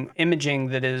developing imaging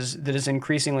that is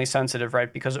increasingly sensitive,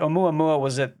 right? Because Oumuamua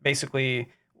was at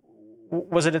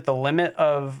the limit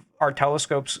of our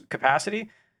telescope's capacity?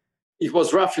 It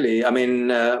was roughly,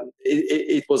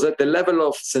 it was at the level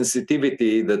of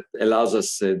sensitivity that allows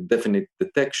us definite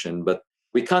detection, but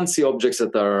we can't see objects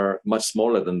that are much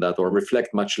smaller than that or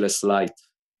reflect much less light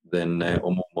than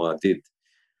Oumuamua did.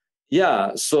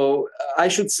 Yeah, so I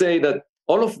should say that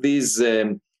all of these,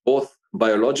 both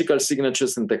biological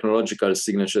signatures and technological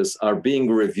signatures, are being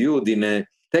reviewed in a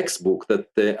textbook that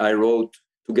I wrote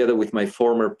together with my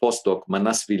former postdoc,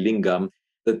 Manasvi Lingam,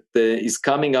 that is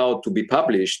coming out to be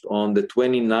published on the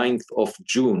 29th of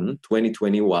June,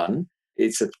 2021.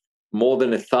 It's more than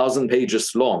 1,000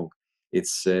 pages long.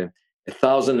 It's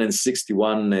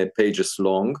 1,061 pages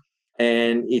long,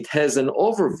 and it has an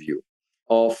overview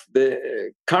of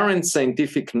the current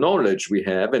scientific knowledge we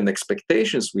have and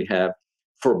expectations we have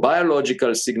for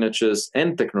biological signatures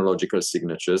and technological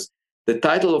signatures. The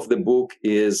title of the book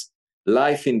is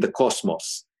Life in the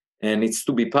Cosmos, and it's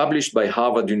to be published by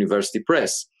Harvard University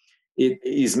Press. It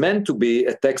is meant to be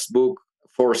a textbook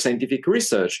for scientific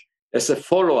research as a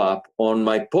follow-up on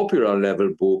my popular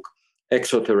level book,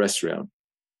 Extraterrestrial.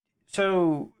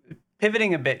 So,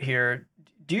 pivoting a bit here,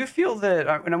 do you feel that,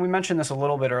 and we mentioned this a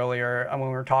little bit earlier when we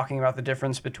were talking about the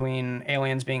difference between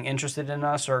aliens being interested in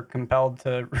us or compelled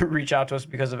to reach out to us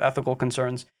because of ethical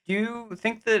concerns? Do you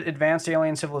think that advanced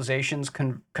alien civilizations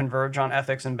converge on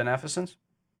ethics and beneficence?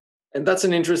 And that's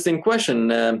an interesting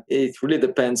question. It really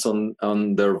depends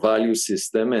on their value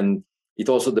system, and it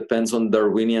also depends on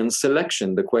Darwinian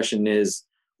selection. The question is,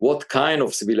 what kind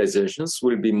of civilizations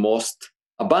will be most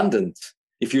abundant?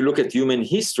 If you look at human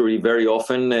history, very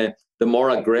often the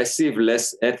more aggressive,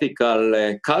 less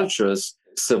ethical cultures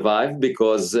survived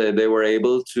because they were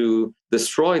able to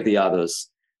destroy the others.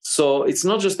 So it's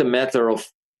not just a matter of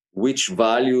which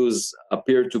values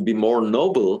appear to be more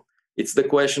noble, it's the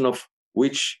question of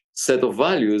which set of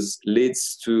values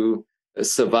leads to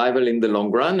survival in the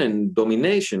long run and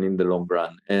domination in the long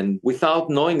run. And without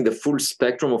knowing the full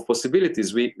spectrum of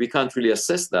possibilities, we can't really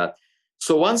assess that.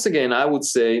 So once again, I would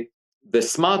say the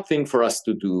smart thing for us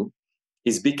to do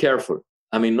is be careful.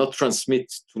 Not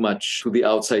transmit too much to the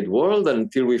outside world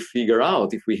until we figure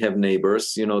out if we have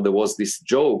neighbors. There was this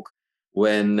joke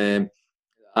when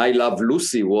I Love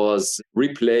Lucy was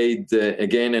replayed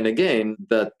again and again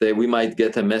that we might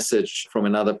get a message from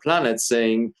another planet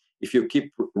saying, if you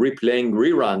keep replaying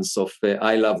reruns of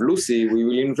I Love Lucy, we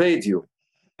will invade you.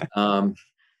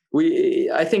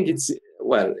 I think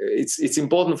it's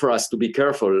important for us to be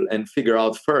careful and figure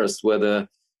out first whether,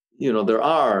 there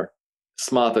are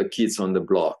smarter kids on the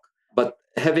block. But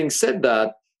having said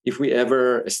that, if we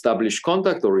ever establish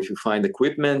contact or if you find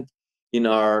equipment in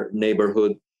our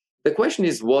neighborhood, the question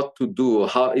is what to do.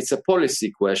 It's a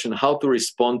policy question, how to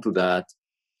respond to that.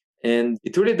 And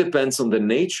it really depends on the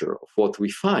nature of what we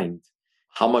find.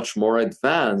 How much more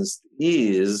advanced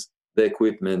is the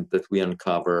equipment that we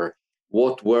uncover?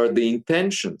 What were the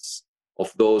intentions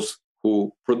of those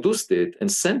who produced it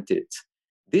and sent it?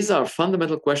 These are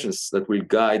fundamental questions that will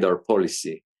guide our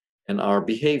policy and our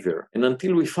behavior. And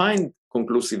until we find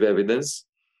conclusive evidence,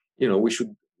 we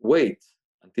should wait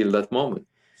until that moment.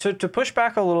 So to push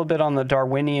back a little bit on the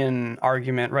Darwinian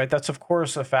argument, right, that's of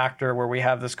course a factor where we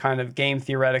have this kind of game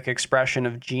theoretic expression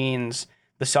of genes,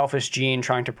 the selfish gene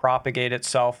trying to propagate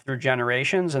itself through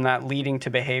generations, and that leading to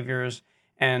behaviors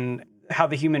and how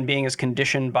the human being is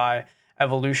conditioned by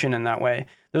evolution in that way.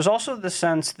 There's also the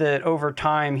sense that over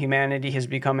time, humanity has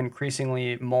become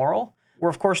increasingly moral. We're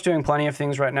of course doing plenty of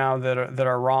things right now that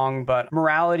are wrong, but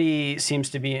morality seems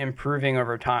to be improving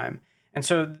over time. And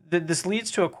so this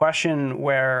leads to a question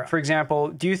where, for example,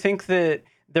 do you think that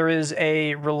there is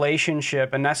a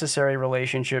necessary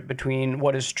relationship between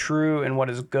what is true and what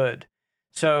is good?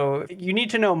 So you need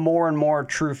to know more and more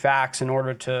true facts in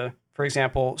order to, for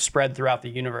example, spread throughout the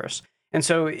universe. And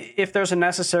so if there's a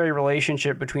necessary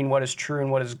relationship between what is true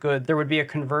and what is good, there would be a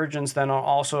convergence then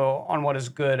also on what is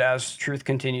good as truth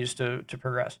continues to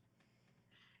progress.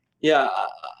 Yeah,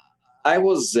 I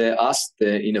was asked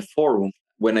in a forum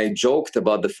when I joked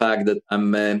about the fact that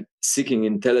I'm seeking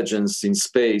intelligence in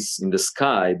space, in the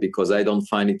sky, because I don't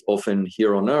find it often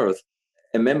here on Earth.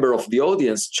 A member of the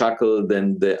audience chuckled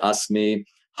and asked me,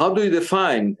 how do you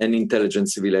define an intelligent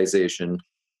civilization?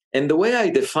 And the way I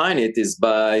define it is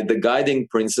by the guiding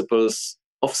principles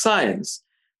of science,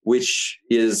 which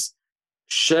is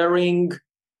sharing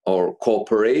or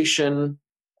cooperation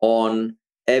on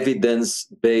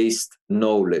evidence-based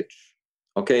knowledge.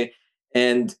 Okay?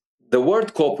 And the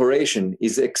word cooperation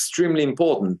is extremely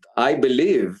important. I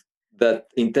believe that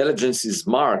intelligence is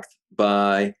marked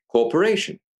by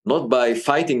cooperation, not by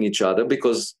fighting each other,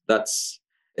 because that's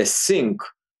a sink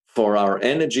for our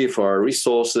energy, for our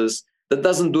resources, that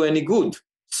doesn't do any good.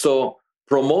 So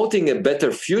promoting a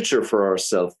better future for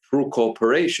ourselves through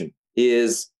cooperation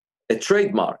is a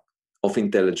trademark of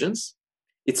intelligence.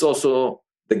 It's also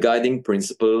the guiding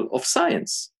principle of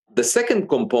science. The second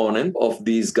component of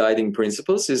these guiding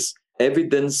principles is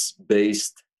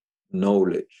evidence-based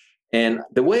knowledge. And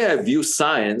the way I view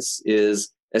science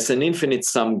is as an infinite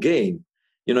sum game.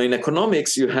 You know, in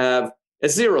economics, you have a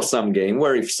zero-sum game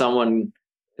where if someone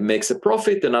makes a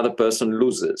profit, another person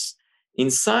loses.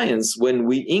 In science, when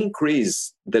we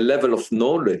increase the level of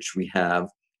knowledge we have,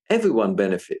 everyone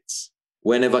benefits.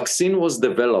 When a vaccine was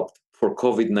developed for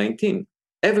COVID-19,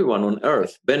 everyone on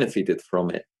Earth benefited from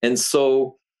it. And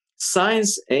so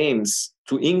science aims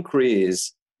to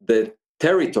increase the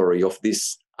territory of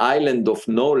this island of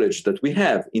knowledge that we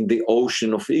have in the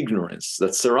ocean of ignorance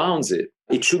that surrounds it.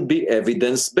 It should be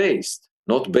evidence-based,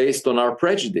 not based on our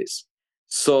prejudice.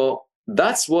 So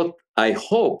that's what I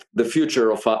hope the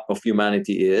future of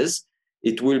humanity is.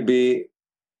 It will be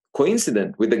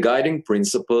coincident with the guiding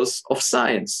principles of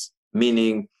science,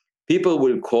 meaning people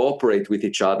will cooperate with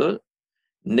each other,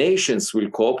 nations will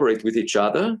cooperate with each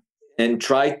other, and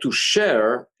try to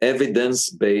share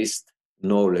evidence-based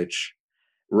knowledge.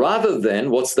 Rather than,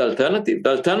 what's the alternative?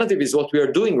 The alternative is what we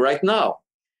are doing right now,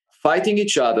 fighting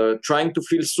each other, trying to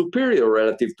feel superior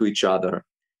relative to each other.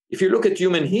 If you look at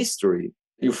human history,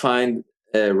 you find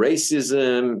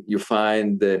racism, you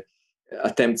find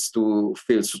attempts to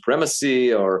feel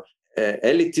supremacy or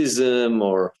elitism,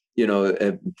 or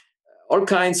all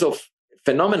kinds of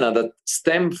phenomena that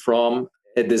stem from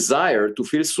a desire to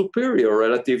feel superior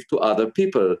relative to other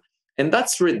people. And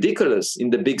that's ridiculous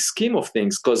in the big scheme of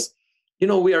things, because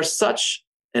we are such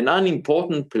an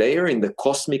unimportant player in the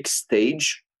cosmic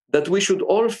stage that we should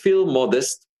all feel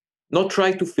modest, not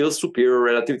try to feel superior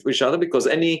relative to each other, because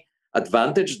any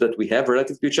advantage that we have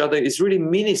relative to each other is really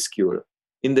minuscule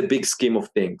in the big scheme of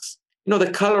things.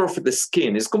 The color of the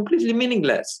skin is completely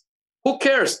meaningless. Who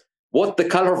cares what the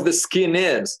color of the skin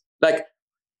is? Like,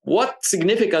 what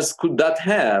significance could that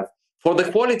have for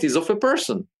the qualities of a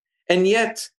person? And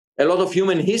yet, a lot of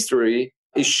human history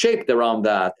is shaped around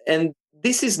that. And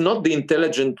this is not the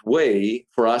intelligent way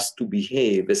for us to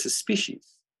behave as a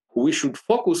species. We should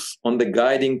focus on the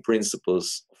guiding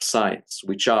principles of science,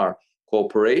 which are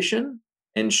cooperation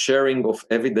and sharing of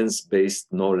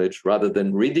evidence-based knowledge, rather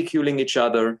than ridiculing each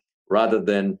other, rather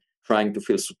than trying to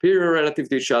feel superior relative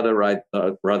to each other,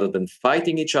 rather than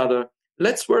fighting each other.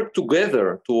 Let's work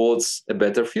together towards a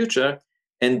better future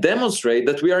and demonstrate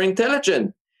that we are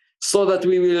intelligent, so that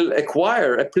we will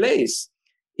acquire a place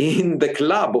in the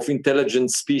club of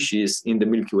intelligent species in the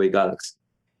Milky Way galaxy.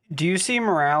 Do you see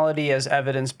morality as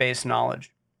evidence-based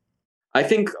knowledge? I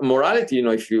think morality,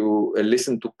 if you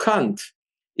listen to Kant,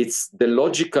 it's the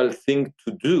logical thing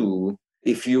to do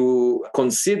if you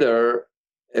consider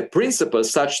a principle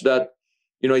such that,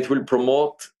 it will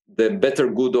promote the better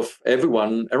good of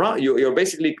everyone around you. You're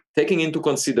basically taking into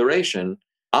consideration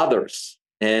others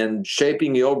and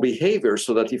shaping your behavior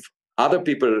so that if other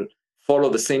people follow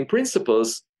the same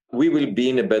principles, we will be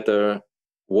in a better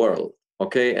world.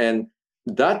 Okay. And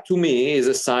that to me is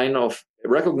a sign of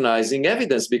recognizing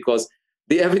evidence, because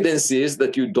the evidence is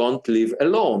that you don't live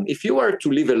alone. If you are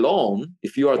to live alone,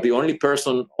 if you are the only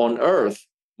person on earth,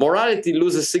 morality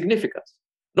loses significance.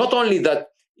 Not only that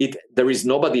there is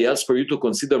nobody else for you to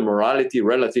consider morality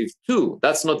relative to,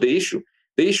 that's not the issue.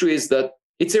 The issue is that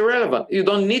it's irrelevant. You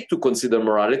don't need to consider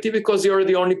morality because you're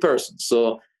the only person.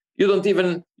 So you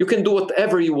can do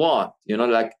whatever you want,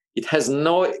 like it has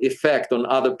no effect on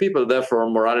other people, therefore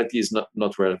morality is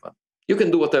not relevant. You can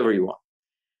do whatever you want.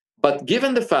 But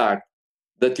given the fact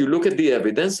that you look at the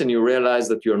evidence and you realize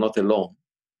that you're not alone,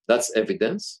 that's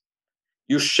evidence.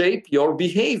 You shape your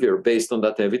behavior based on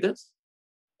that evidence.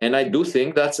 And I do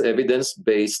think that's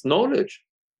evidence-based knowledge,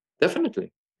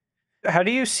 definitely. How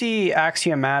do you see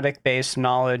axiomatic-based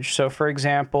knowledge? So, for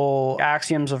example,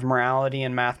 axioms of morality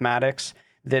in mathematics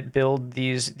that build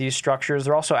these structures.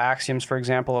 There are also axioms, for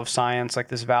example, of science, like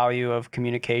this value of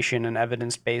communication and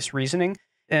evidence-based reasoning.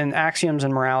 And axioms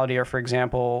in morality are, for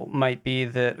example, might be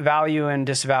that value and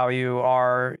disvalue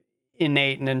are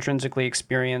innate and intrinsically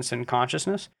experienced in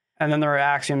consciousness. And then there are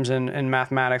axioms in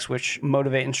mathematics which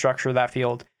motivate and structure that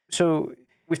field. So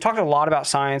we've talked a lot about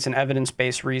science and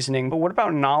evidence-based reasoning, but what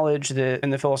about knowledge that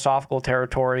in the philosophical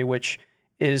territory, which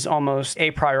is almost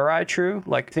a priori true,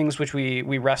 like things which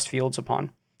we rest fields upon?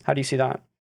 How do you see that?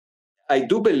 I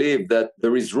do believe that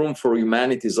there is room for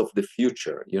humanities of the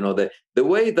future. The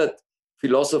way that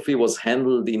philosophy was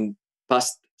handled in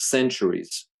past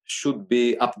centuries should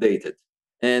be updated.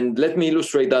 And let me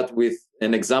illustrate that with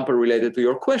an example related to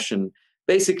your question.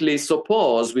 Basically,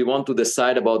 suppose we want to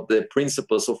decide about the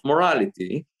principles of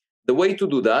morality. The way to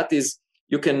do that is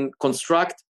you can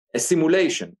construct a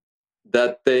simulation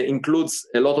that includes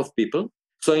a lot of people.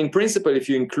 So in principle, if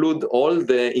you include all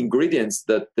the ingredients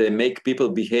that make people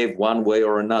behave one way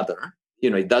or another,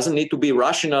 it doesn't need to be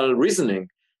rational reasoning.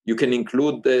 You can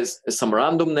include some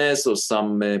randomness or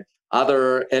some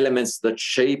other elements that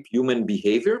shape human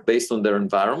behavior based on their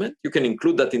environment. You can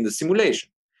include that in the simulation.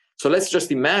 So let's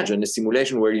just imagine a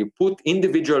simulation where you put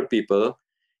individual people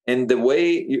and the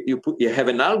way you have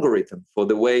an algorithm for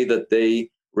the way that they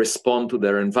respond to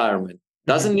their environment.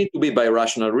 Doesn't need to be by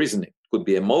rational reasoning. It could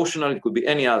be emotional. It could be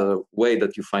any other way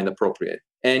that you find appropriate.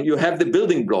 And you have the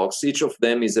building blocks. Each of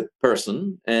them is a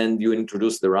person, and you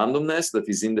introduce the randomness that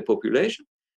is in the population.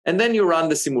 And then you run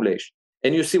the simulation,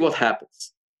 and you see what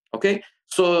happens. Okay?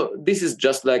 So this is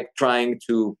just like trying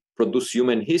to produce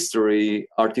human history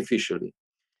artificially.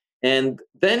 And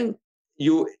then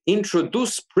you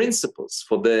introduce principles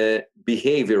for the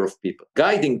behavior of people,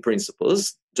 guiding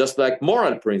principles, just like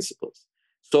moral principles.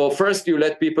 So first you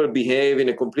let people behave in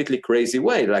a completely crazy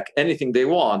way, like anything they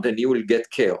want, and you will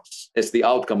get chaos as the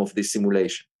outcome of this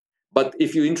simulation. But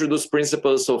if you introduce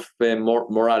principles of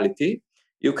morality,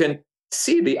 you can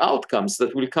see the outcomes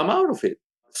that will come out of it.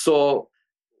 So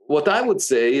what I would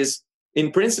say is,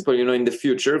 in principle, in the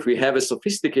future, if we have a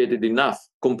sophisticated enough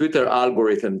computer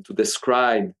algorithm to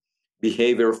describe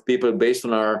behavior of people based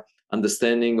on our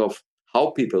understanding of how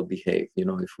people behave,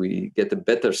 if we get a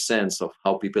better sense of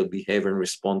how people behave and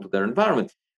respond to their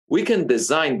environment, we can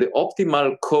design the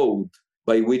optimal code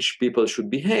by which people should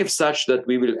behave such that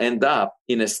we will end up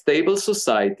in a stable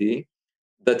society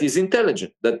that is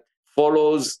intelligent, that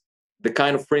follows the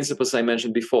kind of principles I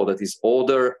mentioned before, that is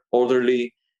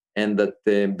orderly, and that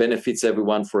benefits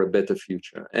everyone for a better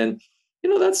future. And,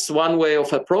 that's one way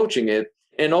of approaching it.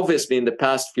 And obviously, in the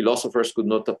past, philosophers could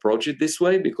not approach it this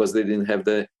way because they didn't have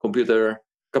the computer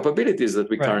capabilities that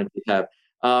we currently have.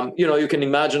 You can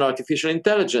imagine artificial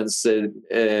intelligence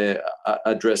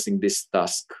addressing this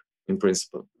task in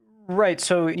principle. Right.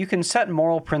 So you can set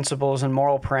moral principles and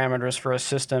moral parameters for a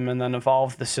system and then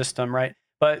evolve the system, right?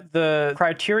 But the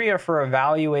criteria for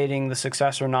evaluating the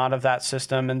success or not of that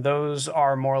system, and those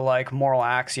are more like moral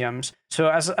axioms. So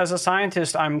as a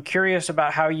scientist, I'm curious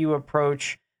about how you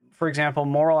approach, for example,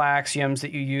 moral axioms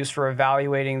that you use for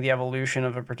evaluating the evolution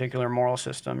of a particular moral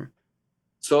system.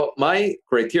 So my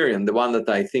criterion, the one that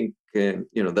I think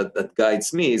that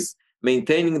guides me, is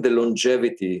maintaining the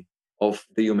longevity of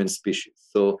the human species.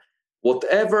 So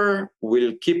whatever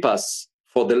will keep us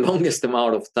for the longest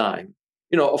amount of time,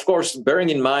 of course, bearing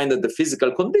in mind that the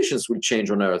physical conditions will change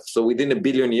on Earth. So within 1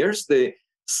 billion years, the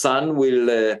sun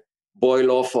will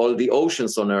boil off all the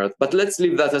oceans on Earth. But let's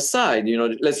leave that aside.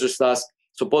 Let's just ask,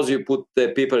 suppose you put the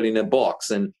people in a box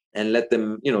and let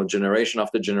them, generation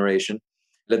after generation,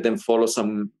 let them follow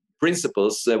some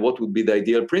principles. What would be the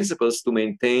ideal principles to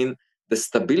maintain the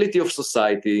stability of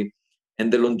society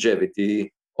and the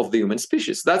longevity of the human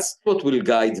species? That's what will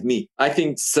guide me. I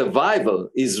think survival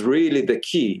is really the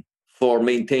key for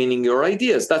maintaining your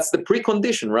ideas. That's the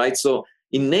precondition, right? So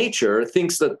in nature,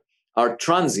 things that are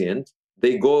transient,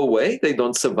 they go away, they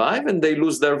don't survive, and they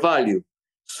lose their value.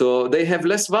 So they have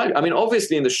less value. I mean,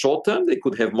 obviously, in the short term, they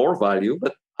could have more value,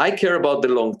 but I care about the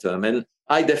long term. And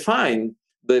I define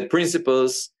the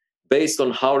principles based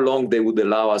on how long they would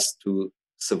allow us to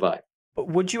survive. But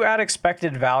would you add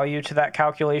expected value to that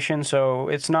calculation? So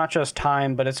it's not just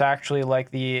time, but it's actually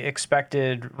like the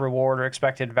expected reward or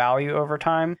expected value over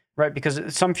time, right? Because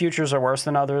some futures are worse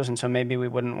than others, and so maybe we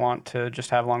wouldn't want to just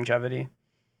have longevity.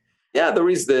 Yeah, there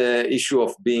is the issue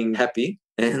of being happy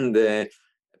and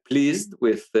pleased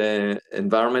with the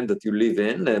environment that you live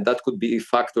in. That could be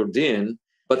factored in.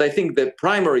 But I think the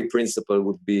primary principle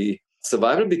would be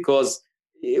survival, because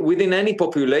within any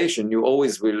population, you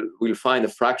always will find a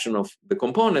fraction of the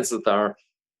components that are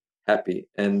happy.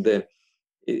 And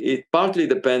it partly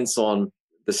depends on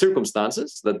the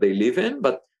circumstances that they live in,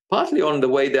 but partly on the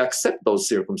way they accept those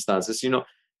circumstances.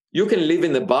 You can live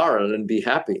in a barrel and be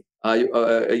happy.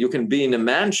 You can be in a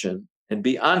mansion and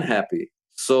be unhappy.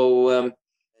 So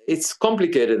it's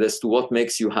complicated as to what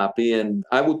makes you happy, and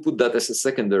I would put that as a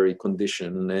secondary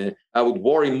condition. I would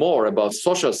worry more about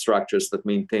social structures that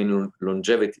maintain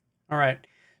longevity. All right.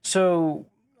 So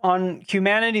on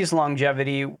humanity's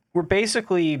longevity, we're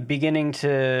basically beginning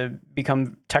to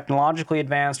become technologically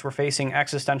advanced. We're facing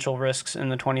existential risks in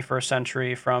the 21st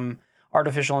century from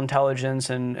artificial intelligence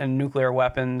and nuclear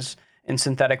weapons and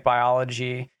synthetic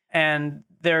biology. And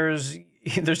there's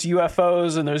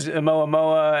UFOs and there's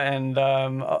Oumuamua and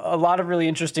a lot of really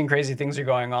interesting, crazy things are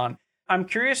going on. I'm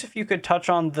curious if you could touch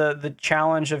on the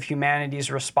challenge of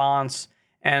humanity's response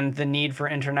and the need for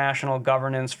international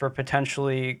governance for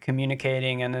potentially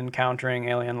communicating and encountering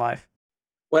alien life?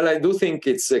 Well, I do think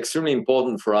it's extremely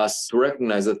important for us to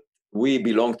recognize that we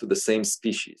belong to the same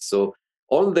species. So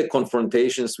all the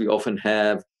confrontations we often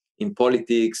have in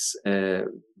politics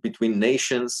between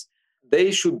nations,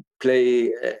 they should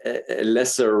play a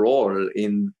lesser role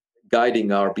in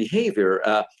guiding our behavior.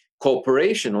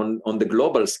 Cooperation on the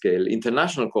global scale,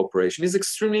 international cooperation, is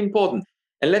extremely important.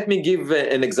 And let me give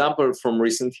an example from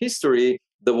recent history.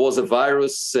 There was a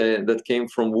virus that came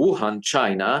from Wuhan,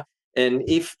 China, and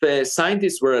if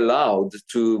scientists were allowed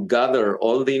to gather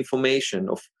all the information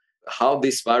of how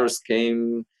this virus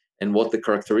came and what the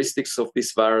characteristics of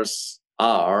this virus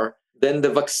are, then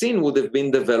the vaccine would have been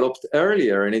developed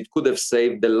earlier and it could have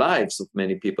saved the lives of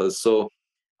many people. So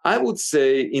I would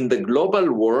say in the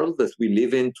global world that we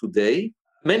live in today,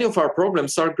 many of our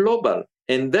problems are global.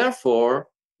 And therefore,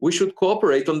 we should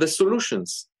cooperate on the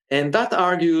solutions. And that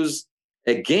argues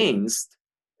against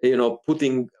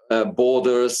putting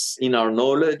borders in our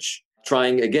knowledge,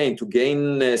 trying again to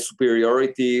gain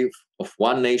superiority of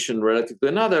one nation relative to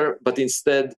another, but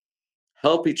instead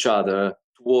help each other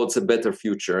towards a better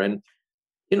future. And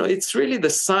it's really the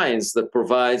science that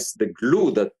provides the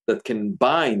glue that can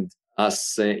bind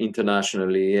us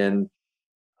internationally. And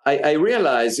I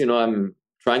realize, I'm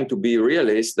trying to be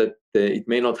realist that it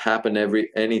may not happen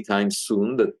anytime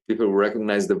soon, that people will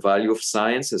recognize the value of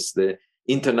science as the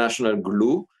international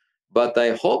glue. But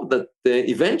I hope that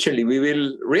eventually we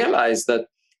will realize that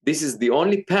this is the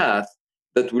only path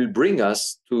that will bring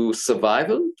us to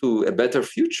survival, to a better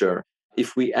future,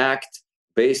 if we act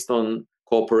based on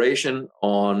cooperation,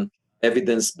 on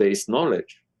evidence-based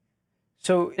knowledge.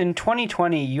 So in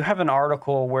 2020, you have an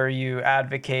article where you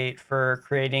advocate for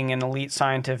creating an elite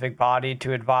scientific body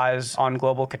to advise on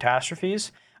global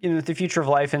catastrophes. At the Future of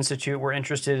Life Institute, we're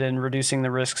interested in reducing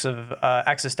the risks of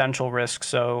existential risks,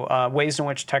 so ways in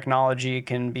which technology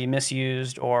can be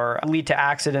misused or lead to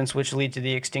accidents which lead to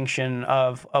the extinction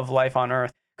of life on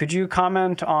Earth. Could you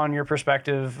comment on your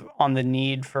perspective on the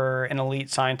need for an elite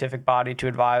scientific body to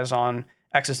advise on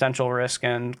existential risk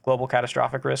and global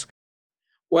catastrophic risk?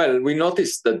 Well, we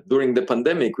noticed that during the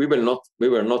pandemic, we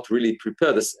were not really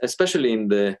prepared, especially in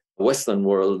the Western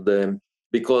world,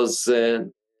 because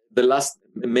the last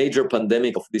major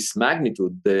pandemic of this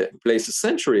magnitude took place a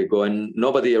century ago, and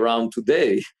nobody around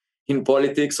today, in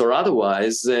politics or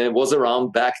otherwise, was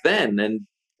around back then. And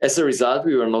as a result,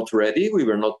 we were not ready, we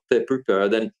were not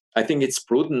prepared. And I think it's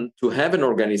prudent to have an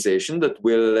organization that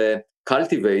will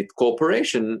cultivate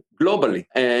cooperation globally.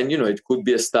 And, it could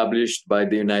be established by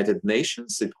the United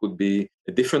Nations, it could be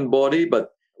a different body. But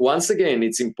once again,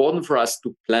 it's important for us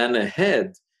to plan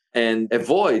ahead and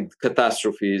avoid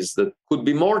catastrophes that could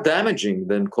be more damaging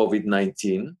than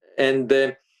COVID-19. And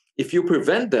if you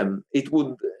prevent them, it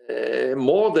would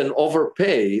more than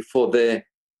overpay for the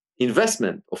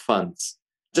investment of funds.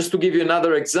 Just to give you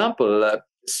another example,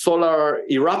 solar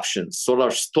eruptions,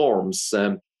 solar storms.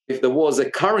 If there was a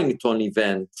Carrington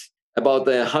event about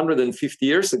 150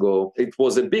 years ago, it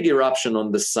was a big eruption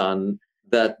on the sun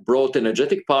that brought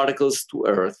energetic particles to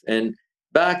Earth. And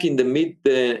back in the mid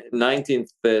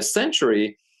 19th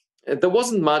century, there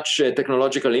wasn't much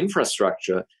technological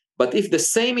infrastructure. But if the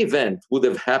same event would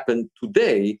have happened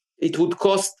today, it would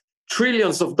cost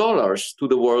trillions of dollars to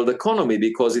the world economy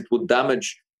because it would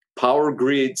damage power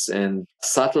grids and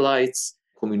satellites,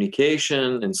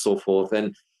 communication, and so forth.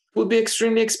 And would be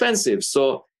extremely expensive.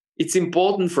 So it's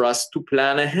important for us to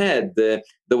plan ahead. There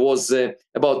was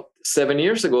about 7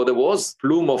 years ago, there was a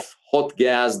plume of hot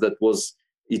gas that was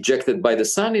ejected by the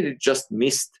sun, and it just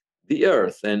missed the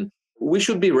Earth. And we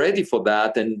should be ready for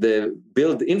that and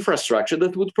build infrastructure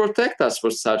that would protect us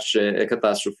for such a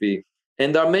catastrophe.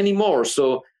 And there are many more.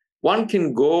 So one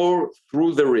can go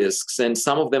through the risks, and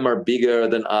some of them are bigger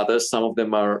than others. Some of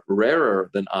them are rarer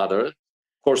than others.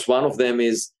 Of course, one of them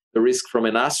is the risk from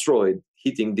an asteroid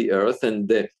hitting the Earth, and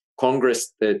the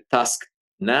Congress tasked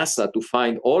NASA to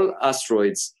find all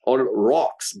asteroids, all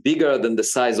rocks bigger than the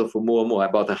size of Oumuamua,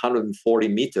 about 140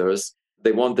 meters.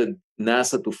 They wanted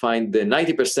NASA to find the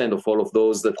 90% of all of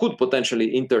those that could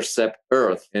potentially intercept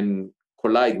Earth and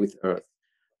collide with Earth.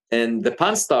 And the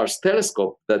Pan-STARRS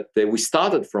telescope that we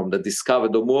started from, that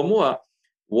discovered Oumuamua,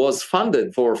 was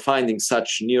funded for finding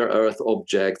such near-Earth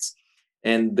objects.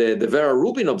 And the Vera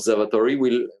Rubin Observatory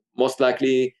will most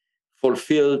likely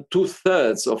fulfill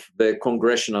 2/3 of the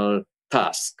congressional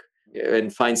task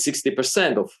and find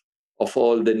 60% of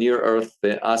all the near-Earth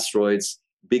asteroids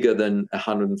bigger than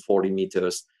 140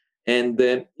 meters. And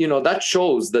that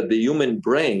shows that the human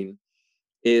brain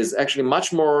is actually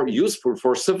much more useful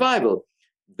for survival,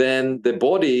 than the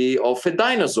body of a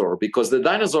dinosaur, because the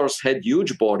dinosaurs had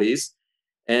huge bodies.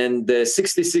 And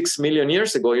 66 million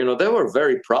years ago, they were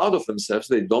very proud of themselves.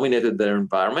 They dominated their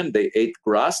environment. They ate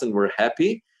grass and were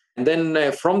happy. And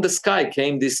then from the sky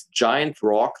came this giant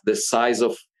rock the size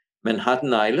of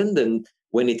Manhattan Island. And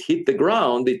when it hit the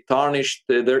ground, it tarnished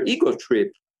their ego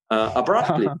trip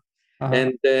abruptly.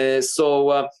 And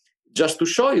so just to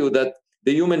show you that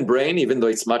the human brain, even though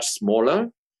it's much smaller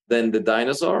than the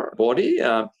dinosaur body,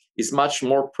 is much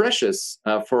more precious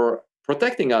for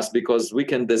protecting us, because we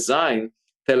can design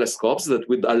telescopes that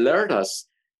would alert us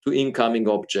to incoming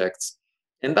objects.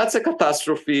 And that's a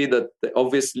catastrophe that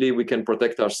obviously we can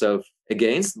protect ourselves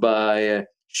against by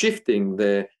shifting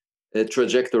the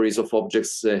trajectories of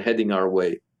objects heading our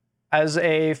way. As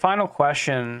a final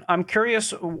question, I'm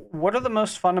curious, what are the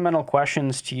most fundamental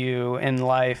questions to you in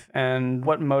life, and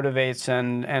what motivates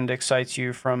and excites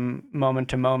you from moment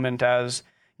to moment as,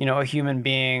 a human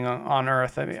being on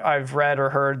Earth? I mean, I've read or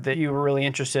heard that you were really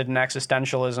interested in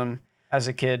existentialism as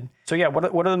a kid. So yeah,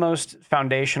 what are the most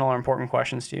foundational or important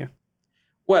questions to you?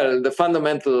 Well, the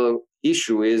fundamental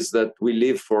issue is that we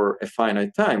live for a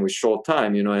finite time, with short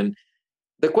time, and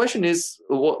the question is,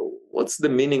 what's the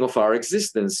meaning of our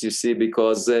existence, you see,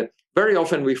 because very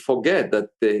often we forget that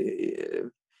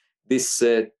this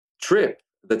trip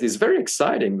that is very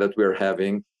exciting that we're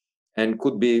having and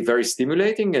could be very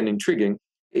stimulating and intriguing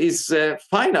is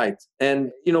finite.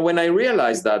 And, when I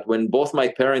realized that, when both my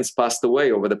parents passed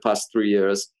away over the past 3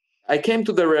 years, I came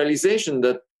to the realization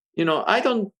that, I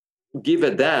don't give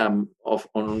a damn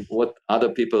on what other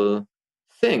people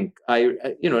think.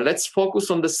 Let's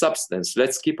focus on the substance.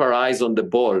 Let's keep our eyes on the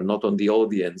ball, not on the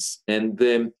audience. And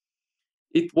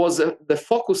it was the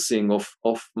focusing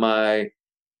of my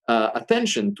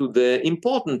attention to the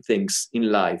important things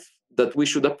in life that we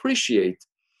should appreciate.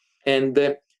 And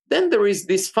then there is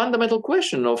this fundamental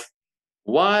question of,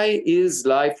 why is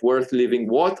life worth living?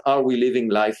 What are we living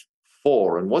life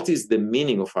for? And what is the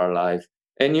meaning of our life?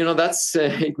 And, that's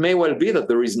it may well be that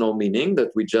there is no meaning, that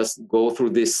we just go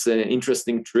through this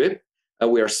interesting trip.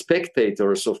 We are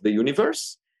spectators of the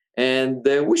universe, and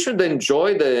we should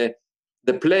enjoy the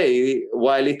play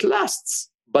while it lasts.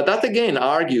 But that again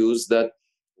argues that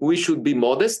we should be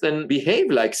modest and behave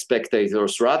like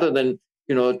spectators, rather than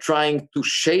trying to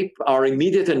shape our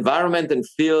immediate environment and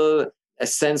feel a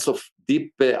sense of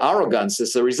deep arrogance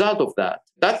as a result of that.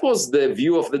 That was the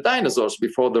view of the dinosaurs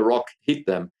before the rock hit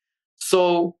them.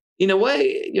 So in a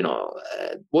way,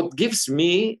 what gives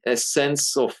me a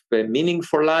sense of meaning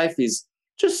for life is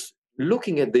just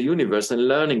looking at the universe and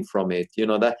learning from it.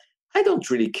 That I don't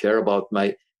really care about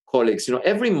my colleagues.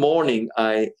 Every morning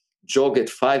I jog at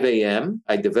 5 a.m.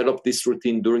 I developed this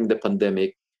routine during the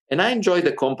pandemic. And I enjoy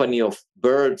the company of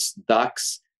birds,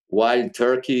 ducks, wild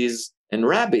turkeys, and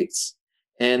rabbits.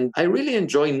 And I really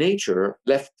enjoy nature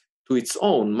left to its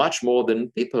own much more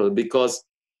than people, because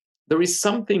there is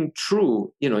something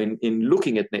true, in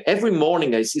looking at nature. Every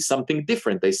morning I see something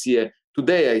different.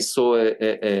 Today I saw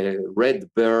a red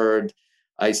bird.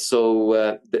 I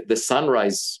saw the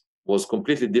sunrise was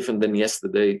completely different than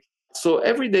yesterday. So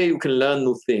every day you can learn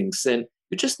new things, and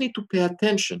you just need to pay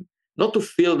attention. Not to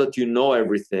feel that you know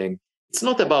everything. It's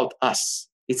not about us.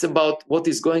 It's about what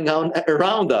is going on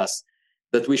around us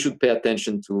that we should pay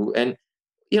attention to. And,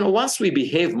 once we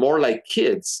behave more like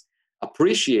kids,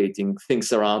 appreciating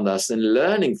things around us and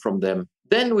learning from them,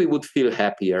 then we would feel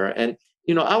happier. And,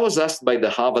 I was asked by the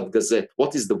Harvard Gazette,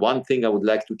 what is the one thing I would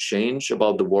like to change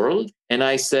about the world? And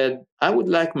I said, I would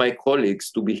like my colleagues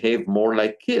to behave more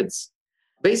like kids.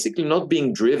 Basically not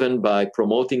being driven by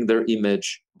promoting their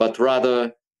image, but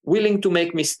rather willing to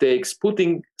make mistakes,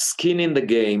 putting skin in the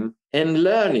game, and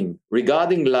learning,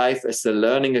 regarding life as a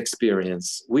learning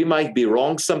experience. We might be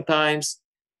wrong sometimes,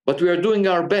 but we are doing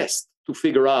our best to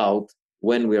figure out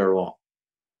when we are wrong.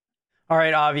 All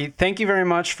right, Avi, thank you very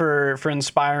much for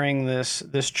inspiring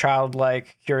this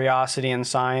childlike curiosity in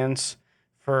science,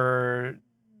 for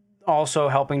also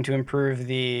helping to improve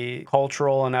the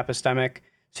cultural and epistemic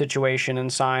situation in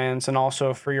science, and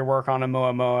also for your work on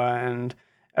Oumuamua and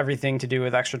everything to do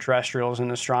with extraterrestrials and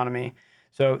astronomy.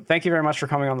 So thank you very much for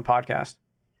coming on the podcast.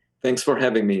 Thanks for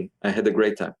having me. I had a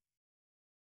great time.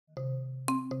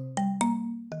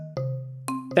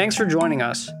 Thanks for joining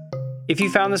us. If you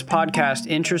found this podcast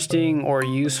interesting or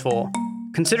useful,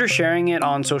 consider sharing it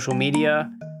on social media,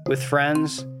 with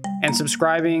friends, and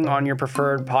subscribing on your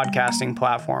preferred podcasting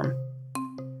platform.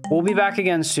 We'll be back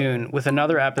again soon with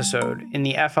another episode in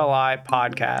the FLI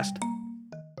podcast.